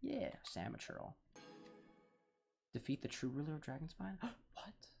 Probably. Yeah, salmon churl. Defeat the true ruler of Dragonspine? What?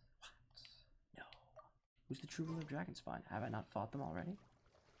 What? No. Who's the true ruler of Dragonspine? Have I not fought them already?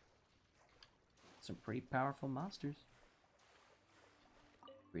 Some pretty powerful monsters.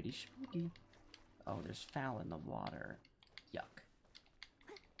 Pretty spooky. Oh, there's foul in the water. Yuck.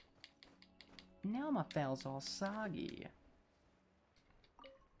 Now my foul's all soggy.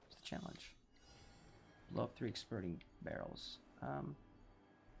 What's the challenge? Blow up 3 exploding barrels.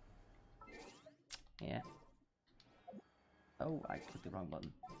 Yeah. Oh, I clicked the wrong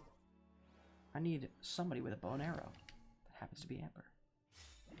button. I need somebody with a bow and arrow. That happens to be Amber.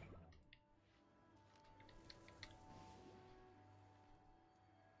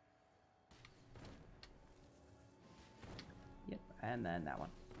 Yep, and then that one.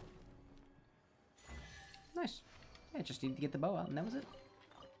 Nice. Yeah, just need to get the bow out, and that was it.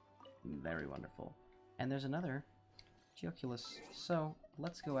 Very wonderful. And there's another Geoculus, so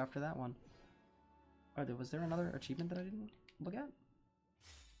let's go after that one. Oh, was there another achievement that I didn't look at?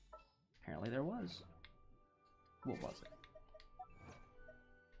 Apparently there was. What was it?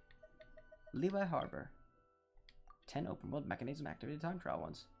 Levi Harbor. 10 open world mechanism activated time trial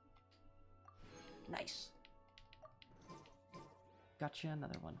ones. Nice. Gotcha,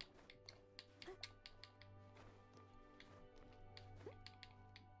 another one.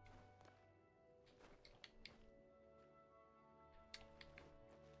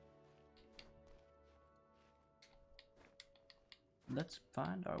 Let's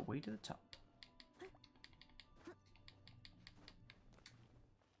find our way to the top.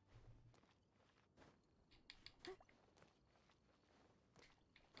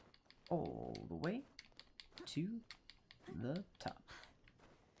 All the way to the top.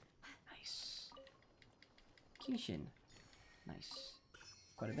 Nice. Genshin. Nice.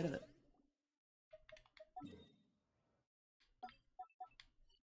 Quite a bit of it.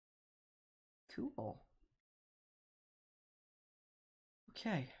 Cool.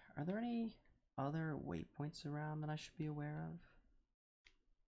 Okay, are there any other waypoints around that I should be aware of?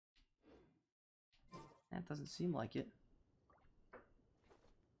 That doesn't seem like it.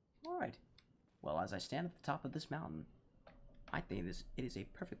 Alright. Well, as I stand at the top of this mountain, I think it is a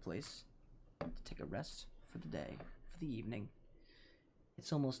perfect place to take a rest for the day, for the evening.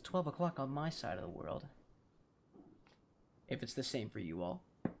 It's almost 12 o'clock on my side of the world. If it's the same for you all,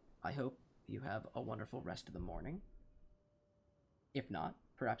 I hope you have a wonderful rest of the morning. If not,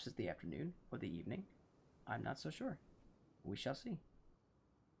 perhaps it's the afternoon or the evening. I'm not so sure. We shall see.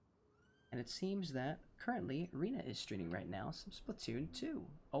 And it seems that currently Rena is streaming right now some Splatoon 2,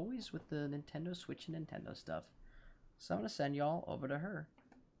 always with the Nintendo Switch and Nintendo stuff. So I'm going to send y'all over to her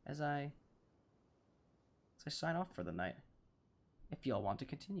as I sign off for the night. If y'all want to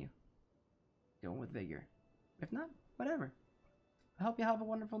continue, going with vigor. If not, whatever. I hope you have a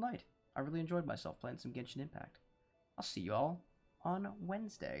wonderful night. I really enjoyed myself playing some Genshin Impact. I'll see y'all on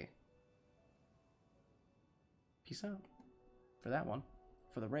Wednesday. Peace out for that one,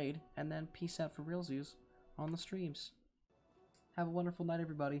 for the raid, and then peace out for realsies on the streams. Have a wonderful night,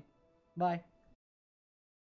 everybody. Bye.